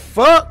 what the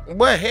fuck?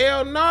 What,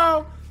 hell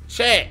no?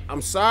 Chat,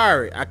 I'm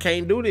sorry. I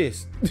can't do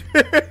this.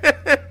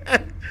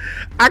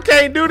 I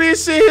can't do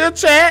this shit here,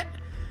 chat.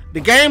 The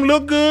game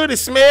look good. It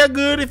smell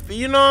good. If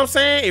you know what I'm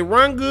saying. It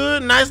run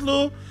good. Nice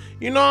little,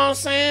 you know what I'm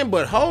saying.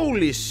 But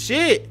holy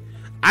shit,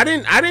 I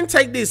didn't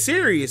take this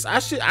serious. I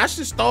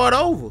should start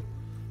over.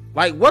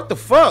 Like, what the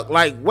fuck?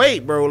 Like,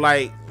 wait, bro.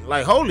 Like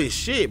holy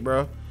shit,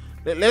 bro.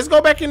 Let's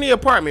go back in the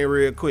apartment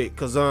real quick,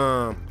 cause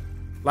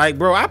like,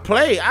 bro, I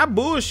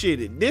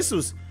bullshitted.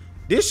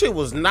 This shit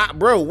was not,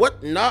 bro.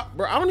 What? Not,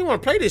 bro. I don't even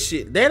want to play this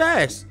shit. Dead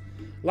ass.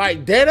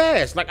 Like, dead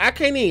ass. Like, I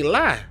can't even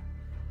lie.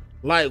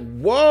 Like,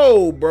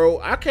 whoa, bro.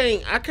 I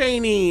can't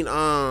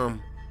even,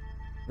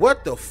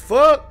 what the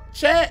fuck?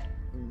 Chat?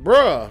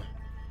 Bruh.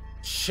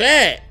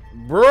 Chat.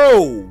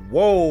 Bro.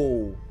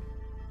 Whoa.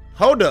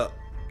 Hold up.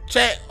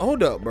 Chat.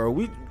 Hold up, bro.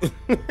 We...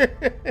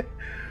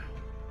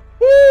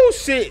 Woo,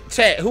 shit.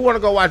 Chat. Who want to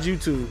go watch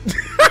YouTube?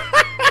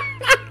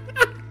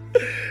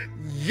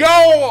 Yo,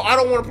 I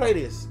don't want to play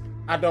this.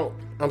 I don't.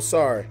 I'm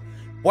sorry.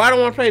 Boy, I don't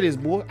want to play this,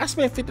 boy. I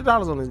spent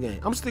 $50 on this game.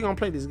 I'm still going to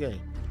play this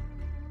game.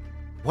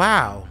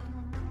 Wow.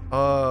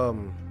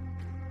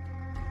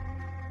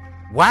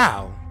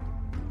 Wow.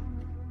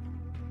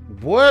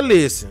 Boy,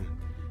 listen.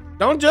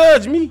 Don't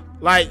judge me.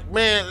 Like,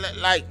 man,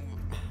 like,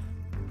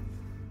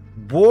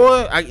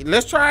 boy,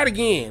 let's try it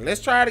again.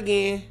 Let's try it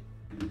again.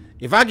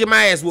 If I get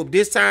my ass whooped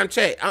this time,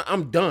 chat,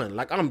 I'm done.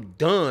 Like, I'm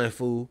done,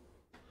 fool.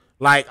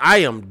 Like, I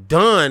am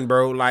done,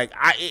 bro. Like,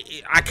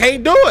 I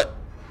can't do it.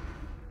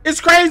 It's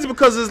crazy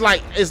because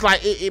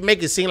it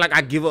make it seem like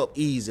I give up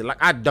easy. Like,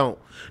 I don't.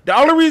 The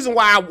only reason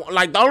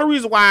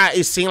why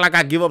it seemed like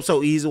I give up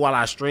so easy while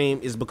I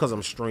stream is because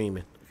I'm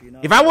streaming.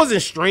 If I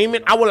wasn't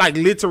streaming, I would like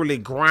literally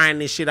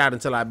grind this shit out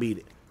until I beat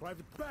it.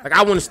 Like,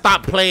 I wouldn't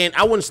stop playing.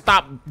 I wouldn't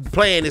stop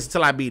playing this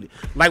until I beat it.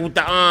 Like with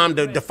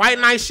the fight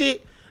night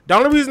shit. The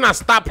only reason I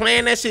stopped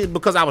playing that shit is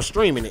because I was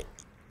streaming it.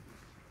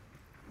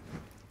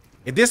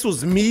 If this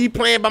was me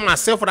playing by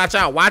myself without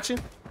y'all watching,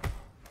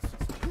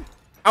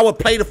 I would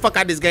play the fuck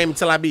out this game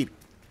until I beat it.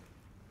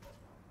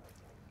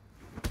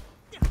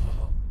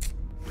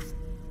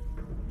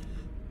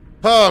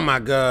 Oh my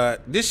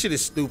god, this shit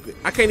is stupid.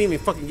 I can't even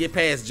fucking get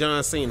past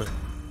John Cena.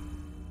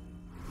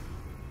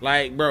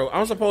 Like, bro,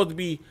 I'm supposed to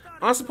be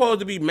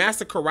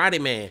Master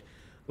Karate Man.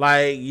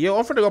 Like, yo,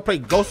 I'm finna go play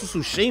Ghost of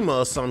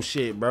Tsushima or some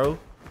shit, bro.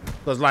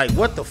 Cause like,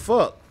 what the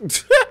fuck?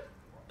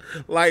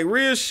 Like,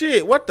 real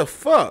shit, what the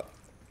fuck?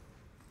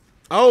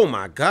 Oh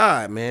my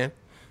god, man.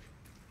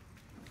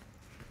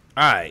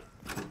 Alright.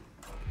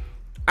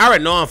 I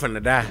already know I'm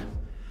finna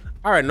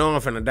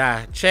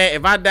die. Chat,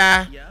 if I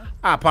die,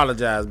 I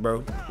apologize,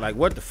 bro. Like,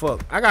 what the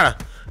fuck?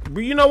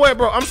 You know what,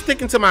 bro? I'm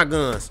sticking to my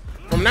guns.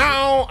 From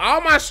now on,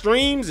 all my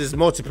streams is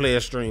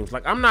multiplayer streams.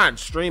 Like, I'm not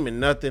streaming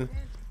nothing.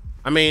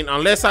 I mean,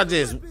 unless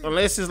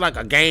it's like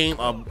a game,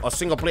 a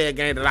single player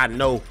game that I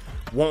know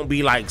won't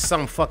be like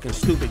some fucking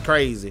stupid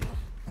crazy.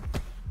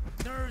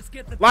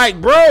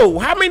 Like, bro,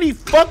 how many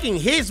fucking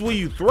hits will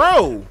you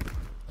throw?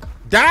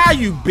 Die,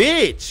 you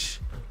bitch.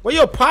 Where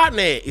your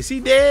partner at? Is he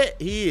dead?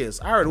 He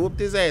is. I already whooped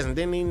his ass and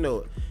didn't even know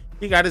it.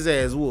 He got his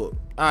ass whooped.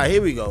 All right,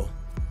 here we go.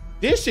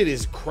 This shit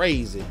is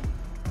crazy.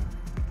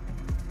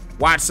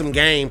 Watch some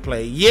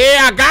gameplay.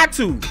 Yeah, I got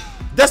to.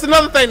 That's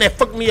another thing that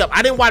fucked me up.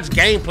 I didn't watch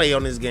gameplay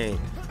on this game.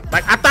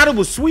 Like, I thought it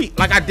was sweet.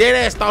 Like, I dead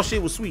ass thought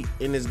shit was sweet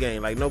in this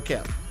game. Like, no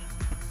cap.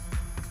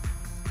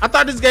 I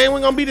thought this game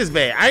wasn't gonna be this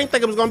bad. I didn't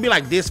think it was gonna be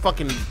like this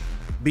fucking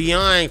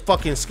beyond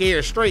fucking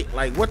scared straight.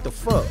 Like, what the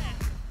fuck?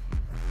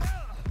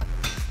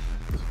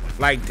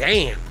 Like,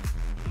 damn.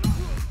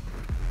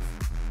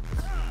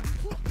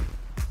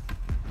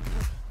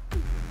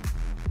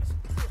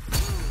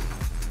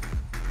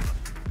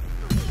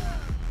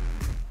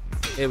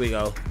 Here we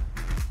go.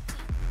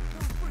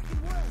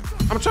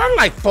 I'm trying to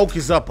like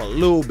focus up a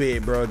little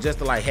bit, bro, just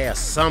to like have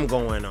some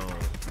going on.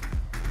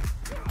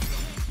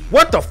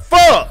 What the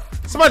fuck?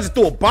 Somebody just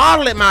threw a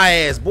bottle at my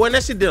ass, boy, and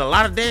that shit did a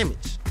lot of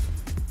damage.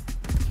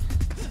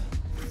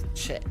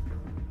 Check.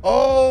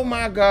 Oh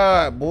my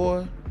God,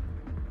 boy.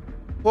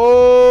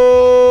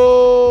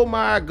 Oh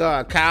my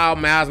God. Kyle,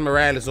 Miles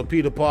Morales, or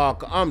Peter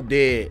Parker. I'm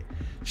dead.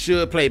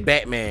 Should play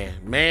Batman.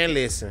 Man,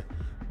 listen.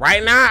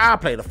 Right now, I'll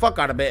play the fuck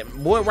out of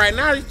Batman. Boy, right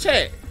now,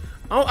 chat.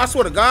 I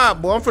swear to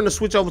God, boy, I'm finna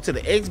switch over to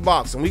the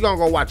Xbox and we gonna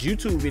go watch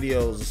YouTube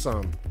videos or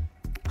something.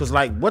 Cause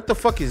like, what the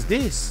fuck is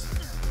this?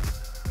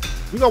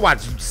 We gonna watch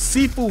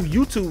Sifu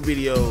YouTube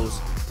videos.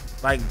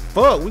 Like,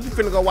 fuck, we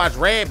finna go watch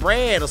Rad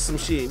Brad or some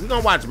shit. We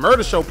gonna watch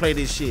Murder Show play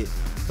this shit.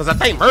 Cause I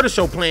think Murder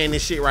Show playing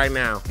this shit right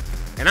now.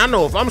 And I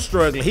know if I'm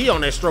struggling, he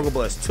on that struggle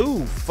bus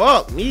too.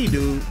 Fuck me,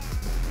 dude.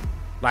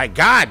 Like,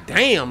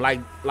 goddamn,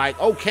 like,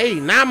 okay,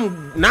 now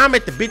I'm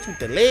at the bitch with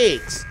the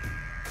legs.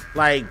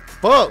 Like,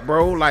 fuck,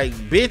 bro. Like,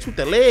 bitch with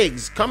the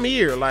legs, come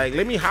here. Like,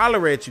 let me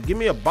holler at you. Give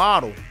me a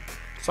bottle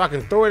so I can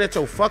throw it at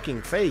your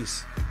fucking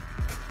face.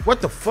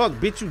 What the fuck,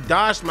 bitch? You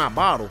dodged my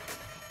bottle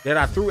that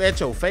I threw at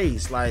your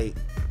face. Like,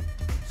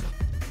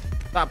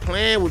 stop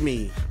playing with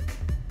me.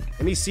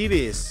 Let me see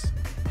this.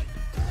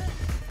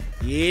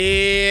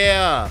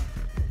 Yeah.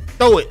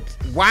 Throw it.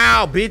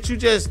 Wow, bitch. You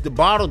just, the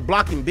bottle's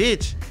blocking,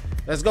 bitch.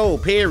 Let's go,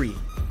 Perry.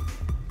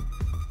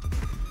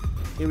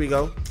 Here we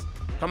go.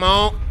 Come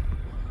on.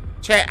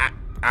 Chat,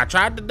 I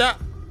tried to duck.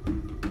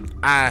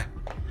 I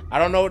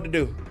don't know what to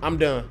do. I'm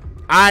done.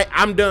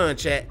 I'm done,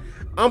 chat.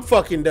 I'm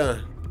fucking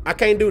done. I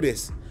can't do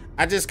this.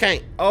 I just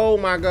can't. Oh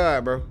my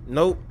God, bro.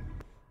 Nope.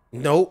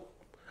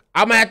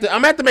 I'm gonna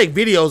have to make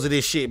videos of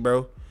this shit,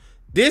 bro.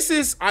 This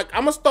is I'm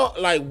gonna start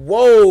like,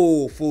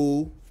 whoa,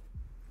 fool.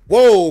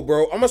 Whoa,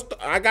 bro.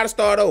 I gotta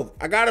start over.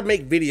 I gotta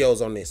make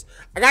videos on this.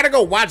 I gotta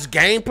go watch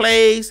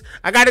gameplays.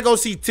 I gotta go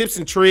see tips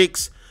and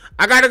tricks.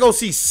 I gotta go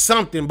see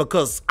something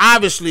because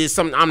obviously it's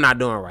something I'm not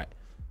doing right.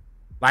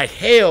 Like,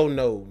 hell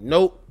no.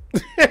 Nope.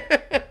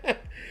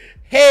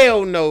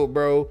 Hell no,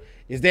 bro.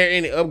 Is there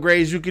any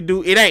upgrades you could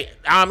do? It ain't.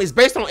 It's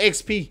based on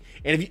XP.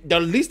 And if the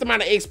least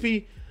amount of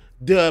XP,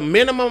 the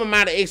minimum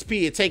amount of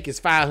XP it take is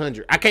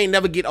 500. I can't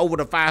never get over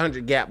the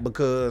 500 gap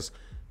because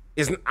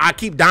I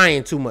keep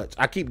dying too much.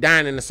 I keep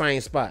dying in the same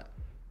spot.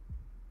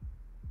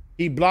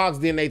 He blocks,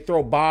 then they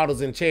throw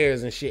bottles and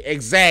chairs and shit.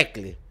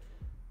 Exactly.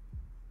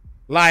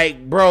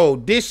 Like, bro,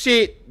 this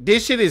shit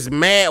is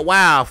mad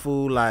wild,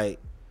 fool. Like,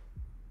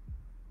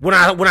 when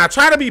I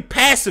try to be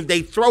passive,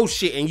 they throw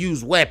shit and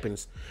use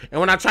weapons. And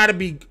when I try to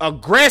be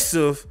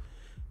aggressive,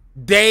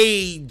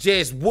 they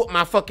just whoop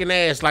my fucking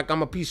ass like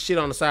I'm a piece of shit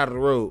on the side of the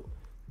road.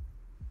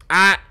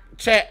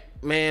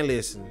 Chat, man,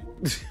 listen.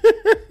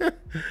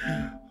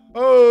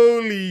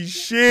 Holy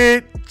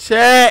shit,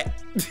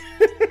 chat.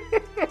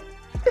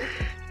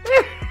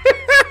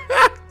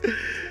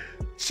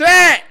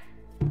 Chat.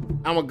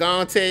 I'ma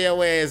gonna tell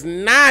your ass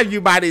now,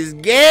 you buy this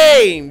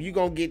game, you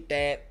gonna get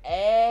that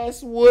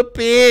ass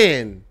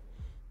whooping.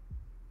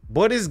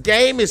 But this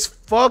game is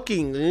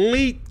fucking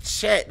lethal,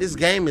 chat. This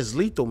game is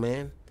lethal,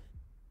 man.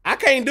 I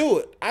can't do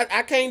it.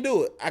 I can't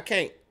do it.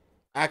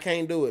 I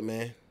can't do it,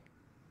 man.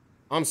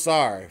 I'm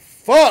sorry.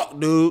 Fuck,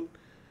 dude.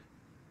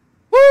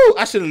 Woo!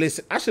 I should have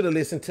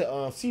listened to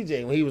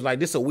CJ when he was like,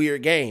 "This is a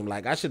weird game."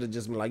 Like, I should have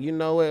just been like, "You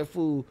know what,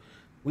 fool?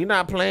 We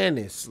not playing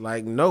this."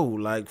 Like, no.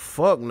 Like,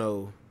 fuck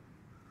no.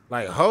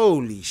 Like,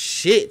 holy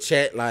shit,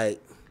 chat.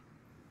 Like,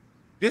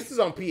 this is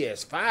on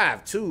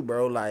PS5 too,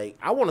 bro. Like,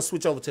 I want to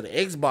switch over to the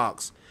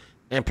Xbox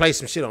and play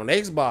some shit on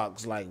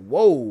Xbox. Like,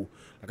 whoa.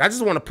 Like, I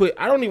just want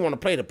to I don't even want to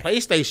play the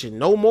PlayStation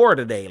no more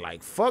today.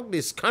 Like, fuck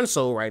this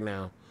console right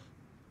now.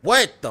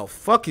 What the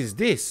fuck is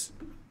this?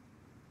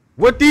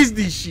 What is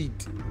this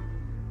shit?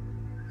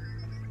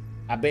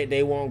 I bet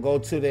they won't go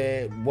to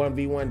that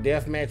 1v1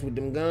 deathmatch with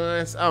them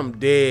guns. I'm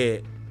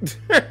dead.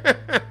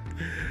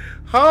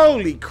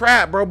 Holy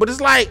crap, bro. But it's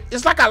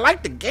like I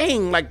like the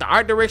game. Like, the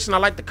art direction. I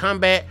like the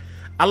combat.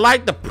 I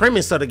like the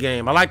premise of the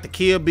game. I like the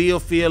Kill Bill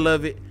feel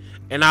of it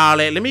and all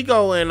that. Let me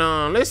go and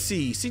let's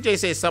see. CJ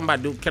said something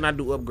about can I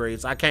do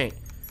upgrades? I can't.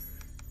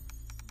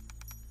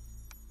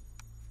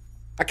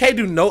 I can't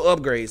do no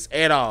upgrades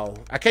at all.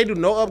 I can't do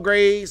no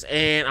upgrades,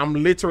 and I'm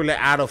literally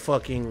out of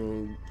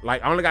fucking,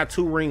 like, I only got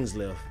 2 rings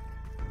left.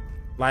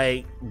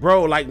 Like,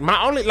 bro, like,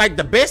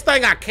 the best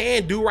thing I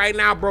can do right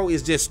now, bro,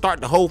 is just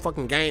start the whole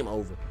fucking game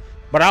over.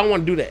 But I don't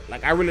want to do that.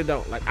 Like, I really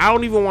don't. Like, I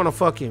don't even want to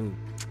fucking,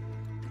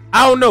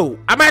 I don't know.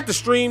 I might have to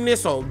stream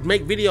this or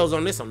make videos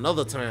on this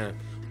another time.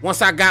 Once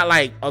I got,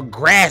 like, a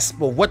grasp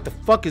of what the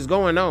fuck is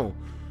going on.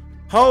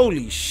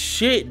 Holy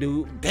shit,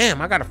 dude.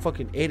 Damn, I gotta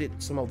fucking edit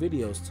some more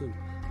videos, too.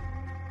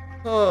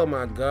 Oh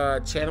my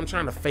God, Chad, I'm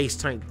trying to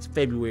FaceTime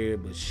February,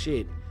 but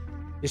shit,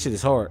 this shit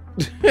is hard.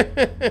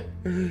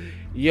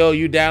 Yo,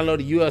 you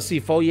downloaded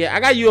UFC 4 yet? I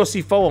got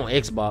UFC 4 on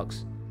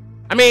Xbox.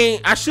 I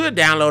mean, I should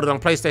download it on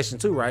PlayStation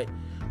 2, right?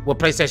 Well,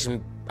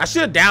 PlayStation, I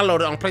should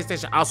download it on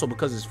PlayStation also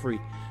because it's free.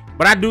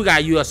 But I do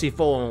got UFC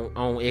 4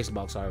 on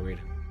Xbox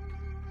already.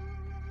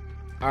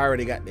 I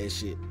already got that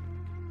shit.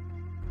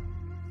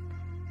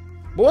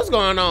 But what's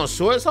going on,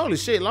 Shorts? Holy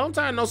shit, long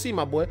time no see,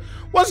 my boy.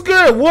 What's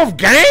good,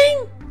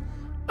 Wolfgang?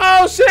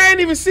 Oh shit, I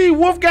ain't even see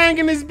Wolfgang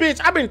in this bitch.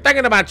 I've been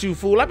thinking about you,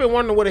 fool. I've been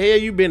wondering where the hell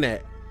you been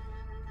at.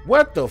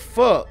 What the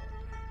fuck?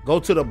 Go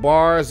to the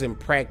bars and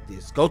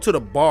practice. Go to the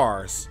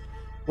bars.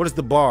 What is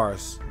the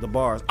bars? The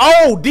bars.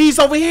 Oh, these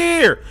over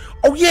here.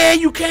 Oh yeah,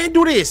 you can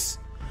do this.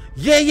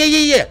 Yeah.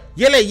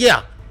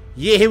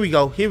 Yeah, here we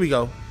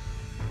go.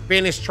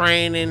 Finish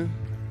training.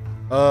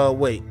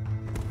 Wait.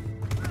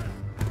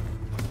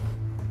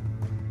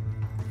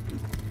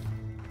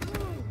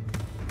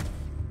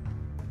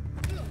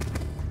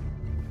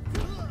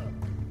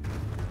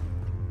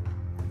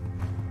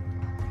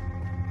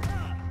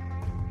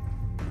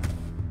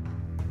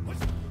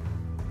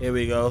 Here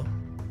we go.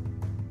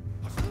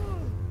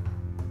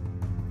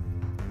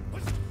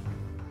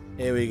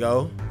 Here we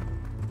go.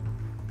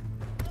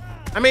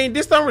 I mean,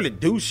 this don't really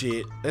do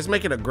shit. Let's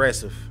make it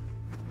aggressive.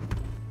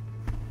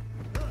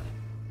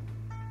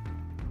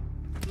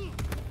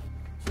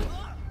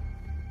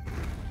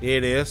 Here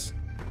it is.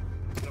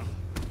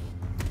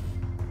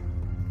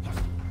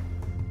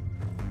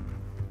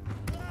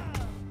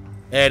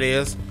 There it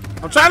is.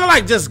 I'm trying to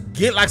like just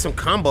get like some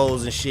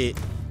combos and shit.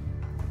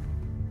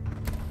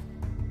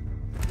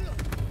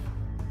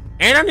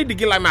 And I need to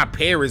get like my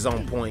parries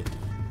on point.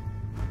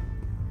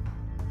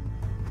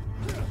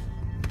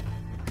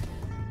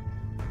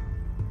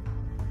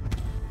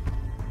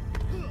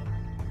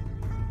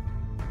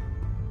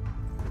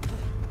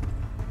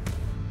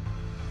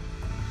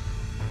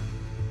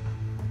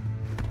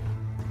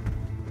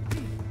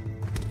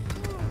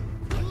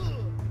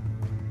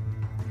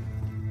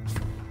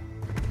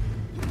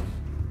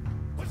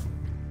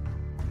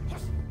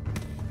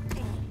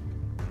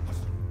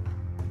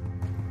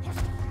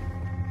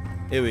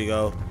 Here we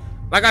go.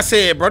 Like I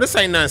said, bro, this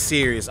ain't nothing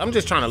serious. I'm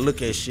just trying to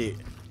look at shit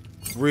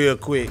real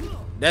quick.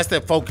 That's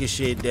that focus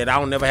shit that I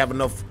don't never have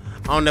enough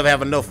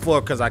for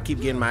because I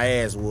keep getting my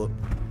ass whooped.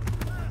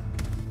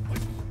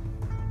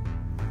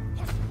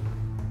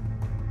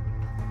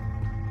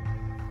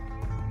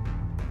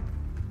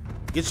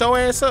 Get your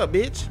ass up,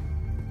 bitch.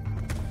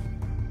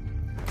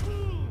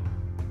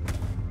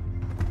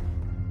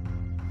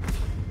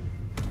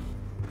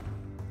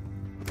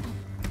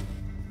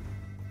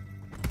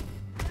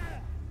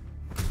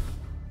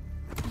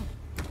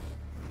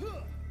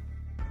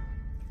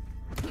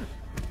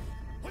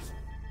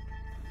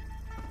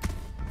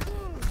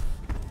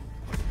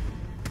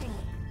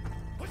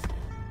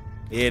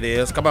 Here it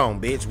is. Come on,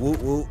 bitch. Whoop,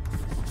 whoop.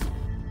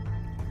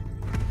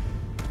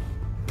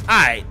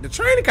 Alright, the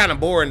training kind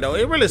of boring, though.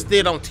 It really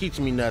still don't teach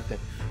me nothing.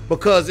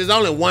 Because it's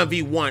only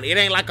 1v1. It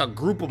ain't like a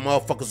group of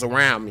motherfuckers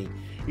around me.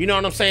 You know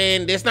what I'm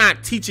saying? It's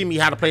not teaching me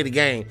how to play the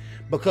game.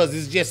 Because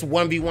it's just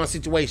 1v1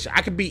 situation.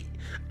 I can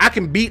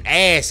beat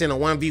ass in a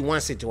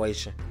 1v1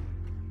 situation.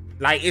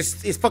 Like,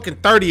 it's fucking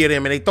 30 of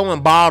them and they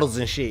throwing bottles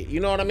and shit.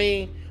 You know what I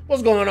mean?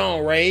 What's going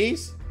on,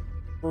 Rays?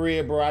 For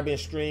real, bro, I've been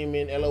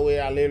streaming. LOL,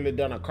 I literally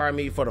done a car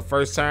meet for the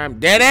first time.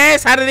 Dead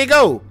ass, how did it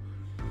go?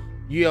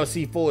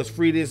 UFC 4 is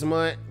free this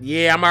month.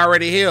 Yeah, I'm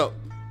already helped.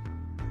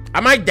 I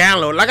might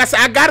download it. Like I said,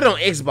 I got it on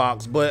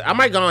Xbox, but I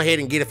might go ahead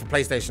and get it for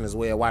PlayStation as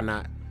well. Why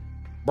not?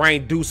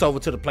 Bring Deuce over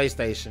to the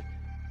PlayStation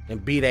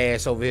and beat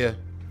ass over here.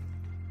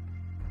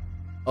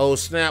 Oh,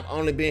 snap.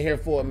 Only been here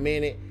for a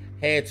minute.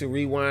 Had to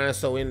rewind.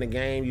 So in the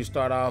game, you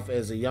start off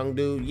as a young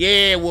dude.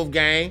 Yeah,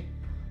 Wolfgang.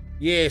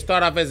 Yeah,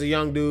 start off as a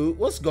young dude.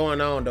 What's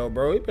going on though,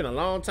 bro? It's been a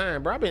long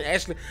time, bro. I've been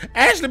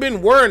actually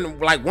been wondering,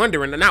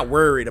 not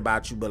worried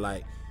about you, but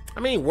like, I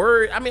mean,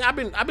 worried. I mean, I've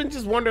been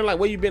just wondering like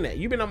where you been at.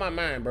 You been on my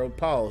mind, bro.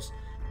 Pause.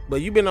 But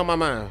you been on my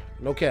mind.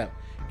 No cap.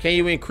 Can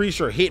you increase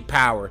your hit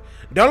power?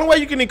 The only way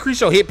you can increase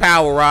your hit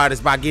power, Rod,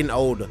 is by getting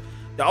older.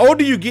 The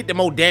older you get, the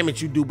more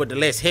damage you do, but the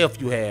less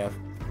health you have.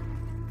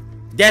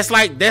 That's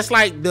like the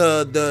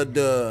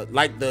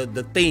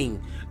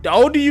thing. The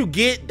older you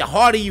get, the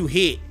harder you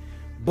hit.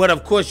 But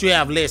of course you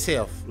have less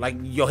health. Like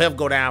your health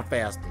go down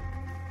faster.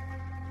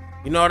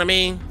 You know what I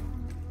mean?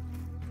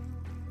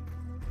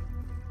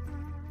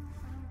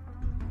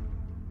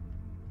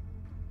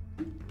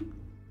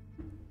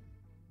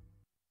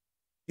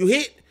 You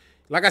hit,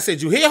 like I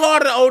said, you hit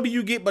harder the older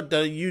you get, but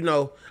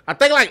I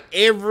think like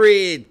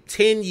every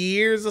 10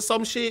 years or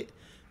some shit,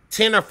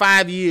 10 or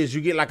 5 years,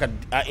 you get like an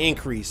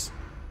increase.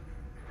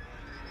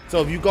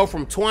 So if you go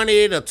from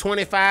 20 to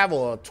 25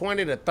 or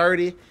 20 to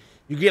 30,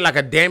 you get like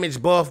a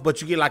damage buff, but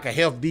you get like a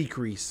health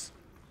decrease.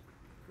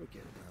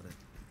 Forget about it.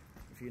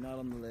 If you're not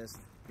on the list,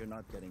 you're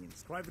not getting in.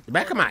 The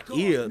back of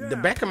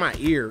my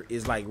ear,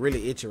 is like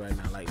really itchy right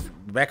now. Like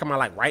the back of my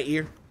like right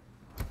ear.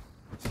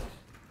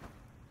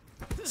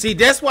 See,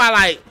 that's why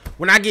like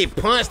when I get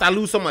punched, I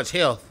lose so much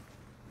health.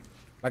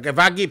 Like if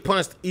I get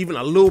punched even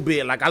a little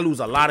bit, like I lose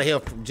a lot of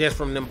health just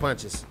from them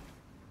punches.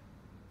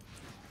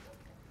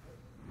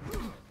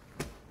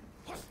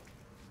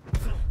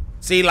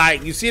 See,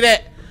 like you see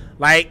that?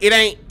 Like it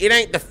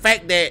ain't the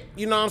fact that,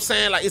 you know what I'm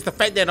saying? Like it's the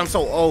fact that I'm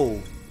so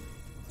old.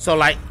 So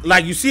like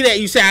you see that,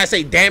 you say I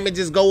say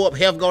damages go up,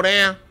 health go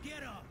down.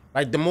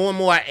 Like the more and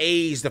more I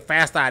age, the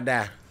faster I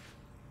die.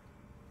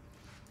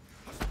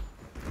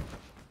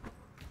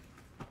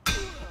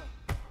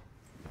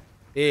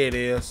 There it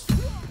is.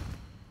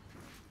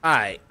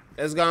 Alright,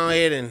 let's go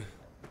ahead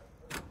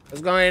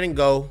and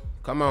go.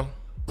 Come on.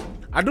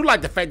 I do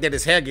like the fact that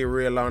his hair get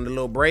real long, the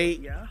little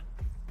braid. Yeah?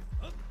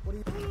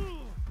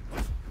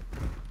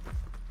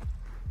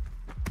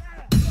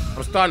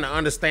 I'm starting to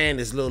understand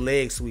this little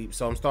leg sweep,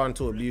 so I'm starting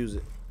to abuse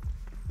it.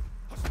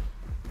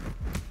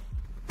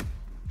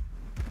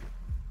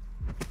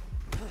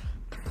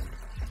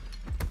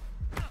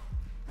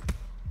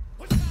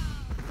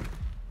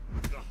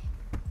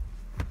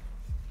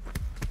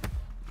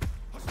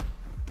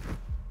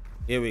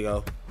 Here we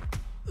go.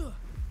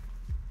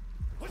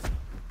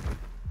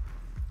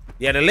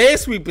 Yeah, the leg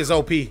sweep is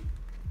OP.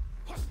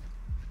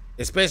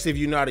 Especially if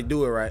you know how to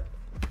do it right.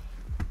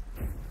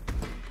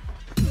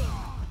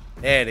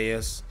 There it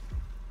is.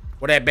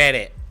 Where that bat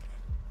at?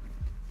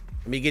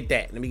 Let me get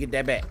that. Let me get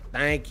that bat.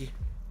 Thank you.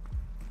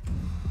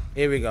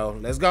 Here we go.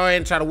 Let's go ahead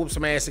and try to whoop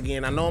some ass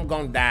again. I know I'm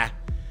gonna die.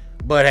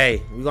 But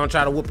hey, we're gonna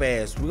try to whoop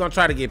ass. We're gonna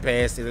try to get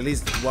past it at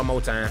least one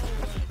more time.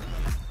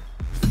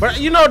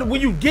 But you know, when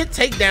you get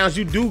takedowns,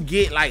 you do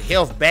get like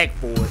health back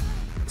for it.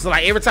 So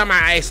like every time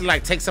I actually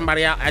like take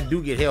somebody out, I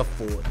do get health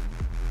for it.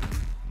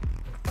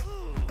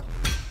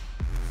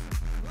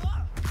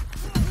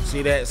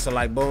 See that? So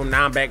like boom,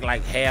 now I'm back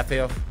like half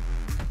health.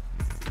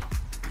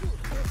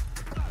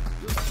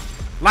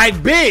 Like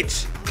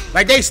bitch,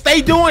 like they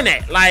stay doing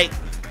that. Like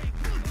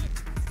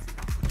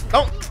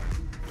don't,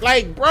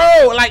 like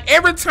bro, like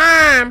every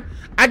time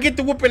I get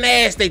the whooping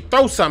ass, they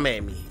throw something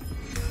at me.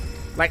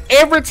 Like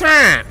every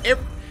time,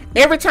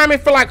 every time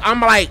it feel like I'm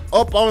like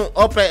up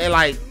at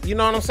like, you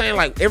know what I'm saying?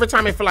 Like every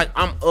time it feel like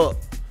I'm up,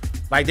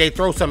 like they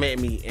throw something at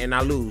me and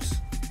I lose.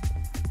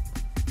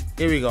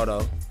 Here we go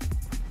though.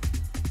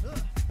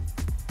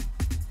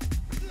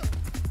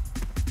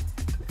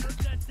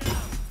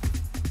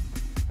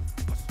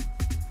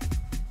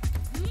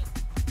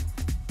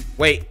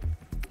 Wait,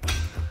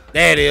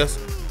 there it is.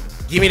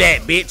 Give me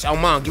that, bitch. Oh,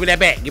 mom, give me that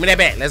back. Give me that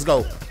back. Let's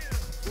go.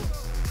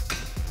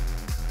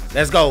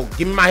 Let's go.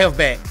 Give me my health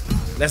back.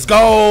 Let's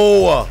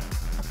go.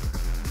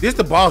 This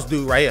the boss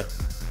dude right here.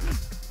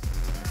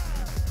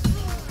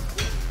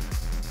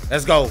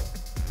 Let's go.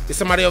 There's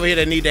somebody over here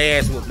that need their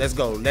ass whooped. Let's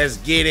go. Let's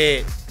get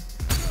it.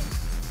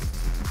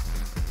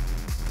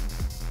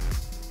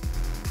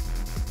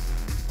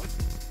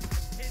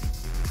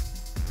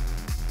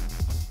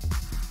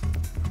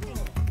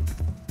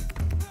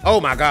 Oh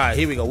my God,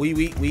 here we go.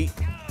 We.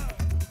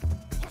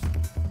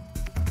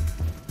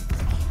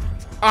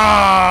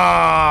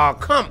 Ah,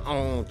 come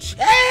on,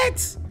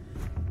 chat.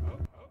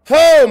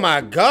 Oh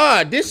my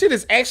God, this shit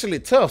is actually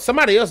tough.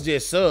 Somebody else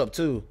just subbed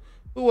too.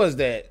 Who was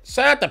that?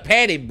 Shout out to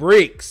Patty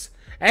Bricks.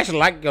 I actually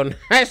like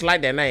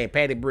that name,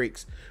 Patty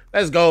Bricks.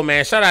 Let's go,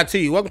 man. Shout out to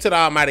you. Welcome to the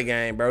Almighty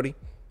game, Brody.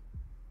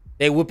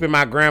 They whooping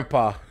my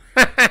grandpa.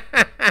 All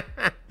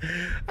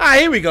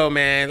right, here we go,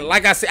 man.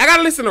 Like I said, I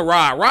gotta listen to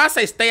Rod. Rod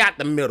say stay out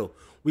the middle.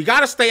 We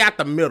gotta stay out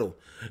the middle.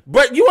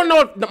 But you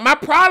wanna know, my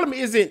problem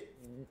isn't,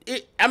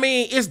 I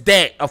mean, it's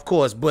that, of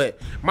course, but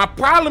my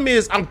problem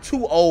is I'm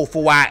too old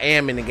for where I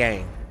am in the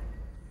game.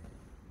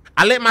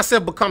 I let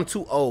myself become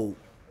too old.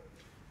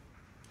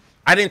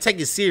 I didn't take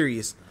it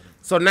serious.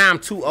 So now I'm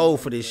too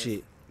old for this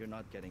shit. You're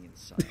not getting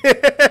inside.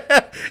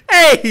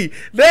 Hey,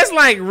 that's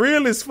like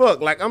real as fuck.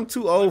 Like I'm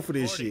too old for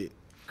this shit.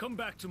 Come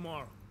back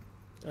tomorrow.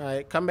 All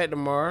right, come back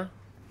tomorrow.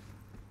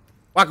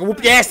 Well, I can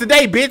whoop your ass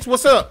today, bitch.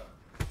 What's up?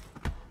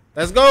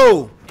 Let's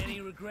go.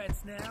 Any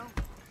regrets now?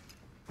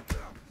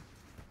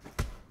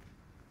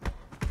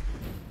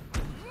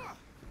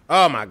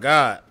 Oh my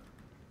God.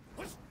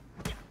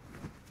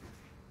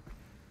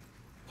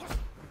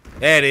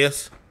 There it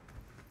is.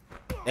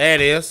 There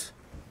it is.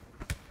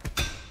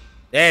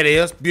 There it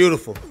is.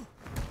 Beautiful.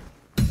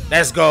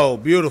 Let's go.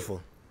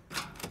 Beautiful.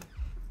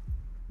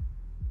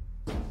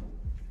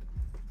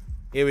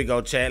 Here we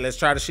go, chat. Let's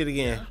try the shit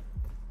again.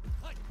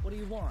 What do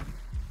you want?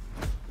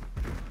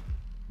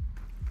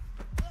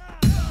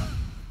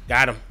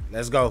 Got him.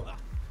 Let's go.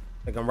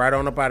 Take him right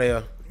on up out of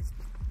here.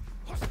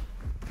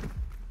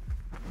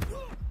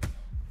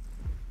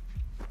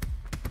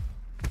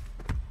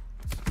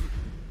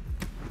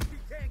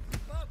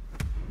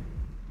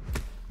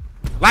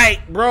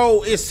 Like,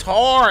 bro, it's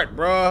hard,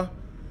 bro.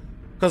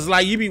 Cause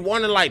like you be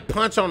wanting to like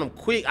punch on them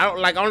quick. I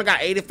only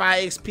got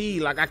 85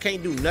 XP. Like I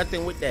can't do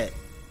nothing with that.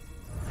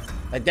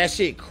 Like that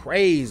shit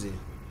crazy.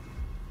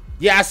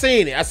 Yeah, I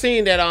seen it. I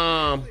seen that.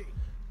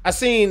 I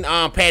seen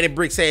Patty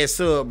Bricks ass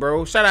sub,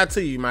 bro. Shout out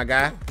to you, my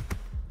guy.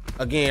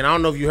 Again, I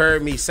don't know if you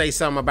heard me say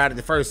something about it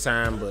the first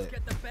time, but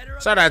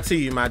shout out to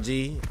you, my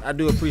G. I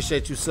do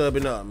appreciate you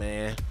subbing up,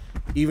 man.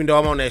 Even though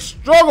I'm on that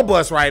struggle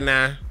bus right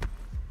now.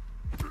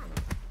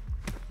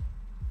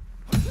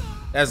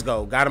 Let's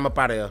go. Got him up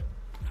out of here.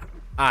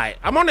 All right,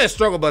 I'm on that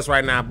struggle bus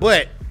right now,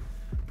 but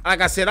like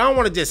I said, I don't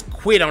want to just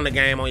quit on the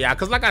game on y'all.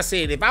 Cause like I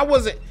said, if I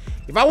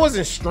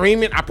wasn't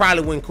streaming, I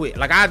probably wouldn't quit.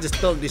 Like I just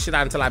thug this shit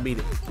out until I beat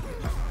it.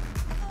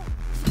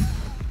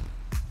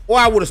 Or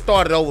I would have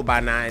started over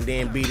by now and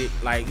then beat it.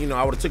 Like, you know,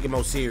 I would have took it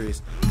more serious.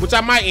 Which I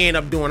might end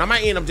up doing. I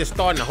might end up just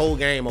starting the whole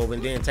game over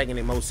and then taking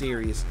it more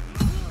serious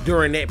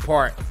during that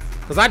part.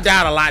 Because I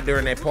died a lot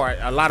during that part.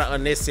 A lot of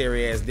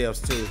unnecessary ass deaths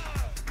too.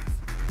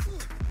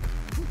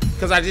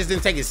 Because I just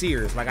didn't take it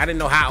serious. Like, I didn't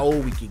know how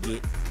old we could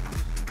get.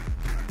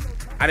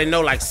 I didn't know,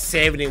 like,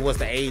 70 was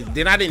the age.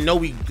 Then I didn't know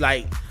we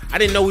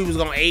was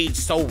going to age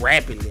so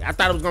rapidly. I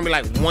thought it was going to be,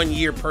 like, 1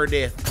 year per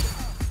death.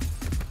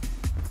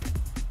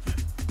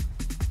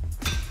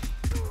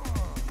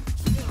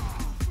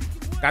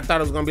 I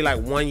thought it was going to be,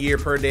 like, 1 year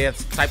per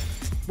death type.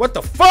 What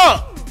the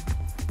fuck?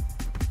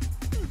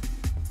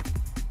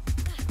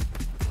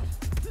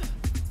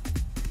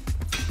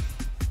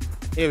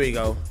 Here we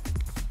go.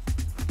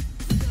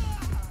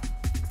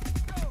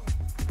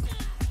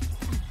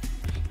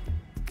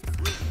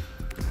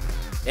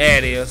 There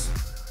it is.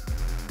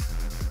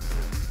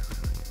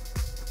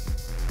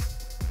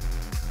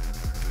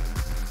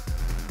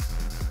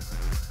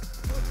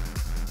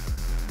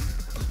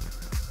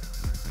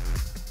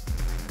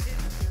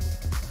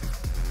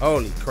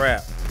 Holy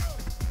crap.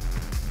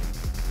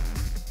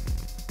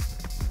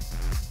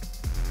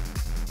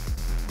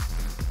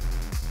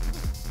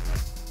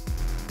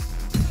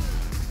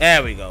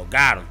 There we go.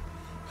 Got him.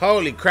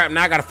 Holy crap.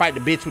 Now I gotta fight the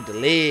bitch with the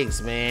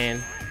legs,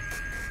 man.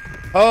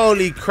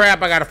 Holy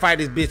crap. I gotta fight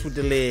this bitch with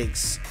the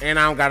legs. And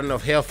I don't got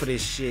enough health for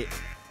this shit.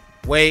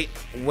 Wait.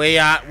 Way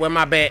out. Where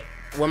my bat?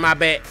 Where my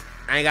bat?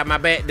 I ain't got my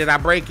bat. Did I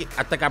break it?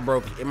 I think I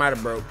broke it. It might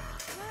have broke.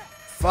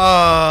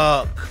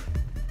 Fuck.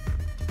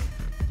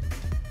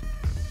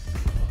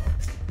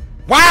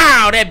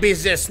 Wow, that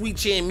bitch just sweet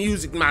chin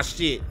music my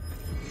shit.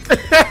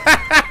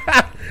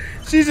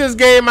 She just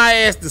gave my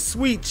ass the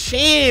sweet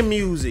chin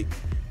music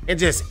and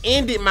just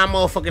ended my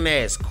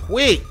motherfucking ass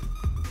quick.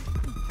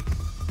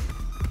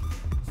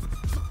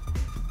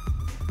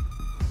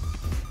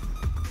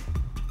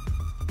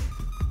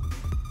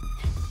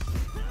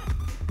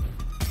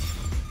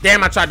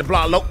 Damn, I tried to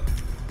block low.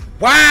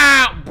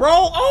 Wow, bro.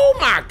 Oh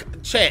my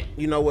God. Chat.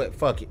 You know what?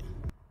 Fuck it.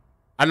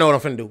 I know what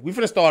I'm finna do. We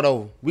finna start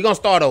over. We gonna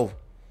start over.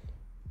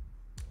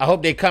 I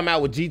hope they come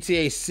out with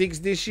GTA 6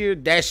 this year.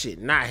 That shit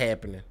not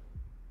happening.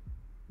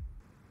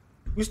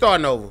 We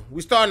starting over.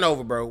 We starting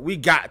over, bro. We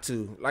got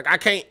to. Like,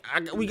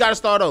 we gotta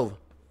start over.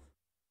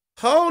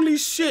 Holy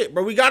shit,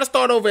 bro. We gotta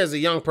start over as a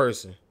young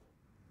person.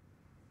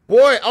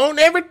 Boy, on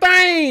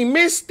everything.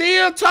 Miss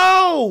Steel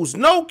Toes.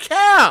 No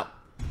cap.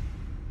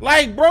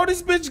 Like, bro,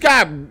 this bitch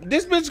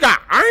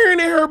got iron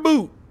in her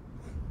boot.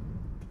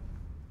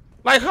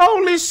 Like,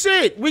 holy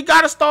shit. We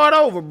gotta start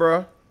over,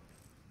 bro.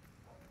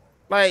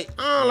 Like,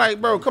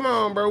 bro, come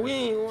on, bro. I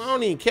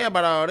don't even care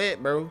about all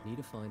that, bro. Need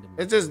to find him.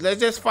 Let's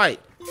just fight.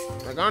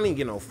 Like, I don't even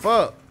get no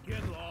fuck.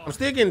 I'm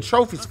still getting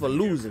trophies for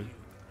losing.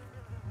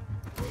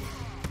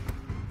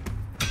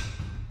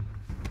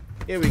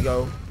 Here we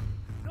go.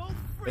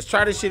 Let's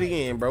try this shit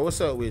again, bro.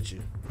 What's up with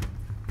you?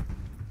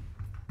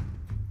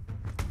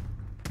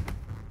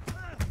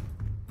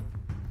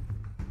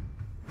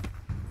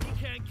 You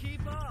can't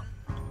keep up.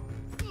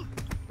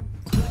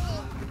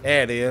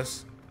 There it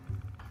is.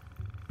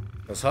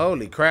 Cause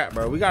holy crap,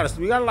 bro. We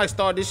gotta like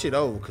start this shit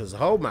over. Cause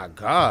oh my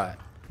God.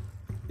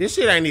 This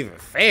shit ain't even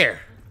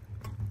fair.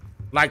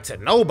 Like to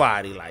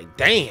nobody. Like,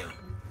 damn.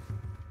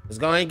 Let's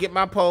go ahead and get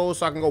my pole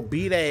so I can go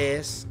beat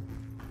ass.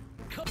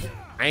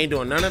 I ain't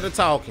doing none of the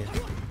talking.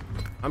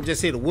 I'm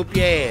just here to whoop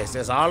your ass.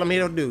 That's all I'm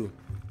here to do.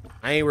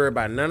 I ain't worried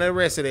about none of the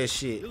rest of that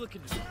shit.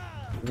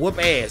 Whoop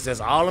ass.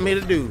 That's all I'm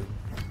here to do.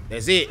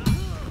 That's it.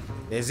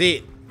 That's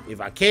it.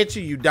 If I catch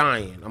you, you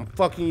dying. I'm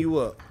fucking you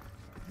up.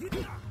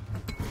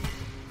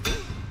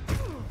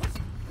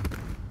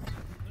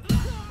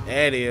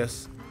 There it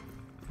is.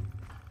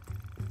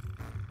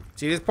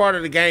 See, this part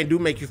of the game do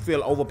make you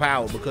feel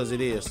overpowered because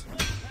it is.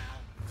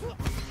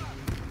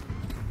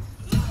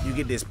 You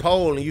get this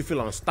pole and you feel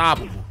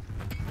unstoppable.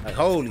 Like,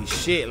 holy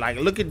shit. Like,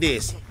 look at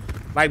this.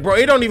 Like, bro,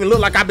 it don't even look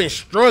like I've been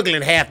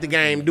struggling half the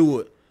game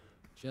do it.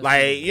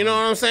 Like, you know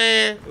what I'm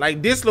saying?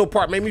 Like, this little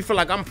part made me feel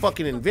like I'm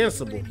fucking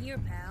invincible.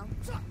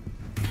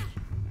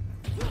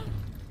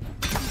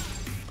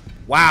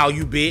 Wow,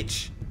 you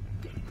bitch.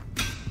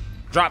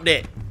 Drop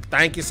that.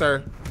 Thank you,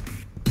 sir.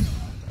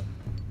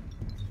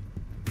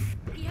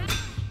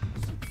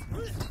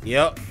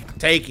 Yep.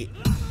 Take it.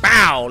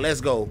 Bow.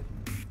 Let's go.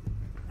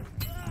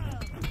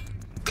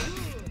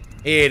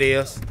 Here it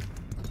is.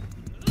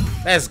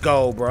 Let's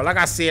go, bro. Like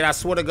I said, I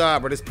swear to God,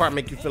 bro, this part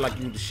make you feel like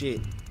you the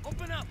shit.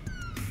 Open up.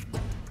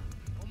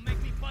 Don't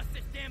make me bust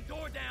this damn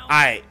door down.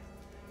 Alright.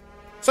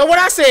 So what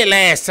I said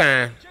last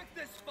time. Check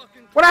this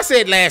fucking. What I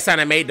said last time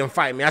I made them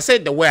fight me. I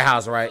said the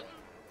warehouse, right?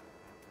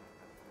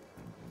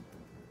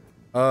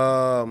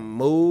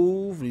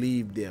 Move,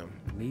 leave them.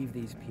 Leave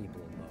these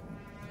people alone.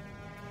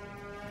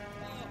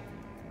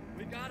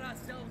 We got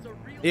ourselves a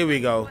real. Here we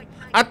go.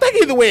 I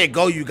think either way it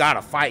go, you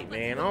gotta fight,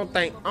 man. I don't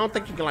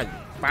think you can like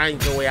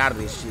find your way out of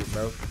this shit,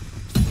 bro.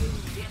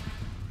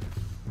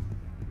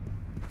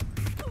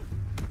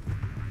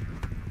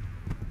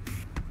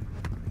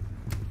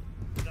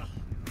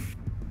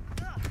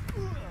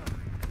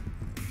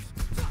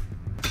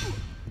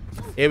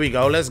 Here we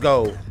go. Let's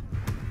go.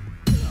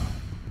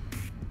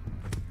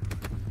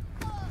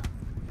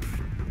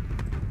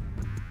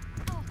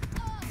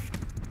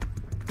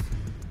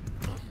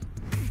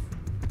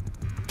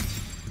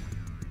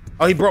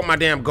 Oh, he broke my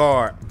damn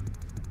guard.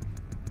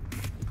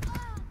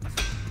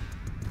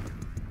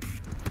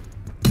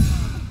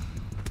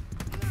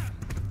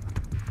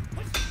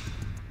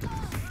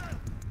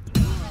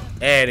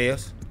 There it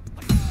is.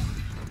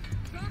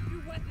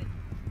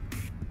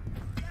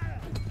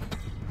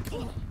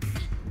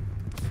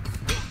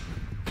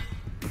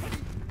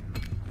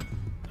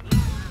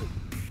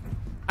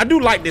 I do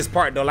like this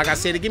part though. Like I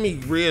said, it give me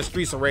real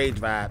Streets of Rage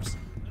vibes.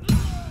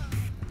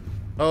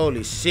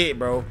 Holy shit,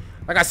 bro.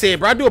 Like I said,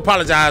 bro, I do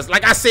apologize.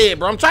 Like I said,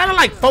 bro, I'm trying to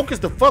like focus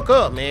the fuck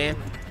up, man.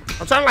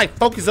 I'm trying to like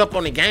focus up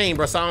on the game,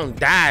 bro, so I don't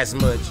die as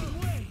much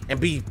and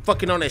be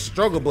fucking on that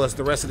struggle bus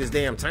the rest of this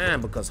damn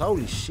time because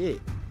holy shit.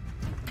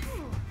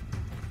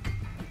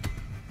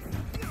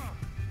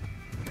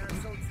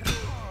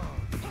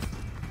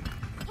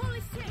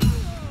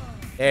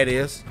 There it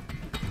is.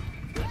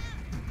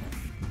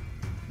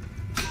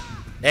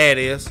 There it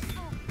is.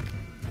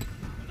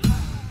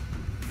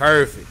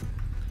 Perfect.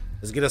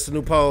 Let's get us a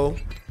new pole.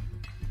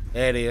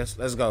 There it is.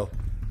 Let's go.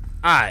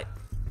 Alright.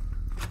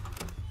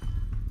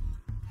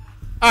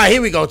 Alright,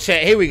 here we go,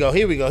 chat. Here we go.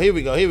 Here we go. Here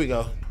we go. Here we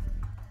go.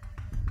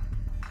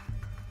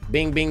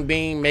 Bing, bing,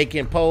 bing.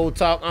 Making pole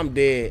talk. I'm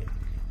dead.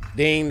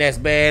 Ding, that's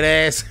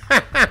badass.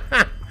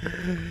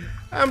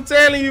 I'm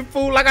telling you,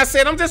 fool. Like I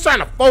said, I'm just trying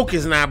to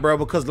focus now, bro.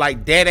 Because,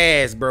 like, dead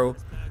ass, bro.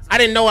 I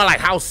didn't know, like,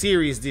 how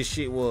serious this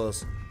shit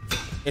was.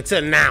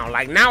 Until now.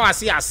 Like, now I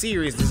see how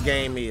serious this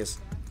game is.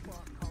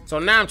 So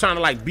now I'm trying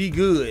to, like, be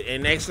good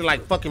and actually,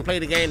 like, fucking play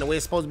the game the way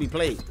it's supposed to be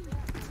played.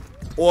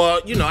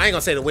 Or, you know, I ain't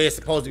gonna say the way it's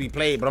supposed to be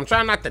played, but I'm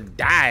trying not to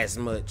die as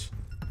much.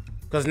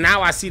 Because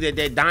now I see that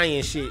that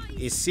dying shit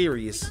is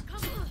serious.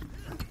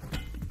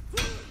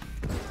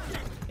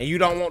 And you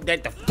don't want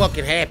that to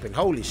fucking happen.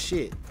 Holy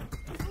shit.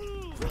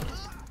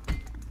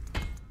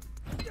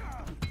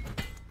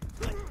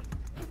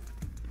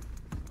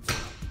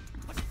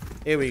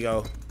 Here we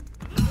go.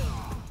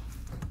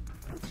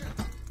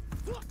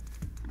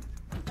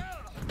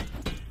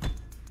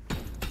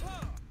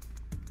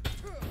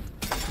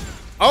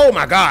 Oh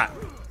my God.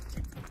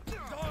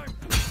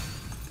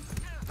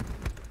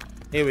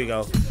 Here we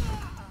go.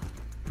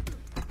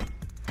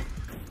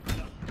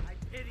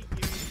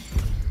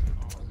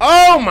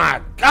 Oh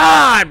my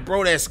God,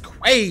 bro, that's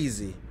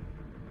crazy.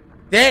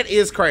 That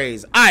is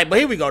crazy. All right, but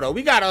here we go though.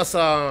 We got us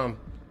some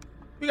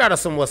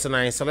what's the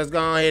name? So let's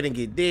go ahead and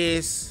get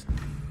this.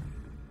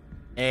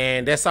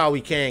 And that's all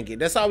we can get.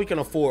 That's all we can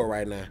afford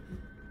right now.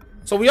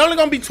 So we only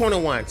gonna be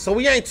 21. So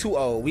we ain't too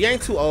old. We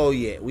ain't too old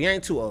yet. We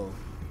ain't too old.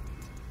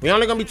 We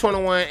only gonna be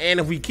 21, and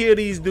if we kill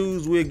these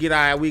dudes, we'll get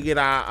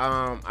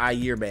our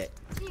year back.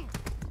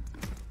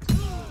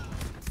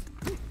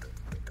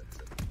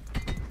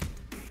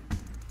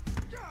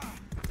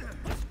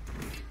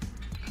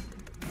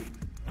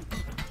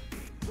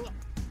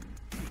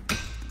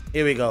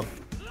 Here we go.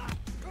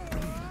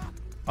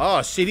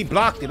 Oh shit, he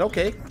blocked it.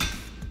 Okay.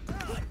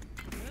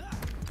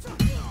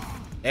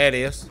 There it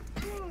is.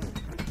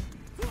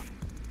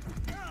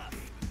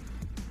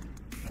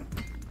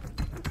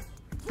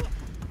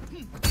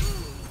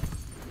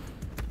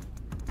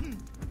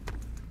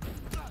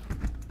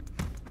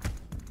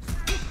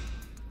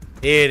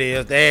 There it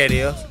is. There it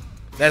is.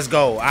 Let's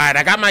go. All right,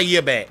 I got my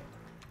year back.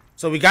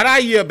 So we got our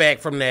year back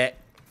from that.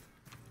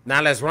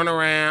 Now let's run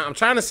around. I'm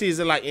trying to see is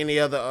there like any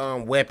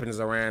other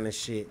weapons around and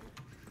shit.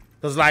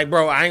 Cause like,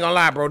 bro, I ain't gonna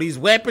lie, bro. These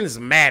weapons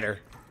matter.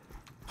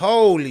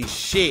 Holy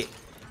shit.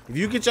 If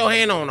you get your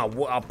hand on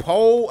a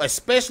pole,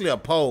 especially a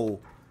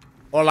pole,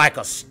 or like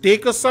a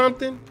stick or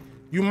something,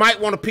 you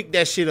might want to pick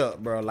that shit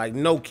up, bro. Like,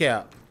 no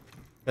cap.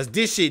 Cause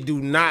this shit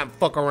do not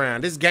fuck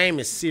around. This game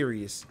is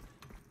serious.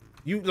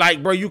 You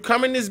like, bro, you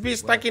come in this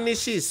bitch thinking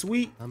this shit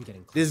sweet.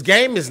 This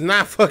game is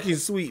not fucking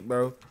sweet,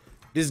 bro.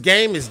 This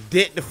game is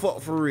dead the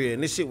fuck for real.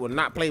 And this shit will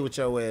not play with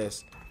your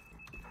ass.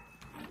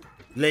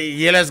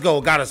 Yeah, let's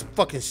go. Got us a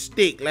fucking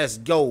stick. Let's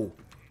go.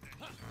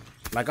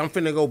 Like, I'm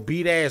finna go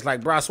beat ass.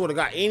 Like, bro, I swear to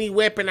God, any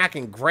weapon I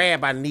can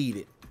grab, I need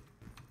it.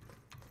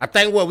 I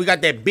think what, we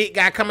got that big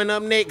guy coming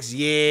up next?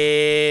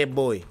 Yeah,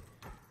 boy.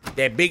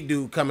 That big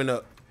dude coming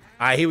up.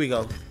 All right, here we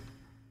go.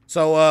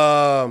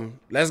 So,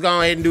 let's go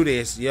ahead and do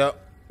this. Yep.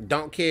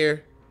 Don't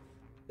care.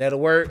 That'll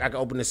work. I can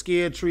open the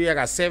skill tree. I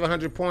got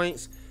 700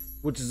 points,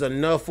 which is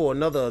enough for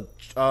another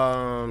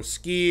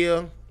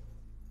skill.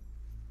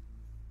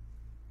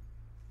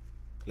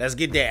 Let's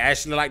get that. I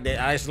actually like that.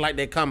 I actually like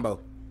that combo.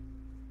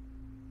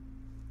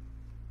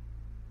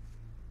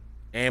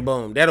 And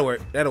boom. That'll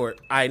work. That'll work.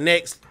 All right,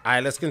 next. All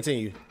right, let's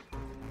continue.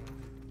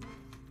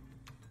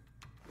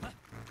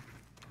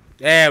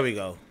 There we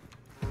go.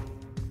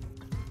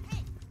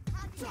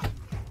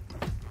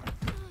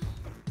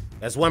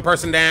 That's one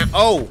person down.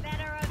 Oh.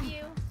 Better of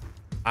you.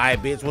 All right,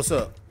 bitch. What's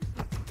up?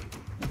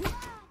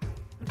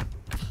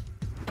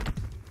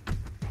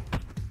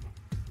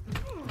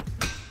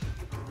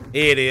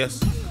 Here it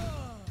is.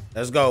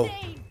 Let's go.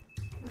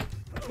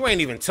 You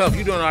ain't even tough.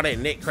 You doing all that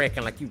neck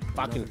cracking like you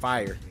fucking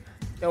fire.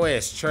 Your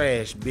ass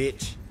trash,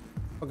 bitch.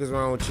 What is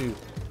wrong with you?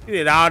 You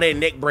did all that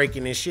neck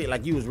breaking and shit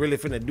like you was really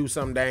finna do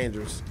something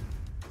dangerous.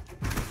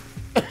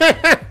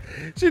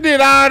 She did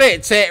all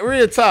that, chat.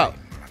 Real talk.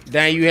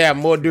 Then you have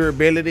more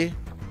durability.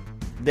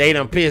 They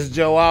done pissed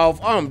Joe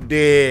off. I'm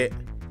dead.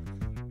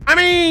 I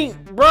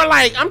mean, bro,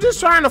 like, I'm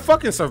just trying to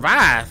fucking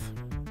survive.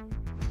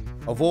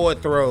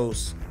 Avoid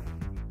throws.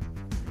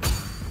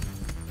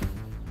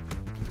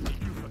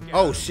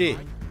 Oh shit.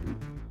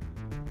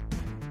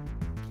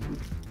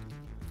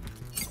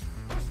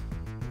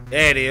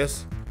 There it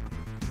is.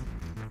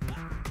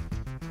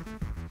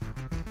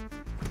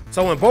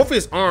 So in both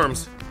his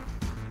arms,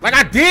 like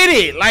I did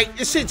it, like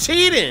this shit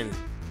cheating.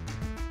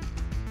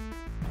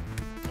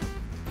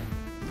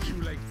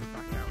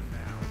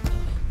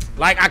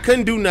 Like I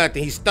couldn't do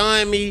nothing. He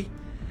stunned me,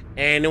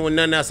 and there was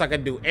nothing else I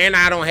could do. And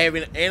I don't have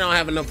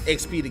enough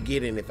XP to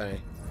get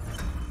anything.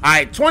 All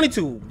right,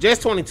 22,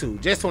 just 22,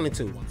 just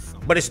 22.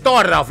 But it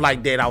started off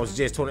like that. I was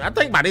just 20. I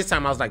think by this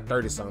time I was like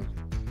 30 something.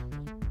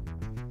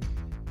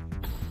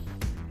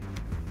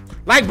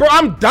 Like, bro,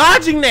 I'm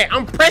dodging that.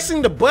 I'm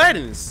pressing the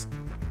buttons.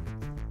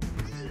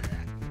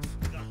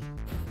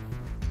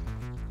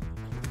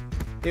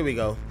 Here we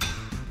go.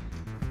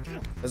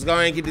 Let's go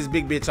ahead and get this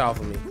big bitch off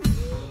of me.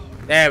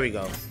 There we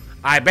go. All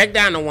right, back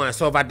down to 1.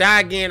 So if I die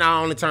again,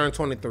 I only turn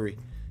 23.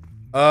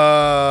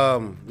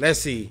 Let's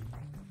see.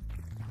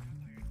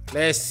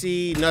 Let's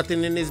see.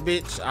 Nothing in this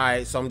bitch. All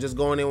right, so I'm just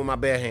going in with my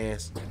bare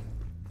hands.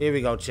 Here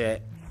we go,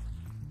 chat.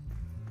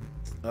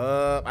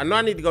 I know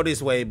I need to go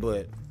this way,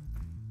 but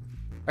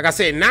like I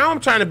said, now I'm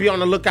trying to be on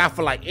the lookout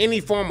for like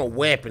any form of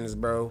weapons,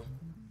 bro.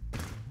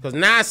 Because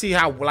now I see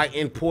how like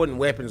important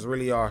weapons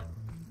really are.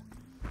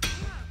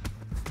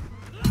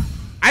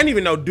 I didn't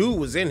even know dude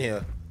was in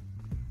here.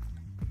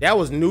 That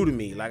was new to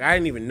me. Like I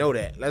didn't even know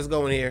that. Let's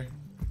go in here.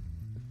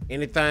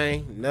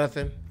 Anything?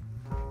 Nothing.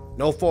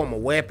 No form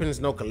of weapons,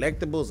 no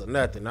collectibles or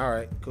nothing. All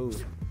right, cool.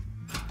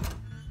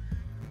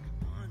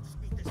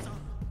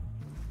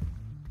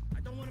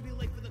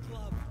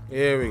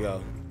 Here we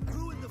go.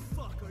 Who in the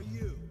fuck are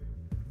you?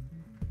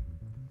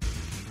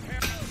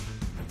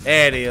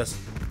 There it is.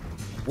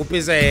 Whoop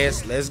his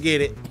ass. Let's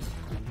get it.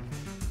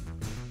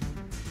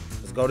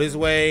 Let's go this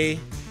way.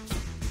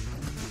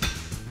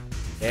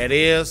 There it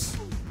is.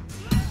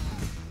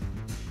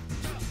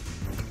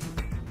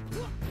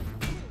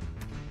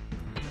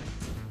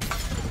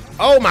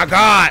 Oh my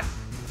God.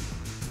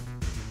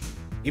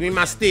 Give me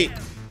my stick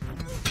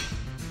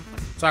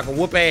so I can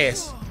whoop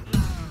ass.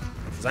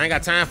 Cause I ain't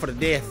got time for the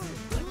death.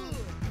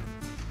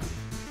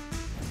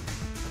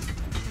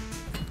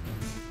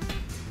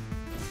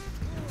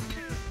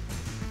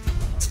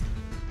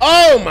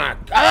 Oh my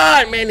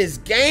God, man, this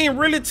game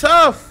really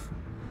tough.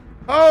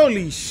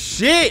 Holy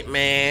shit,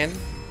 man.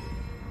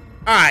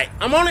 All right,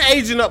 I'm only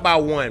aging up by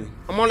 1.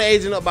 I'm only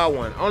aging up by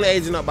 1. Only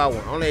aging up by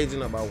 1. Only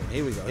aging up by 1.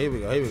 Here we go. Here we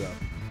go. Here we go.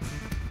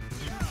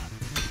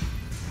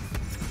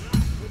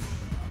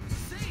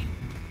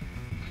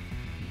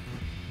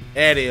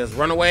 There it is.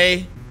 Run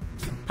away.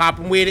 Pop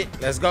him with it.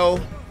 Let's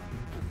go.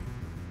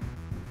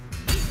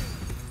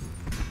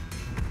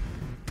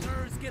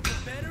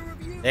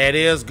 There it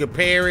is. Good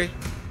parry.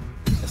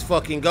 Let's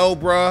fucking go,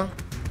 bruh.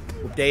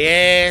 Whoop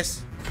their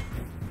ass.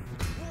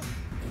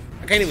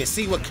 I can't even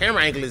see what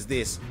camera angle is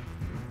this.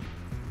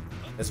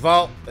 Let's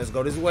vault. Let's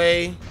go this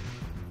way.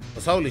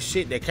 Cause holy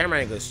shit, that camera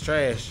angle is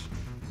trash.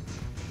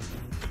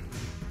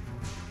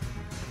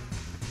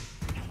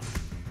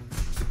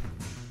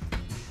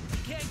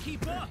 Can't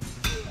keep up.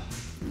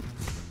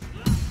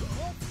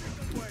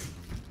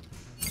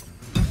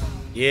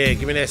 Yeah,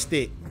 give me that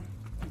stick.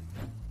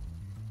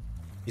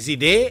 Is he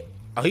dead?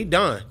 Oh, he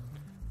done.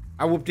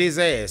 I whooped his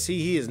ass.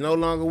 He is no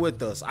longer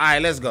with us. All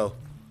right, let's go.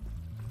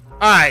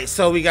 All right,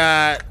 so we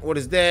got, what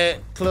is that?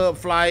 Club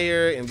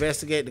flyer,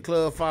 investigate the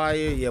club flyer.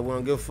 Yeah, we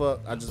don't give a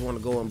fuck. I just want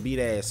to go and beat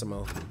ass some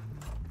more.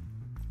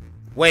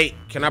 Wait,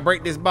 can I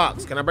break this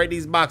box? Can I break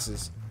these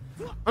boxes?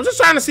 I'm just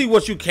trying to see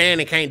what you can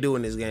and can't do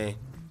in this game.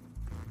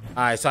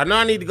 All right, so I know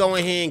I need to go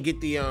in here and get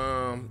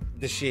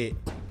the shit.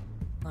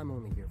 I'm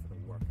only here for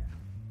the workout.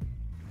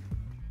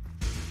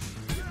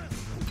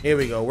 Here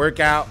we go,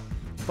 workout.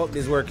 Fuck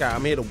this workout.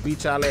 I'm here to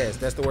beat y'all ass.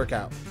 That's the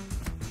workout.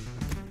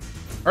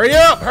 Hurry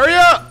up, hurry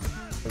up.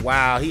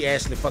 Wow, he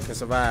actually fucking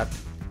survived.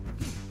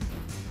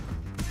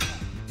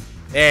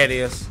 There it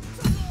is.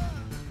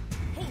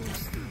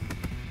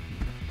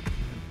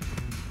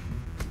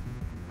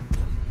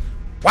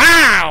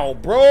 Wow,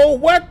 bro,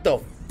 what the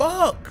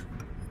fuck?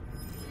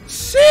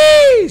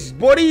 Jeez,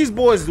 boy, these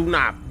boys do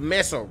not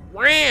mess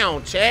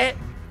around, chat.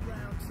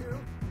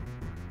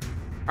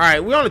 All right,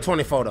 we only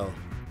 24 though.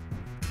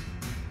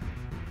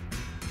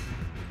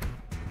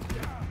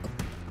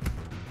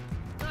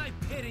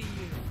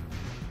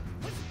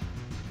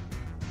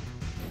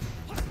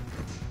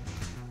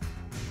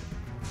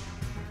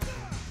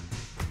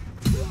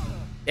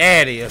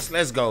 There it is.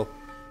 Let's go. All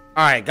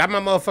right, got my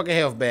motherfucking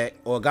health back,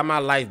 or got my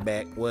life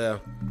back.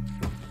 Well,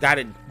 got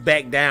it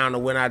back down to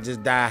when I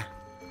just die.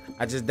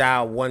 I just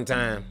died 1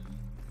 time.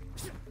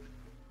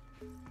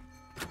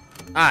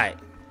 All right.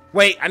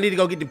 Wait, I need to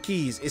go get the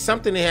keys. It's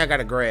something in here I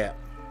gotta grab.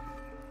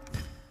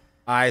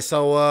 All right,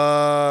 so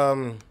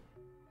I'm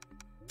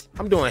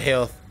doing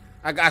health.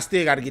 I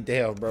still gotta get the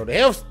health, bro. The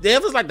health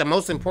is like the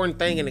most important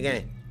thing in the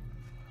game.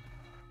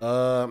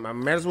 I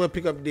might as well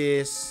pick up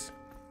this.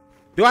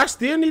 Do I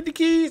still need the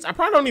keys? I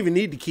probably don't even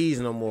need the keys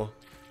no more.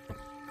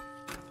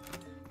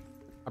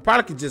 I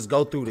probably could just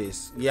go through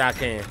this. Yeah, I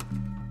can.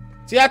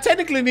 See, I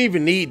technically didn't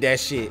even need that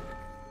shit.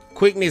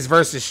 Quickness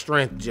versus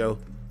strength, Joe.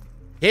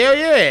 Hell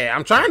yeah,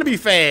 I'm trying to be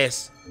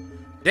fast.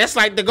 That's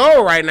like the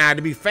goal right now,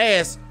 to be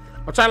fast.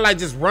 I'm trying to like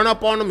just run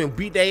up on them and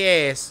beat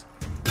their ass.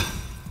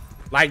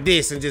 Like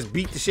this and just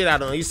beat the shit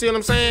out of them. You see what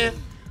I'm saying?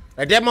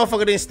 Like that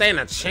motherfucker didn't stand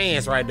a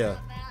chance right there.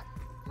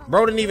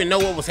 Bro didn't even know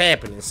what was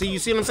happening. See, you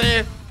see what I'm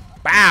saying?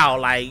 Bow,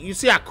 like, you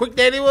see how quick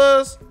that it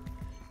was?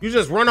 You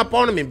just run up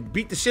on them and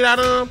beat the shit out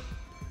of them.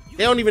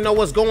 They don't even know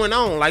what's going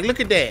on. Like, look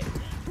at that.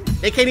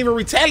 They can't even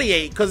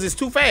retaliate because it's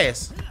too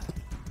fast.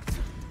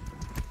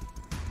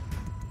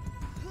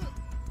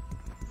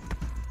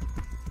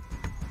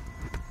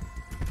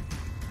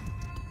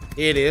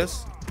 Here it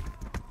is.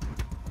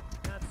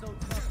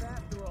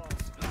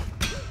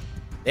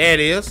 There it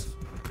is.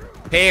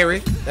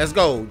 Parry. Let's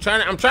go.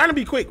 I'm trying to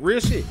be quick. Real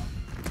shit.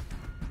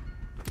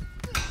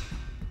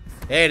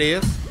 There it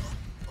is.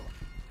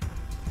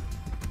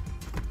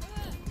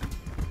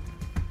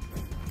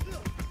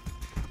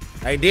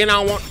 Hey, then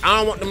I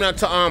don't want them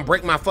to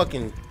break my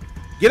fucking.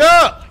 Get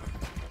up!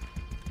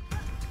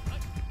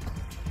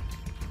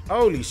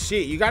 Holy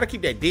shit! You gotta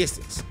keep that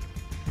distance.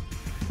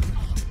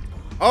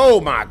 Oh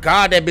my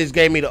god, that bitch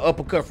gave me the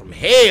uppercut from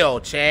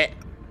hell, chat.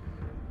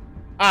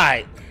 All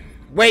right,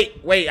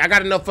 wait. I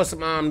got enough for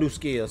some new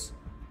skills.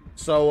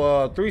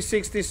 So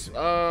 360s.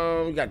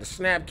 You got the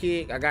snap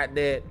kick. I got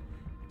that.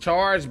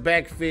 Charge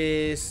back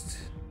fist.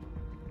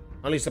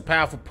 Unleash a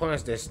powerful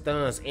punch that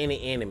stuns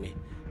any enemy.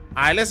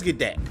 All right, let's get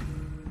that.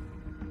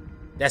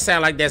 That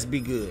sound like that's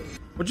be good.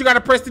 What you gotta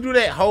press to do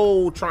that?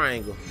 Hold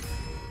triangle.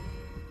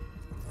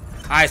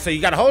 All right, so you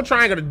got a whole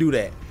triangle to do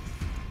that.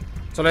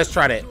 So let's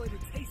try that.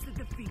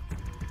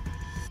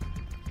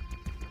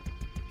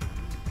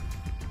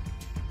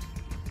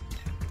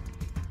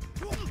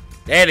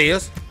 There it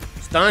is.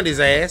 Stunned his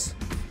ass.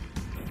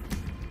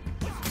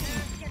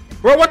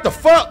 Bro, what the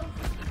fuck?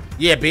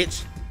 Yeah,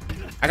 bitch.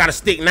 I got a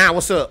stick now.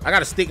 What's up? I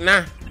got a stick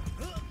now.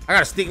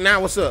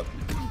 What's up?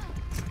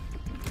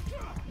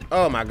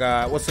 Oh my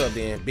god. What's up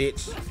then,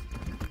 bitch?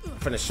 I'm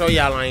finna show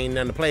y'all I ain't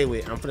nothing to play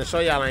with. I'm finna show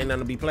y'all I ain't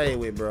nothing to be played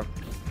with, bro.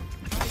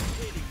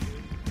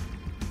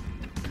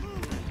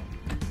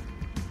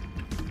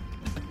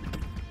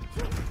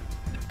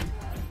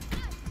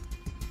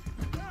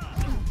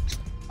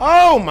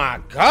 Oh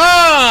my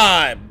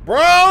god,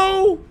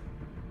 bro.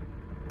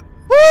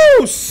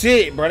 Woo,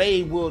 shit, bro.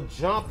 They will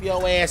jump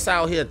your ass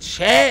out here,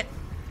 chat.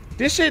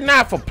 This shit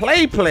not for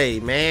play,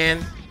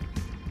 man.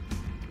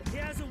 He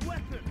has a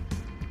weapon.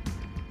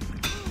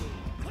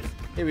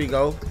 Here we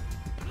go.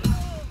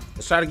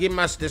 Let's try to get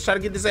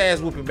this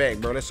ass whooping back,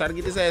 bro. Let's try to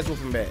get this ass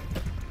whooping back.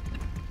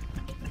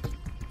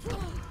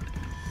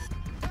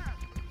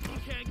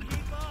 He can't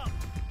keep up.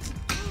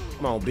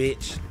 Come on,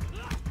 bitch.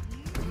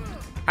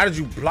 How did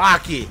you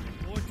block it?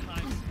 More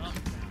time's up now.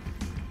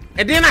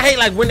 And then I hate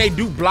like when they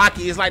do block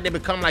it, it's like they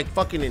become like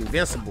fucking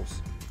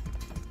invincibles.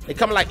 They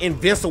come like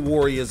invincible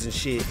warriors and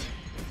shit.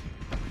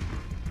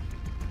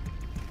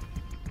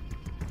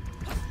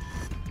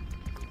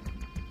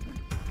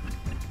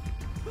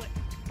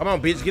 Come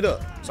on, bitch, get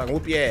up so I can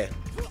whoop your ass.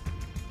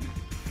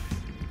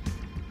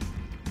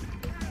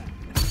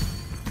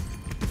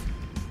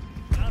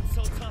 Not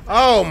so tough.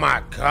 Oh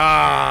my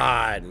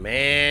god,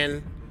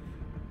 man.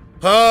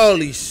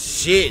 Holy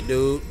shit,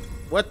 dude.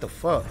 What the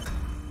fuck?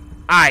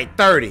 Alright,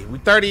 30. We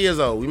 30 years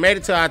old. We made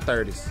it to our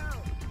 30s.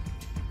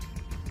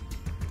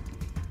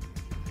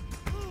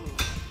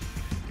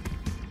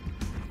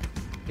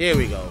 Here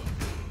we go.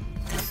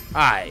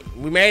 Alright,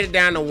 we made it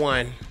down to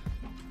 1.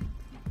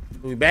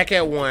 We back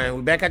at 1.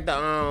 We back at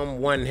the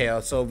 1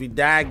 health. So if we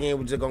die again,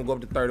 we're just gonna go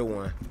up to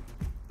 31.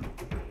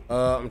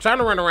 I'm trying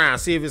to run around,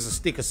 see if it's a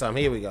stick or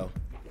something. Here we go.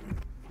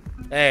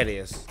 There it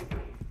is.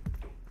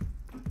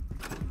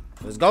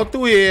 Let's go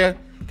through here.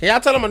 Can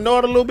y'all tell them to know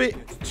it a little bit?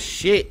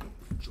 Shit.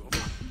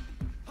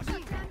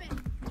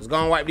 Let's go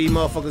and wipe these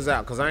motherfuckers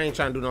out, because I ain't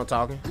trying to do no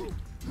talking.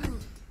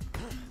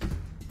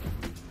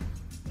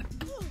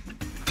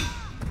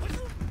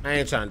 I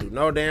ain't trying to do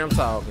no damn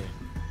talking.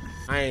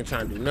 I ain't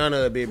trying to do none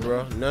of it, big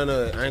bro. None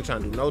of it. I ain't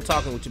trying to do no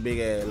talking with your big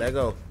ass. Let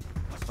go.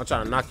 I'm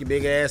trying to knock your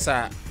big ass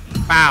out.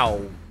 Pow.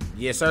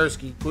 Yes,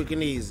 sirski. Quick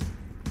and easy.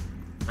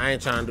 I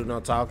ain't trying to do no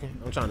talking.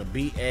 I'm trying to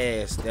beat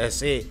ass.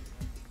 That's it.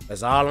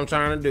 That's all I'm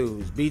trying to do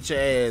is beat your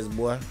ass,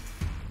 boy.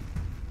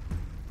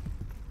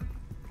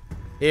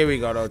 Here we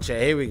go, though,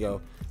 chat. Here we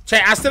go.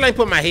 Chat, I still ain't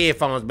put my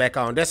headphones back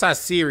on. That's how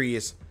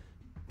serious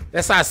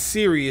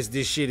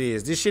this shit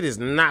is. This shit is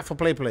not for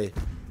play. All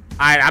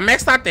right, I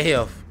maxed out the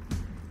health.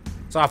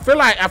 So I feel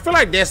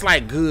like that's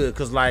like good,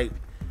 cause like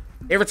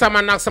every time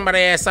I knock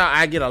somebody's ass out,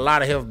 I get a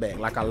lot of health back,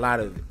 like a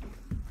lot of it.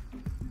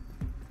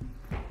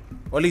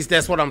 Or at least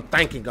that's what I'm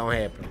thinking gonna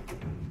happen.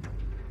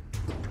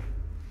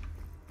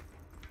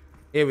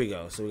 Here we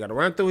go. So we gotta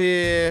run through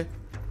here.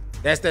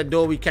 That's that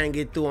door we can't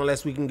get through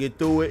unless we can get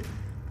through it.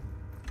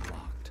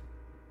 Locked.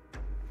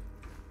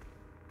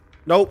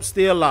 Nope,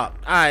 still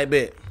locked. All right,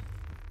 bet.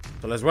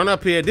 So let's run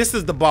up here. This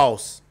is the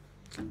boss.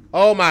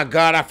 Oh my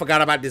god, I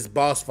forgot about this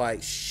boss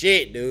fight.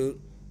 Shit, dude.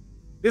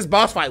 This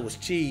boss fight was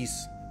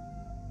cheese.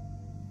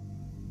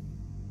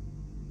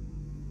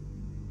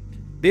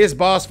 This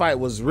boss fight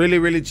was really,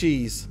 really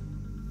cheese.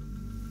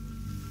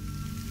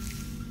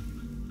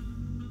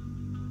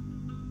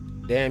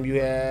 Damn,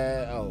 you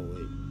had... Oh,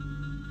 wait.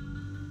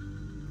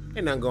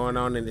 Ain't nothing going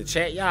on in the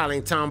chat. Y'all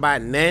ain't talking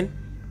about nothing.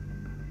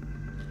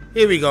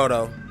 Here we go,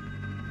 though.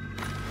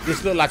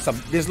 This look like a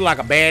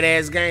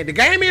badass game. The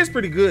game is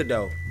pretty good,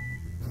 though.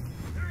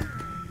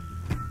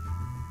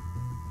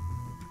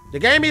 The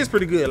game is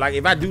pretty good. Like,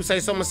 if I do say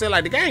so myself,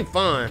 like, the game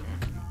fun.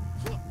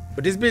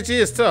 But this bitch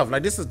is tough.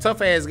 Like, this is a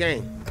tough-ass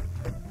game.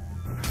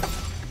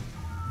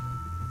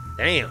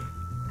 Damn.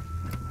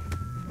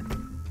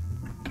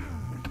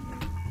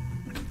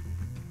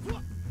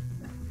 All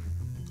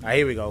right,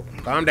 here we go.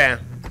 Calm down.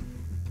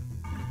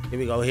 Here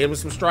we go. Hit him with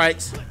some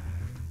strikes.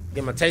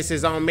 Get my taste of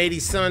his own matey,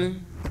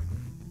 son.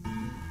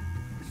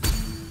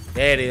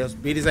 There it is.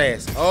 Beat his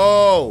ass.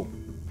 Oh.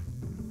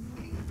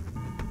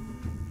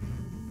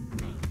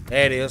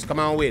 There it is. Come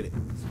on with it.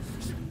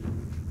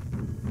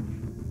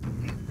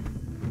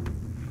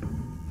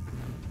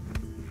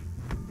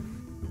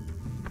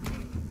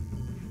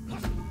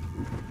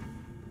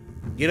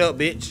 Get up,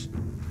 bitch.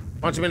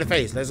 Punch him in the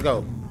face. Let's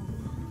go.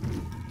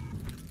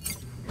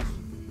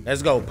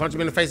 Let's go. Punch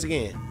him in the face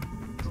again.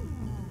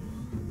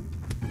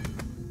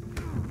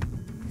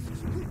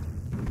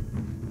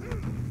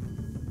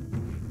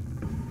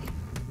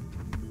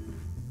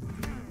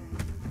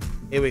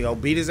 Here we go.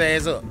 Beat his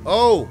ass up.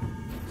 Oh.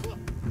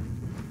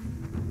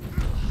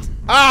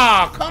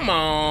 Oh, come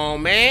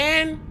on,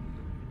 man.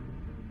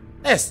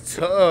 That's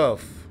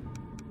tough.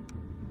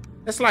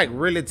 That's like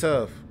really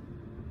tough.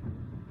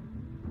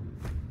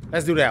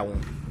 Let's do that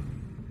one.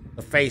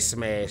 The face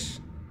smash.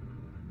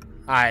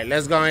 Alright,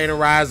 let's go ahead and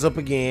rise up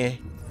again.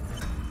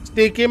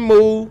 Stick and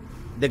move.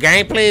 The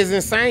gameplay is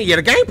insane. Yeah,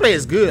 the gameplay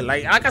is good.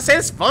 Like I said,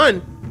 it's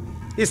fun.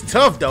 It's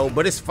tough though,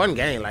 but it's a fun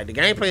game. Like the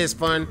gameplay is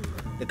fun.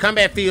 The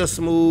combat feels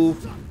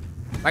smooth.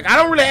 Like I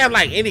don't really have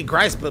like any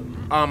gripes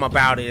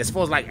about it as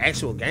far as like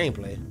actual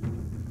gameplay.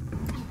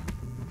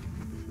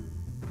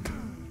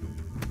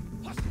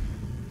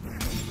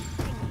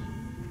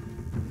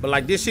 But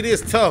like this shit is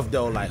tough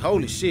though. Like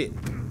holy shit.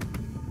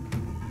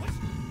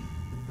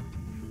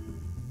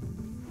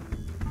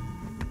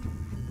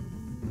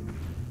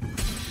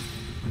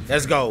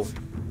 Let's go.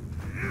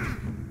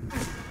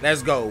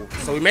 Let's go.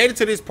 So we made it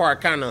to this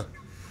part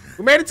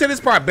we made it to this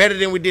part better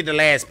than we did the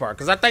last part.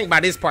 Because I think by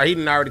this part, he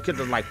done already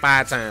killed us like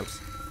 5 times.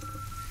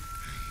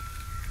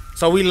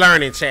 So we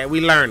learning, chat.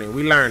 We learning.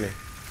 We learning.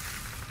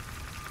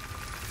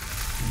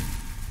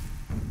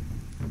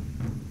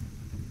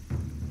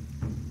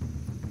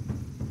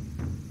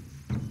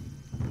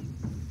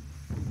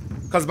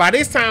 Because by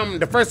this time,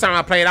 the first time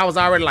I played, I was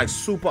already like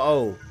super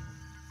old.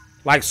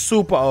 Like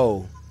super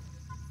old.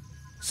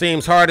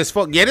 Seems hard as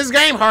fuck. Yeah, this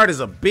game hard as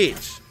a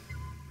bitch.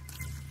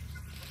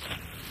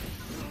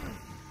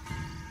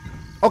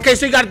 Okay,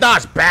 so you gotta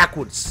dodge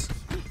backwards.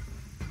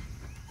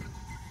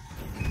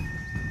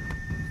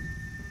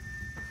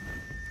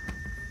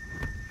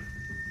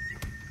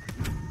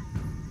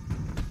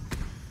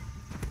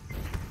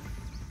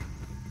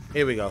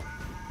 Here we go.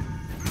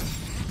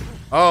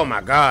 Oh my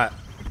god.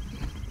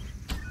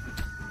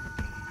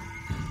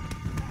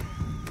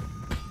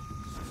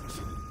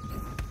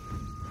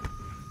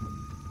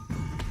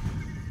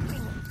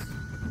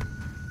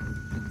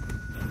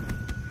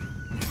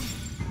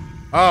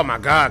 Oh my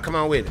god, come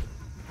on with it.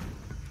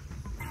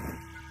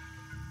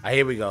 Alright,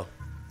 here we go.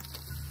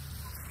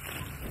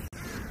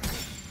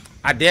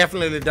 I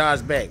definitely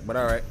dodged back, but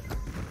alright.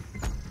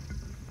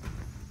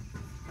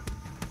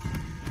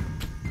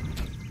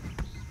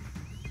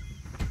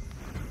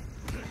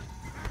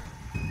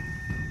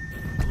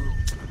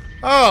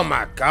 Oh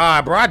my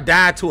god, bro. I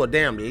died to a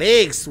damn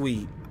leg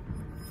sweep.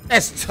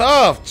 That's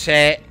tough,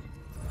 chat.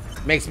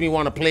 Makes me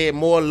want to play it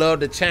more,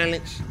 love the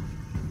challenge.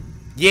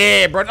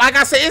 Yeah, bro. Like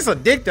I said, it's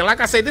addicting.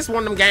 Like I said, this is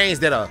one of them games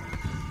that'll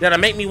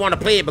make me want to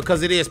play it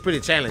because it is pretty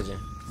challenging.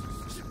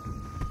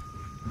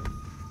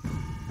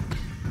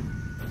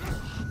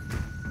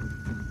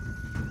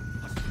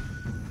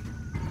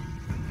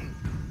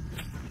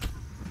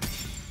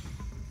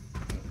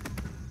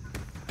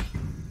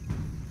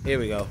 Here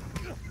we go.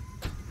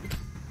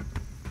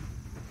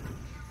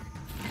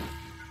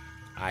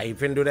 I ain't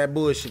finna do that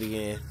bullshit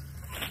again.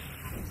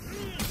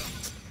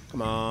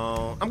 Come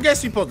on. I'm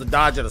guessing you're supposed to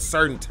dodge at a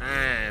certain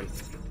time.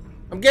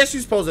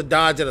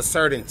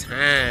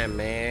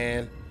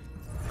 Man.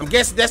 I'm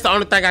guessing that's the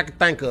only thing I can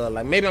think of.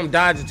 Like, maybe I'm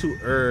dodging too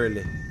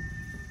early.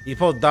 You're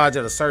supposed to dodge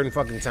at a certain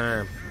fucking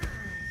time.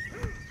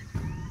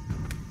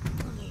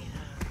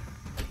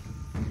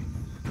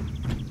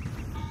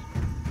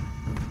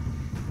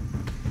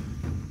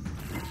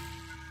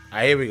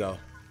 Alright, here we go.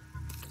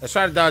 Let's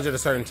try to dodge at a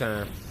certain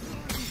time.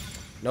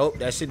 Nope,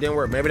 that shit didn't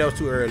work. Maybe that was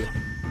too early.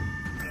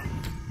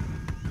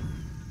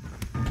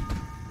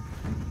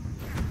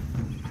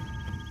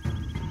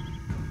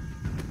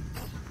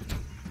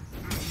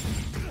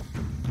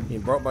 He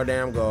broke my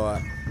damn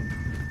guard.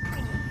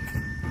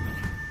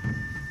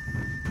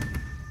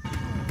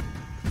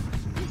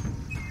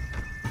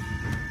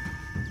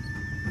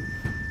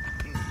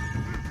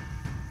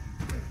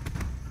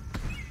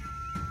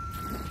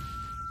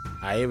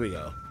 Alright, here we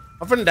go.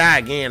 I'm finna die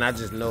again. I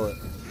just know it.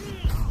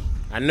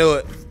 I knew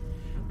it.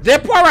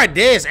 That part right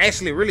there is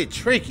actually really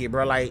tricky,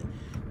 bro. Like,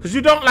 cause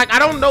you don't like. I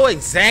don't know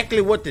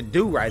exactly what to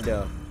do right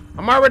there.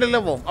 I'm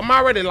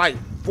already like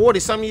 40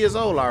 some years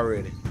old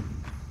already.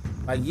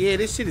 Like, yeah,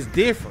 this shit is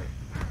different.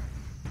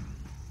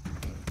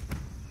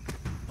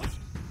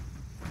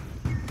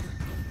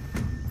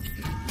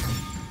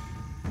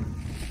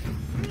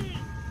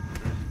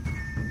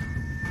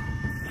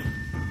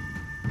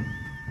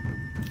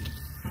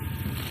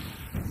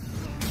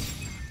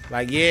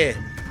 Like, yeah.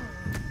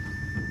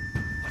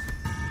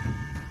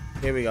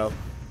 Here we go.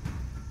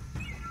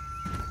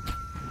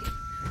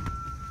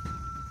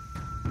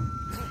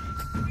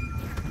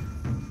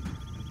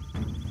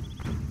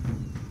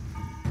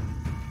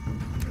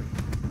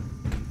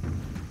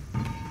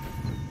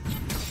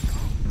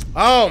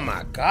 Oh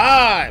my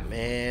God,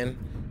 man.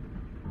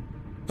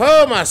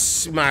 Oh my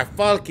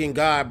fucking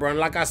God, bro. And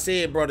like I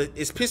said, bro,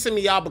 it's pissing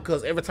me off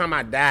because every time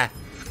I die,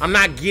 I'm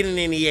not getting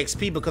any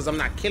XP because I'm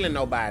not killing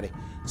nobody.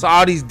 So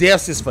all these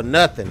deaths is for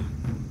nothing.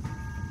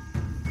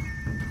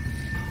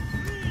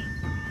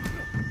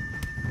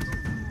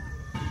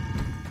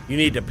 You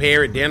need to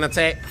parry then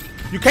attack.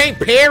 You can't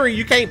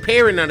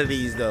parry none of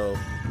these though.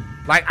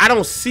 Like I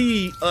don't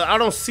see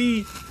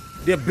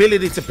the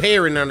ability to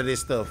parry none of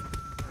this stuff.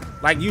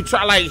 Like you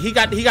try, like he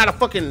got a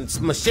fucking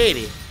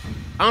machete.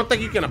 I don't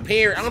think you can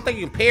parry. I don't think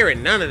you can parry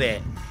none of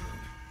that.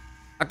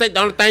 I think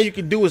the only thing you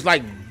can do is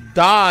like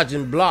dodge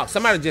and block.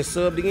 Somebody just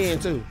subbed again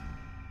too.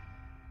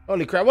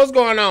 Holy crap! What's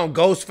going on,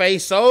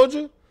 Ghostface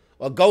Soldier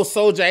or Ghost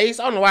Soldier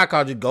Ace? I don't know why I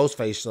called you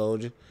Ghostface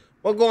Soldier.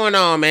 What's going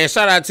on, man?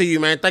 Shout out to you,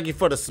 man. Thank you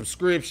for the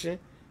subscription.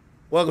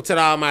 Welcome to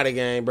the Almighty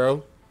game,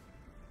 bro.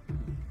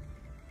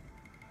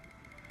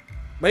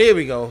 But here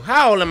we go.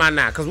 How old am I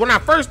now? Because when I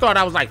first started,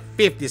 I was like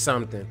 50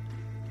 something.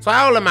 So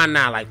how old am I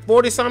now? Like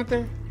 40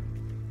 something?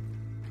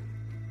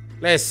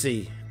 Let's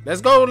see.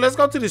 Let's go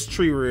to this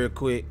tree real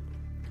quick.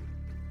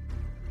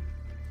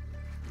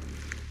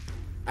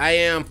 I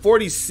am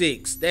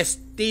 46. That's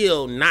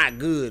still not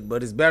good,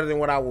 but it's better than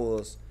what I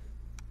was.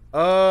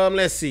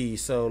 Let's see.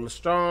 So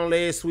strong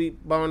leg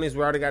sweep bonus.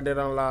 We already got that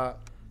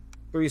unlocked.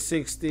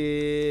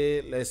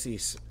 360. Let's see.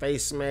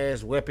 Face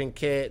smash, weapon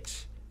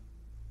catch.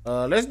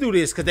 Let's do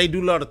this because they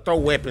do love to throw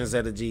weapons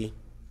at a G.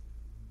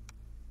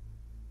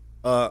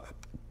 Let's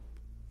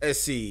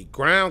see.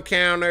 Ground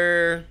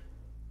counter.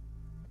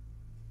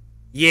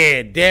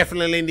 Yeah,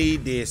 definitely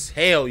need this.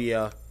 Hell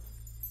yeah.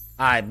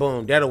 Alright,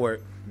 boom. That'll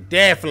work.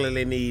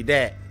 Definitely need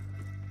that.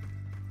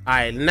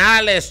 Alright,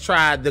 now let's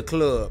try the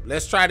club.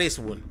 Let's try this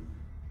one.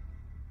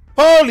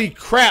 Holy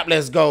crap,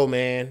 let's go,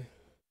 man.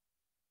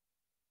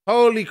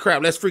 Holy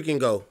crap, let's freaking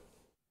go.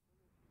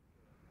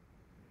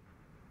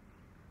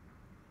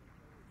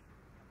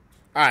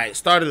 Alright,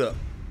 start it up.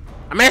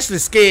 I'm actually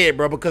scared,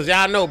 bro, because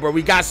y'all know, bro,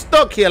 we got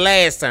stuck here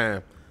last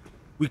time.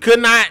 We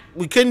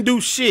couldn't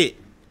do shit.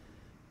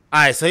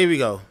 Alright, so here we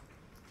go.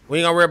 We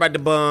ain't gonna worry about the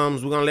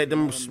bums. We're gonna let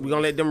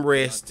them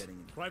rest.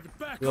 We're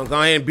gonna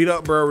go ahead and beat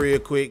up bro real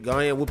quick. Go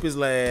ahead and whoop his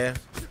ass.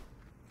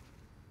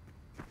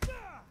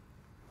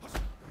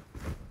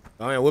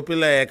 Go ahead and whoop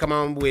his ass. Come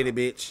on with it,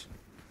 bitch.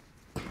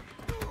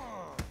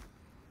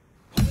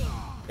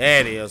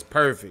 That is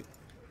perfect.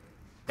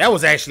 That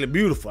was actually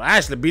beautiful. I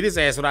actually beat his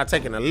ass without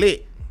taking a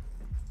lick.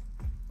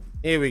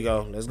 Here we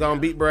go. Let's go and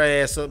beat bro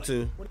ass up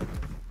too.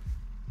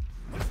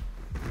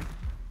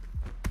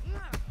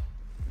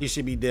 He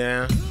should be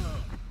down.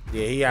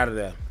 Yeah, he out of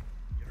there.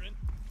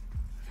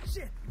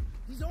 Shit,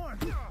 he's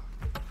armed.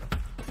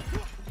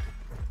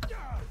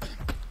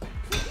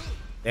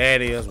 There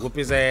it is. Whoop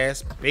his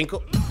ass.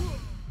 Binkle.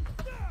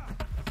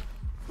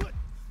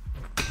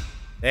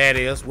 There it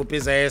is. Whoop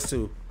his ass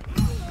too.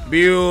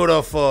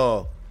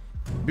 Beautiful.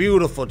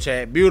 Beautiful,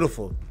 chat.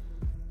 Beautiful.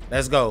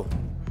 Let's go.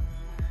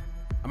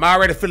 I'm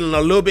already feeling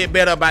a little bit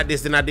better about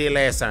this than I did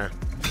last time.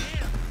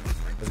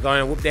 Let's go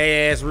ahead and whoop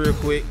their ass real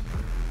quick.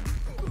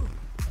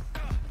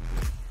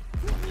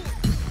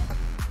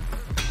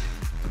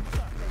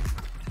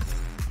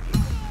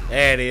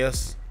 There it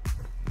is.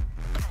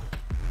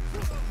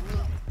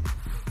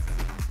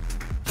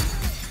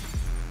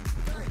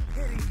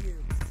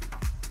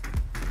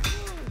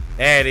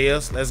 There it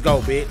is. Let's go,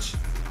 bitch.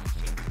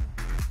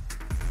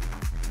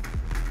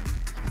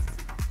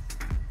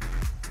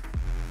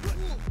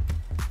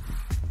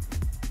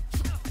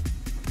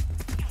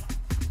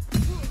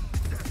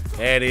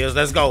 There it is.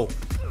 Let's go.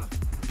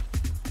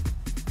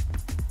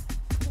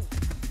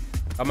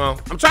 Come on.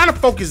 I'm trying to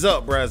focus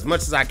up, bro, as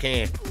much as I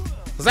can.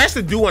 Because I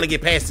actually do want to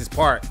get past this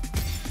part.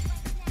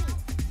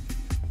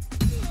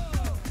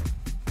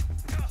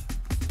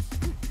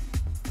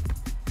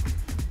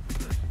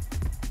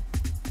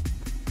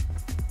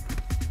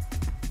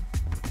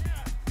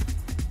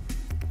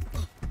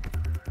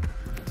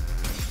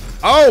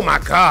 Oh my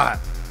God.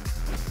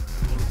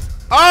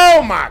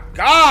 Oh my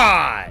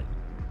God.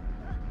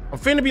 I'm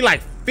finna be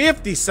like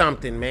 50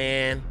 something,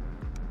 man.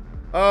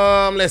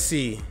 Let's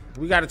see.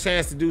 We got a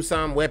chance to do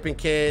some weapon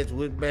catch,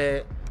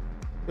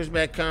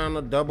 pushback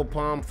counter, double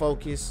palm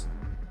focus.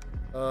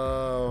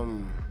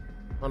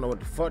 I don't know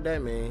what the fuck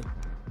that mean.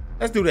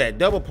 Let's do that.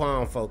 Double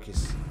palm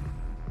focus.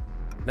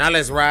 Now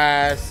let's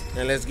rise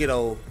and let's get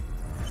old.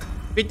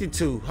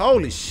 52.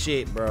 Holy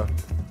shit, bro.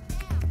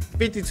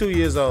 52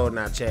 years old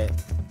now, chat.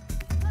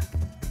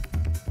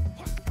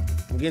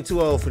 I'm getting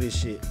too old for this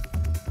shit.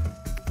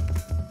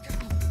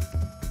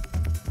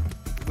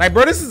 Like,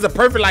 bro, this is a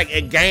perfect, like,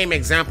 a game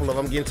example of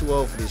I'm getting too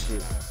old for this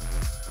shit.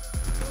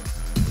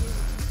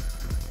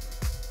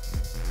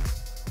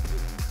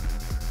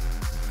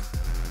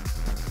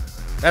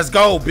 Let's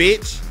go,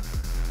 bitch.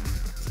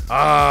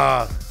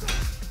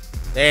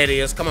 There it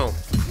is. Come on.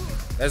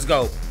 Let's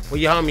go.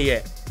 Where your homie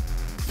at?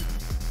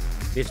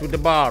 Bitch with the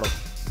bottle.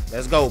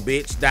 Let's go,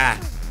 bitch. Die.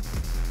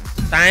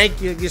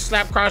 Thank you. Get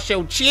slapped across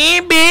your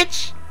chin,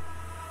 bitch.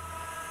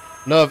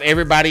 Love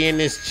everybody in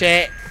this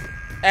chat.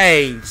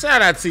 Hey,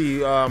 shout out to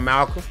you,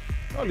 Malcolm.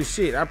 Holy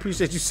shit, I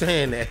appreciate you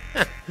saying that.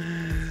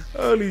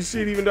 Holy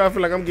shit, even though I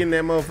feel like I'm getting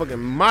that motherfucking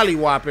molly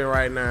whopping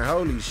right now.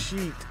 Holy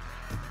shit.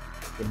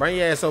 Yeah, bring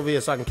your ass over here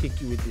so I can kick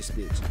you with this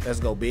bitch. Let's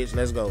go, bitch.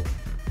 Let's go.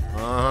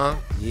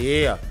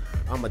 Yeah.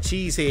 I'm a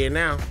cheesehead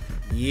now.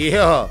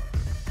 Yeah.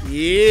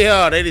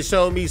 Yeah. They just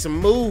showed me some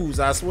moves.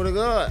 I swear to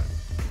God.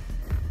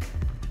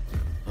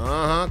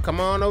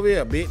 Come on over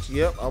here, bitch.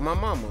 Yep. On my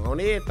mama. On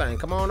everything.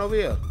 Come on over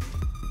here.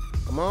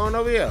 Come on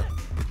over here.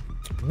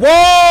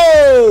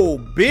 Whoa,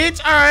 bitch.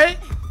 All right.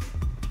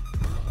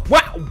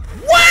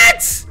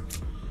 What?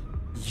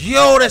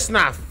 Yo, that's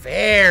not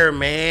fair,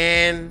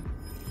 man.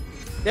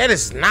 That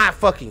is not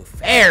fucking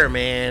fair,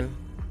 man.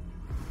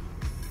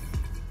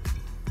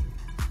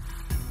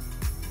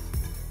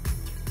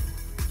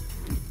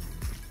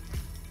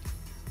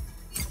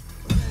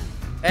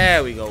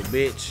 There we go,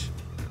 bitch.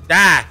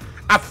 Die.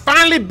 I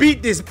finally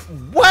beat this.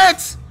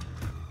 What?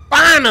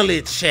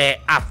 Finally, chat.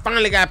 I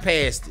finally got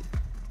past it.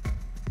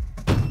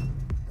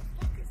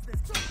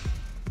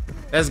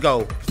 Let's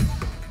go.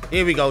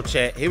 Here we go,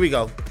 chat. Here we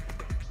go.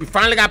 We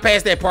finally got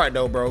past that part,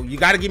 though, bro. You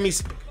gotta give me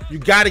some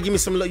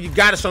love. You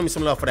gotta show me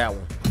some love for that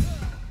one.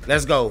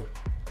 Let's go.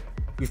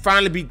 We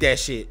finally beat that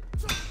shit.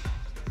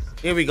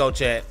 Here we go,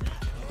 chat.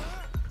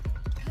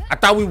 I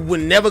thought we were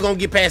never gonna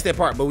get past that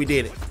part, but we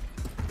did it.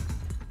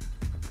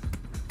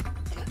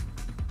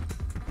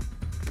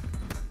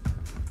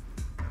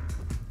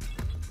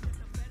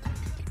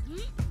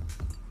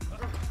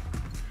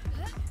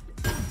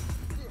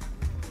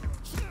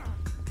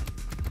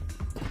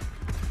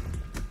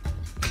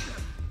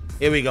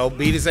 Here we go.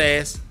 Beat his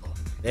ass.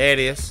 There it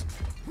is.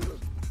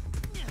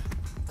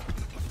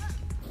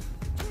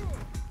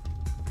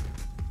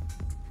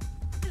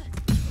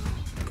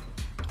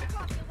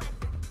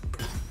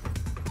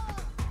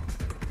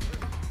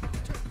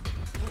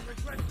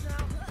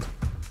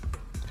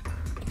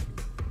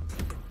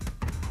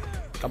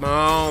 Come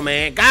on,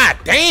 man. God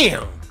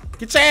damn.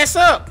 Get your ass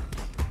up.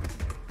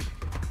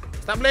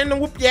 Stop letting them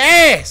whoop your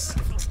ass.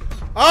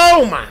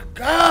 Oh my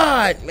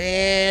God,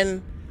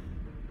 man.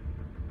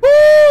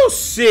 Woo,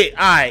 shit.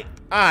 All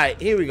right,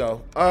 here we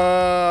go.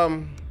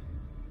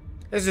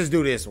 Let's just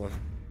do this one.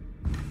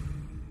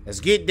 Let's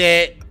get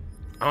that.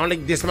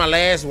 This is my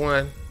last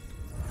one.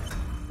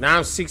 Now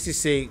I'm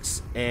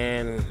 66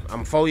 and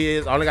I'm 4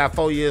 years. I only got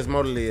 4 years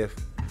more to live.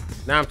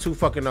 Now I'm too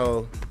fucking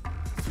old.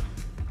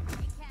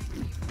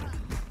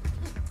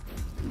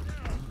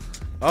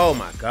 Oh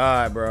my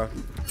God, bro.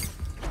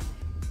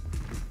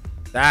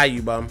 Die,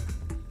 you bum.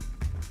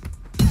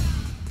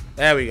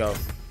 There we go.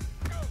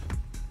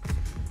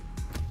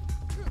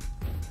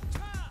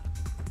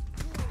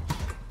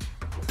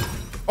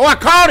 Oh, I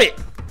caught it.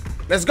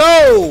 Let's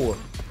go.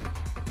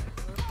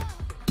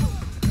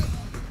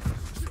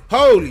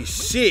 Holy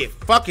shit.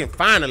 Fucking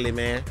finally,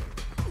 man.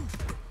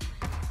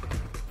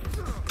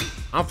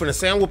 I'm finna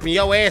say I'm whooping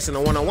your ass in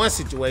a one-on-one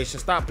situation.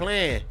 Stop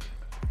playing.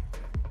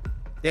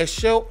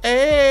 That's your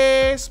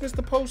ass,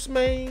 Mr.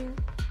 Postman.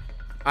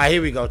 All right,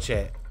 here we go,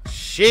 chat.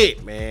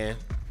 Shit, man.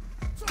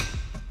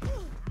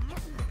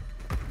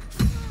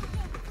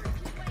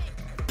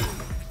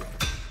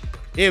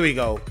 Here we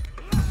go.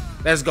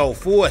 Let's go.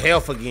 Full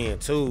health again,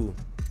 too.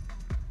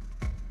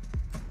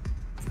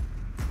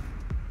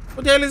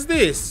 What the hell is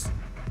this?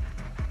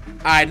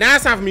 All right, now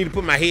it's time for me to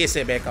put my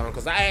headset back on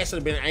because I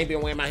ain't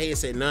been wearing my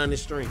headset none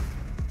this stream.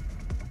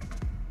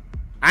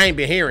 I ain't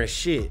been hearing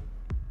shit.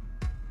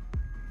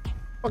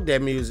 Fuck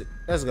that music.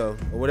 Let's go.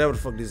 Or whatever the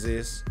fuck this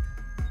is.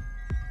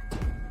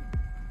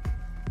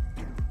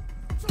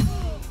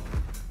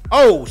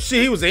 Oh,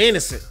 shit, he was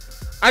innocent.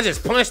 I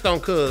just punched on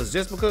cuz,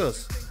 just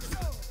because.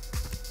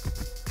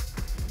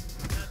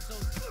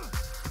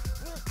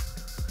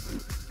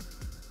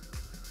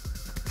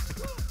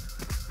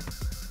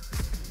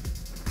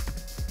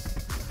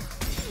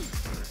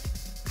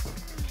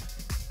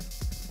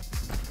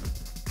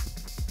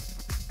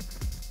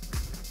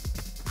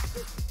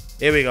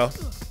 Here we go.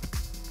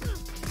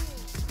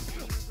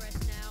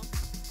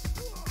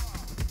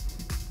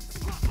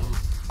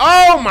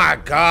 Oh my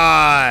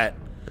God.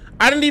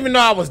 I didn't even know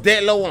I was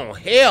that low on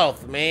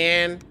health,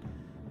 man.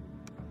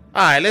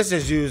 All right, let's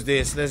just use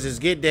this. Let's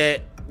just get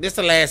that. This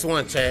the last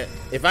one, chat.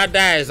 If I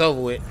die, it's over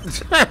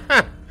with.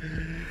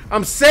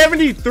 I'm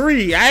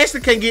 73. I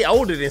actually can't get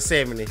older than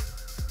 70.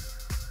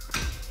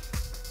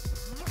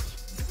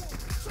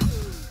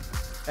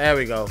 There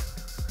we go.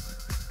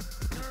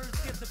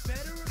 Nerves get the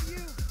better of you.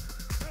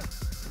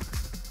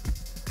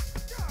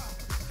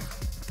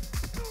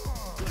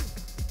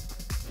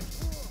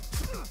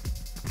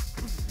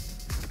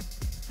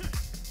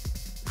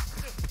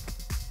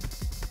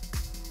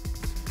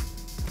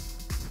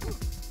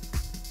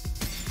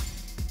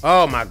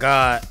 Oh my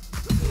God.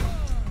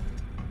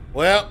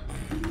 Well,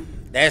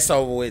 that's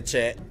over with,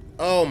 chat.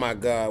 Oh my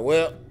God.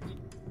 Well,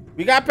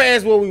 we got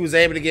past what we was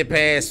able to get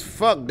past.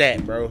 Fuck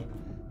that, bro.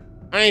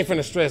 I ain't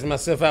finna stress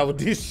myself out with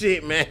this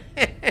shit, man.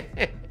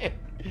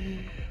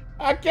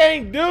 I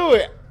can't do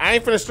it. I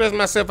ain't finna stress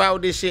myself out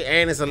with this shit,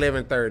 and it's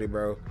 11:30,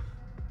 bro.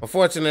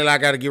 Unfortunately, I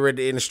gotta get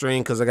ready to end the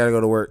stream because I gotta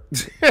go to work.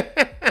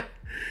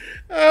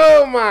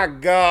 Oh my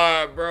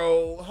God,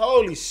 bro.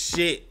 Holy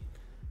shit.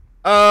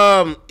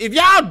 If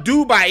y'all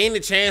do by any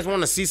chance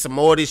want to see some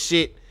more of this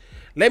shit,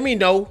 let me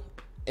know.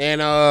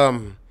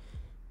 And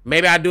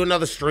maybe I'll do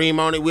another stream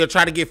on it. We'll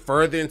try to get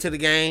further into the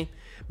game.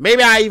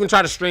 Maybe I even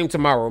try to stream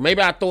tomorrow.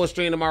 Maybe I'll throw a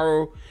stream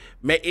tomorrow.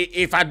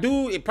 If I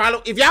do,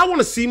 if y'all want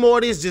to see more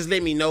of this, just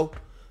let me know.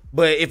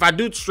 But if I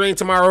do stream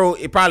tomorrow,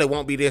 it probably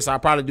won't be this. I'll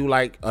probably do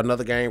like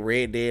another game,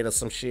 Red Dead or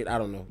some shit. I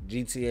don't know.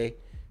 GTA.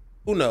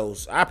 Who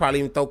knows? I'll probably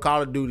even throw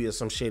Call of Duty or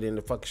some shit in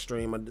the fucking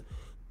stream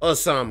or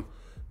something.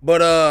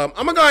 But I'm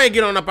gonna go ahead and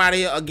get on up out of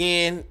here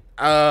again.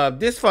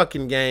 This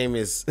fucking game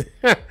is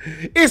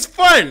it's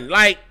fun.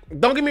 Like,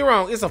 don't get me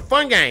wrong, it's a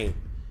fun game.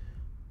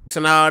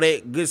 And all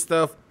that good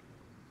stuff.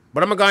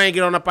 But I'm gonna go ahead and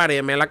get on up out of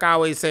here, man. Like I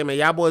always say, man,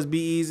 y'all boys be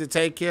easy.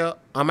 Take care.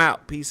 I'm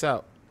out. Peace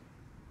out.